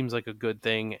emissions seems like a good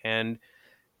thing, and it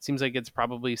seems like it's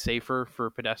probably safer for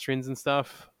pedestrians and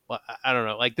stuff. Well, I don't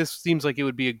know. Like, this seems like it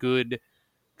would be a good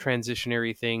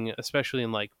transitionary thing, especially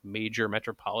in like major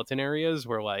metropolitan areas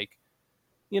where, like,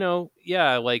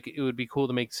 like it would be cool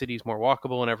to make cities more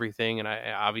walkable and everything, and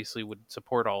I obviously would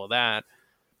support all of that.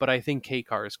 But I think K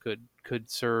cars could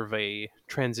serve a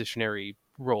transitionary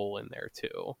role in there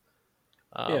too.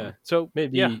 Yeah. So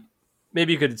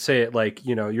Maybe you could say it like,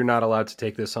 you're not allowed to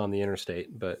take this on the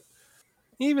interstate, but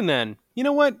even then, you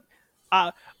know what?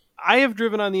 I have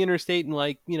driven on the interstate in,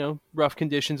 like, rough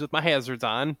conditions with my hazards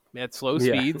on at slow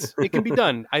speeds. It can be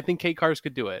done. I think K cars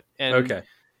could do it. And, okay.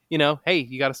 Hey,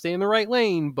 you got to stay in the right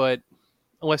lane, but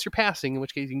unless you're passing, in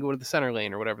which case you can go to the center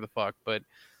lane or whatever the fuck. But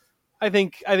I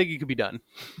think it could be done.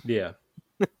 Yeah.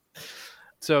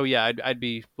 So yeah, I'd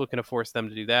be looking to force them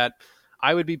to do that.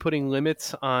 I would be putting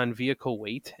limits on vehicle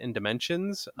weight and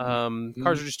dimensions. Cars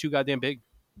are just too goddamn big.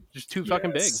 Just too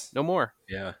fucking big. No more.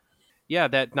 Yeah. Yeah,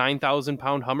 that 9,000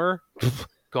 pound Hummer,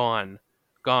 gone.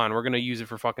 We're going to use it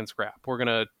for fucking scrap. We're going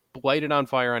to light it on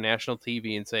fire on national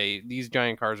TV and say, these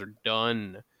giant cars are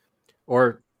done.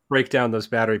 Or break down those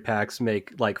battery packs,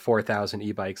 make like 4,000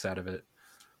 e-bikes out of it.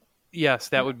 Yes,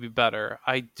 that would be better.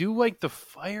 I do like the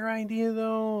fire idea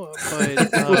though,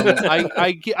 but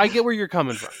I get where you're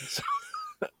coming from.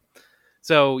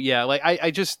 So yeah, like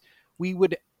we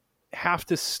would have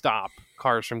to stop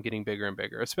cars from getting bigger and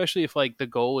bigger, especially if like the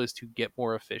goal is to get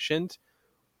more efficient.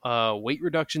 Weight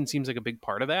reduction seems like a big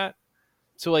part of that.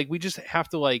 So like we just have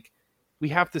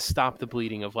to stop the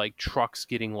bleeding of like trucks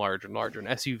getting larger and larger and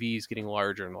SUVs getting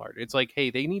larger and larger. It's like, hey,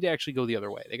 they need to actually go the other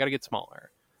way. They got to get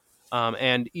smaller.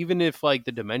 And even if like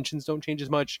the dimensions don't change as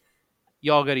much,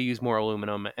 y'all got to use more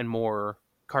aluminum and more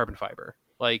carbon fiber,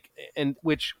 like, and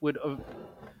which would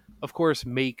of course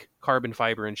make carbon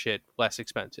fiber and shit less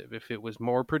expensive. If it was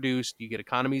more produced, you get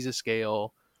economies of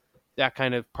scale. That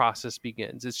kind of process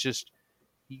begins. It's just,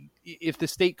 if the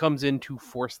state comes in to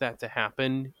force that to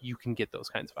happen, you can get those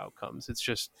kinds of outcomes. It's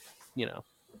just,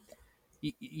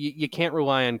 you can't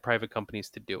rely on private companies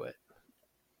to do it.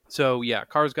 So yeah,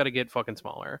 cars got to get fucking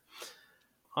smaller.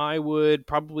 I would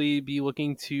probably be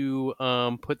looking to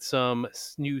put some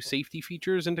new safety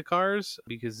features into cars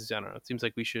because, I don't know, it seems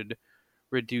like we should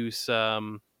reduce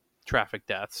traffic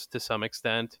deaths to some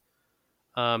extent.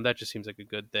 That just seems like a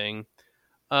good thing.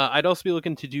 I'd also be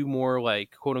looking to do more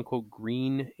like quote unquote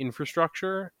green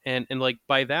infrastructure. And like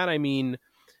by that, I mean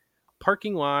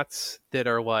parking lots that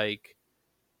are like,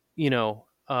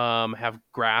 have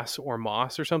grass or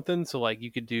moss or something. So like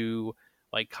you could do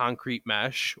like concrete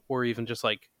mesh or even just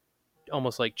like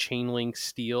almost like chain link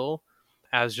steel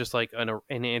as just like an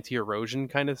anti-erosion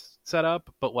kind of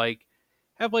setup, but like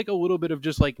have like a little bit of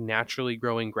just like naturally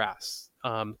growing grass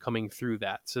coming through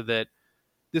that, so that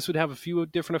this would have a few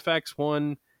different effects.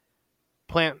 One,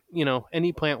 plant,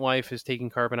 any plant life is taking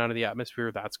carbon out of the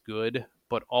atmosphere. That's good.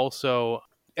 But also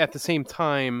at the same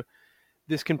time,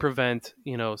 this can prevent,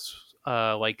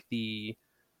 like the,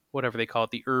 whatever they call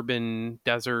it, the urban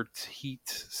desert heat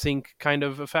sink kind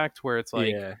of effect, where it's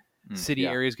like city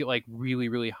areas get like really,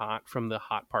 really hot from the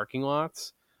hot parking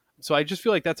lots. So I just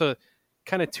feel like that's a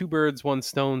kind of two birds, one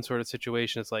stone sort of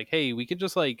situation. It's like, hey, we could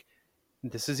just like,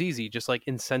 this is easy. Just like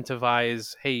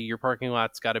incentivize, hey, your parking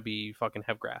lot's got to be fucking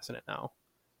have grass in it now.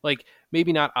 Like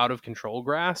maybe not out of control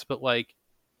grass, but like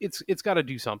it's got to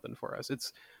do something for us.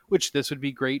 Which this would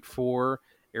be great for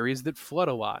areas that flood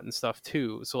a lot and stuff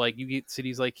too. So like you get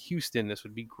cities like Houston, this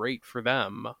would be great for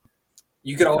them.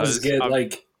 You could always get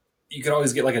like you could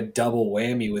always get like a double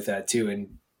whammy with that too,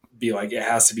 and be like, it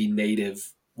has to be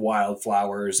native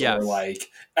wildflowers Yes. or like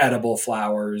edible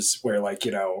flowers where like,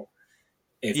 you know,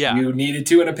 if Yeah. you needed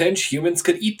to in a pinch, humans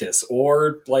could eat this,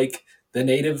 or like the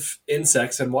native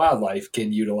insects and wildlife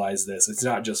can utilize this. It's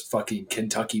not just fucking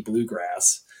Kentucky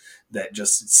bluegrass that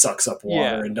just sucks up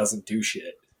water Yeah. and doesn't do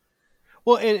shit.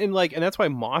 Well, and that's why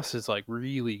moss is like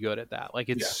really good at that. Like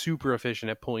it's Yeah. super efficient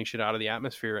at pulling shit out of the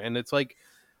atmosphere. And it's like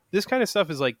this kind of stuff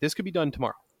is like this could be done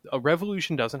tomorrow. A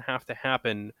revolution doesn't have to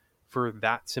happen for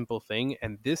that simple thing,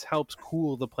 and this helps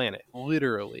cool the planet,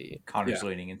 literally. Connor's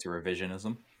leaning into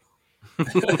revisionism.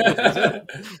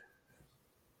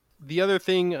 The other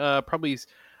thing, probably is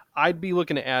I'd be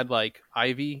looking to add like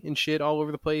ivy and shit all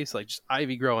over the place, like just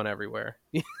ivy growing everywhere.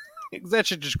 That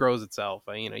shit just grows itself.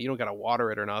 You know, you don't gotta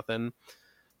water it or nothing.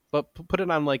 But put it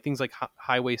on like things like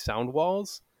highway sound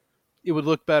walls. It would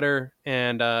look better,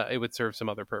 and it would serve some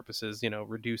other purposes. You know,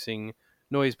 reducing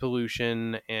noise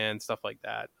pollution and stuff like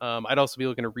that. I'd also be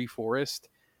looking to reforest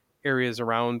areas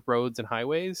around roads and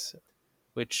highways,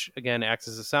 which again acts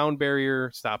as a sound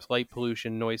barrier, stops light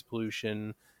pollution, noise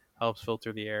pollution, helps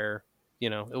filter the air. You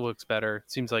know, it looks better.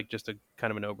 It seems like just a kind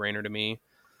of a no-brainer to me.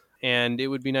 And it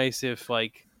would be nice if,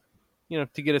 like, you know,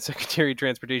 to get a Secretary of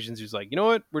Transportation who's like, you know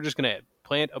what, we're just gonna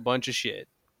plant a bunch of shit.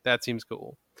 That seems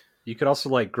cool. You could also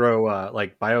like grow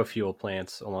like biofuel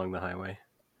plants along the highway.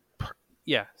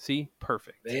 Yeah, see,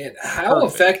 perfect. Man, how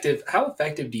effective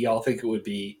do y'all think it would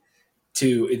be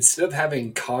to, instead of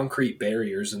having concrete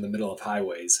barriers in the middle of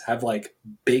highways, have like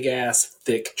big ass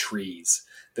thick trees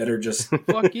that are just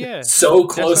Fuck yeah. so That's what I'm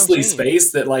closely saying.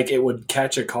 spaced that like it would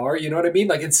catch a car? You know what I mean?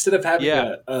 Like instead of having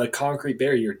Yeah. a concrete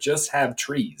barrier, just have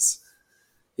trees.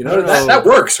 You I know, don't know. that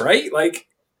works, right? Like,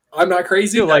 I'm not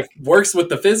crazy. feel That like- works with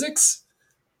the physics.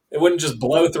 It wouldn't just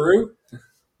blow through.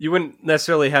 You wouldn't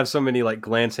necessarily have so many like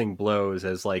glancing blows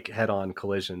as like head-on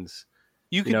collisions.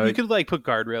 You could know, you could like put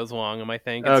guardrails along them, I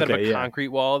think. Instead of Okay, a yeah. concrete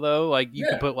wall though, like you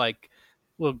Yeah. could put like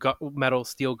little metal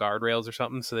steel guardrails or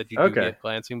something so that you do Okay. get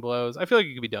glancing blows. I feel like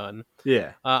it could be done.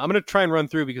 Yeah. I'm going to try and run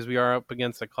through because we are up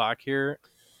against the clock here.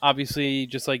 Obviously,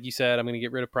 just like you said, I'm going to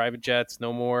get rid of private jets,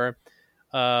 no more.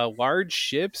 Large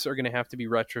ships are going to have to be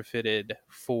retrofitted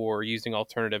for using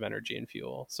alternative energy and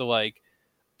fuel. So like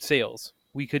sails,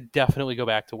 we could definitely go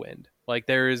back to wind. Like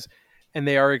and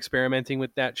they are experimenting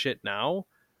with that shit now.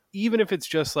 Even if it's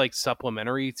just like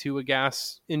supplementary to a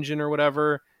gas engine or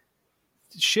whatever,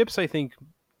 ships I think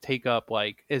take up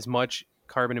like as much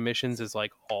carbon emissions as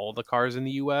like all the cars in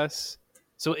the US.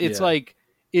 So it's Yeah. like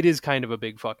it is kind of a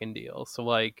big fucking deal. So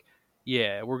like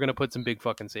yeah, we're going to put some big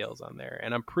fucking sails on there.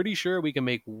 And I'm pretty sure we can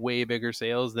make way bigger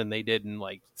sails than they did in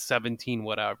like 17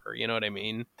 whatever, you know what I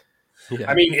mean? Yeah.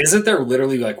 I mean, isn't there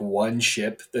literally like one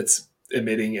ship that's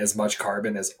emitting as much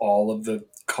carbon as all of the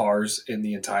cars in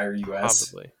the entire US?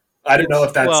 Probably. I don't know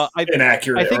if that's Well, I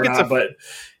inaccurate think or it's not, but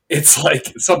it's like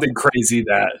something crazy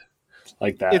that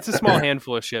like that. It's a small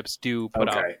handful of ships do put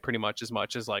Okay. out pretty much as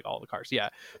much as like all the cars. Yeah.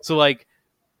 So like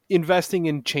investing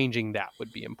in changing that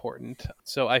would be important.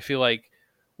 So I feel like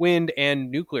wind and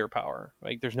nuclear power,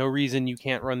 like there's no reason you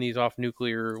can't run these off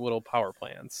nuclear little power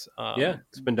plants. Yeah,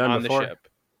 it's been done on before. the ship.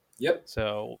 Yep.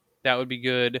 So that would be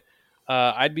good.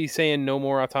 I'd be saying no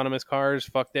more autonomous cars.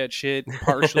 Fuck that shit.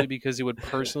 Partially because it would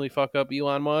personally fuck up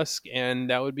Elon Musk, and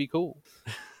that would be cool.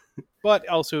 But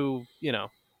also, you know,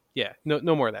 yeah,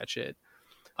 no more of that shit.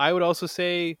 I would also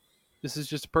say, this is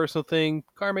just a personal thing,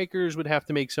 car makers would have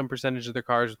to make some percentage of their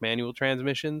cars with manual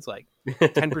transmissions, like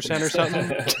 10% or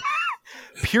something.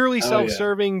 Purely Oh, yeah.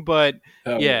 self-serving, but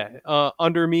Oh, yeah,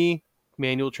 under me,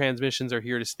 manual transmissions are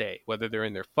here to stay. Whether they're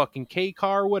in their fucking K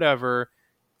car, whatever,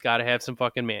 gotta have some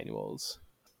fucking manuals.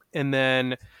 And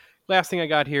then, last thing I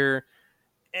got here,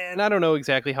 and I don't know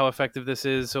exactly how effective this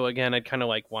is, so again, I'd kind of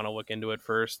like want to look into it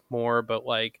first more, but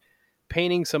like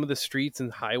painting some of the streets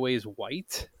and highways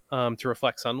white to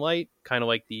reflect sunlight, kind of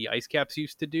like the ice caps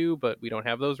used to do, but we don't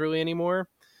have those really anymore.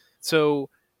 So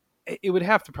it would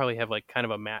have to probably have like kind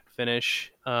of a matte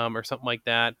finish or something like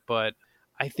that, but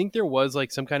I think there was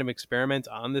like some kind of experiment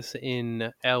on this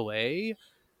in LA.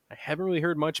 I haven't really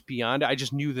heard much beyond it. I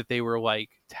just knew that they were like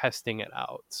testing it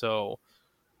out. So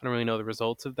I don't really know the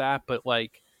results of that, but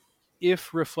like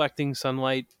if reflecting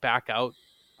sunlight back out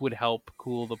would help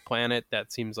cool the planet,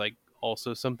 that seems like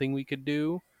also something we could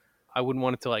do. I wouldn't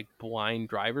want it to like blind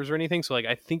drivers or anything. So like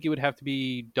I think it would have to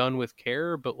be done with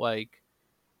care, but like,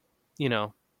 you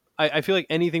know, I feel like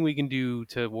anything we can do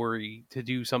to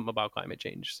do something about climate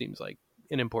change seems like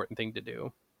an important thing to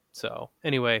do. So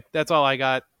anyway, that's all I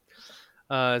got.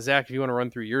 Zach, if you want to run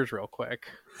through yours real quick.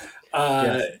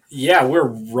 Yeah, we're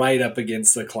right up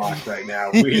against the clock right now.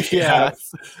 We have...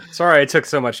 Sorry, it took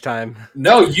so much time.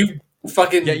 No, you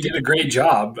fucking did a great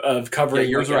job of covering.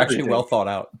 Yours are actually well thought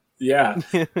out. Yeah,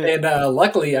 and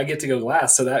luckily I get to go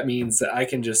last, so that means that I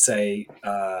can just say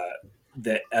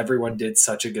that everyone did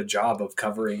such a good job of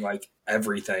covering like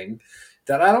everything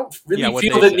that I don't really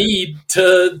feel the need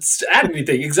to add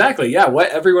anything. Exactly. Yeah, what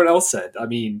everyone else said. I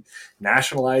mean,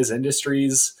 nationalize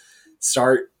industries,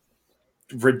 start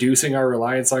reducing our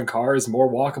reliance on cars,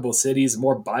 more walkable cities,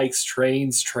 more bikes,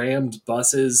 trains, trams,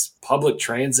 buses, public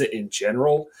transit in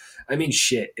general. I mean,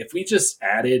 shit, if we just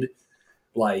added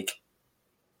like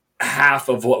half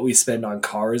of what we spend on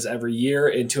cars every year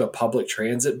into a public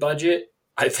transit budget,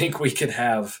 I think we could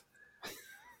have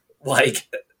like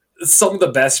some of the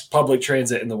best public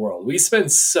transit in the world. We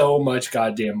spend so much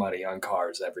goddamn money on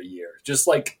cars every year. Just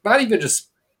like, not even just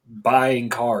buying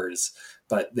cars,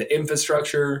 but the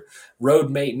infrastructure, road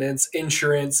maintenance,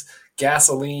 insurance,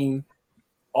 gasoline,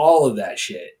 all of that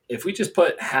shit. If we just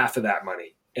put half of that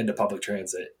money into public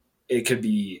transit, it could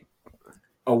be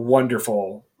a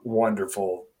wonderful,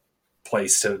 wonderful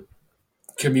place to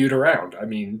commute around. I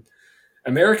mean,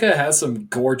 America has some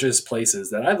gorgeous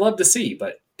places that I'd love to see,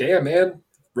 but damn, man,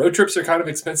 road trips are kind of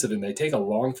expensive and they take a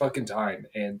long fucking time.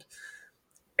 And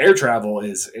air travel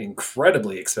is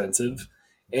incredibly expensive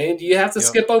and you have to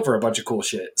skip over a bunch of cool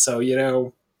shit. So, you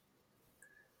know,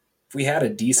 if we had a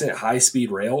decent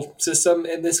high-speed rail system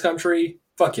in this country,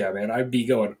 fuck yeah, man, I'd be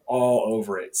going all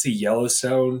over it. See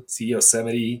Yellowstone, see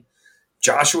Yosemite,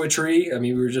 Joshua Tree. I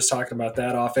mean, we were just talking about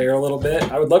that off air a little bit.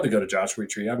 I would love to go to Joshua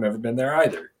Tree. I've never been there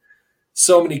either.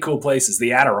 So many cool places.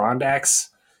 The Adirondacks,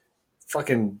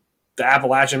 fucking the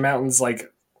Appalachian Mountains,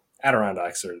 like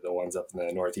Adirondacks are the ones up in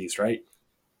the Northeast, right?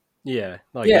 Yeah,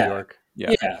 like New York.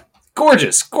 Yeah.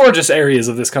 Gorgeous, gorgeous areas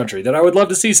of this country that I would love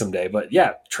to see someday. But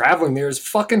yeah, traveling there is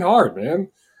fucking hard, man.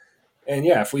 And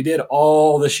yeah, if we did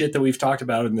all the shit that we've talked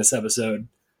about in this episode,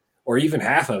 or even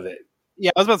half of it.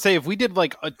 Yeah, I was about to say, if we did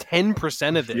like a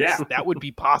 10% of this, that would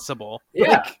be possible.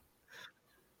 Yeah. Like,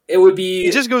 it would be.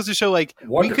 It just goes to show, like,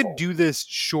 wonderful. We could do this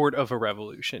short of a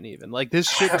revolution, even. Like, this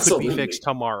shit could be fixed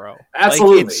tomorrow.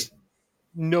 Absolutely. Like, it's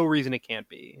no reason it can't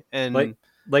be. And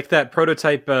like that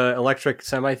prototype electric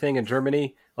semi thing in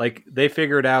Germany, like, they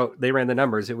figured out, they ran the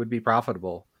numbers, it would be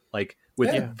profitable, like,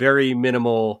 with very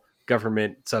minimal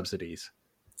government subsidies.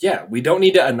 Yeah, we don't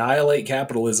need to annihilate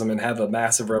capitalism and have a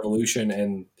massive revolution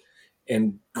and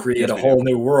create a whole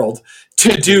new world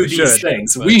to do these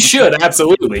things. We should,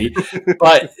 absolutely.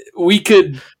 But we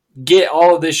could get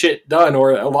all of this shit done,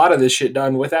 or a lot of this shit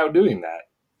done, without doing that.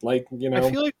 Like, you know,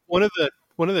 I feel like one of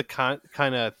the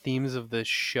kind of themes of this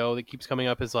show that keeps coming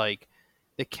up is like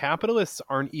the capitalists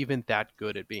aren't even that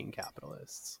good at being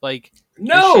capitalists. Like,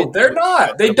 no, they're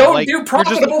not. They don't do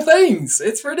profitable things.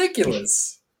 It's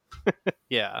ridiculous.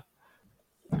 Yeah.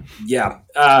 Yeah.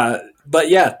 But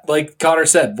yeah, like Connor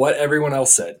said, what everyone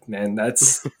else said, man,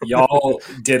 that's y'all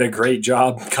did a great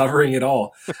job covering it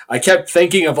all. I kept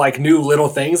thinking of like new little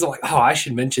things. I'm like, oh, I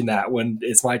should mention that when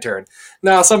it's my turn.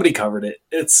 No, somebody covered it.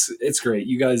 It's great.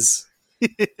 You guys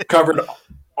covered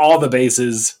all the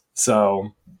bases. So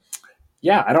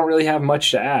yeah, I don't really have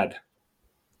much to add.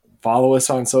 Follow us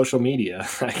on social media,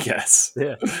 I guess.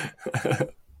 Yeah.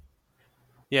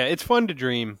 Yeah, it's fun to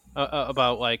dream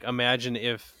about, like, imagine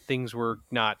if things were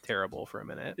not terrible for a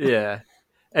minute. Yeah.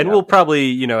 And we'll probably,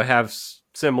 you know, have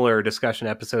similar discussion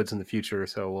episodes in the future,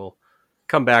 so we'll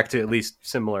come back to at least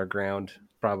similar ground,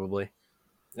 probably.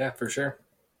 Yeah, for sure.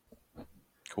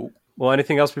 Cool. Well,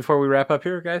 anything else before we wrap up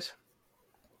here, guys?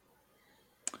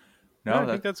 No, I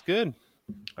think that's good.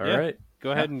 All right.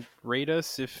 Go ahead and rate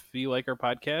us if you like our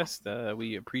podcast.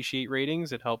 We appreciate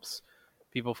ratings. It helps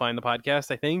people find the podcast,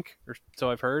 I think, or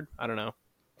so I've heard. I don't know.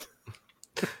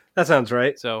 That sounds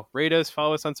right. So rate us,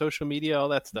 follow us on social media, all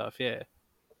that stuff. Yeah.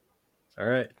 All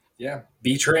right. Yeah.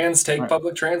 Be trans, take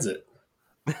public transit.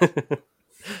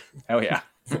 Oh, yeah.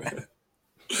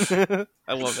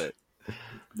 I love it.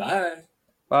 Bye.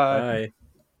 Bye.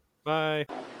 Bye.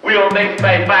 We gonna make you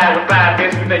fight fire with fire,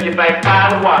 bitch. We make you fight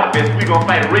fire with water, bitch. We gonna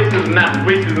fight racism, not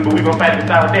with racism, but we gonna fight with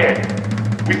solidarity.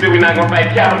 We said we're not gonna fight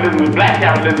capitalism with black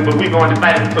capitalism, but we're going to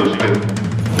fight with socialism.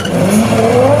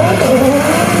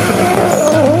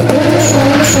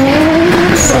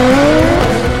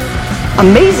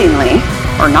 Amazingly,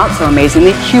 or not so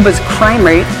amazingly, Cuba's crime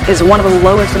rate is one of the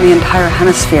lowest in the entire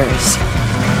hemispheres.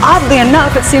 Oddly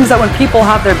enough, it seems that when people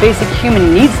have their basic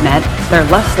human needs met, they're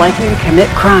less likely to commit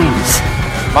crimes.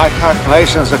 My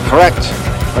calculations are correct.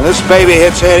 When this baby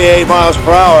hits 88 miles per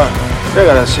hour, you're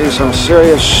gonna see some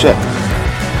serious shit.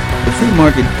 The free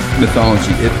market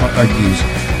mythology, it argues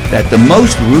that the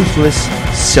most ruthless,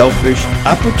 selfish,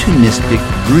 opportunistic,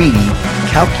 greedy,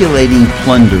 calculating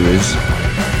plunderers,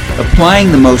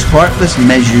 applying the most heartless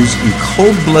measures in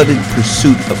cold-blooded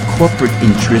pursuit of corporate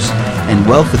interest and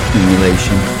wealth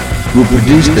accumulation, will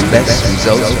produce the best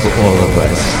results for all of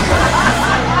us.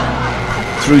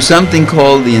 Through something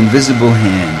called the invisible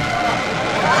hand.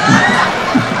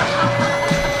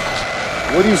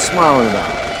 What are you smiling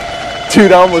about?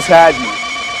 Dude, I almost had you.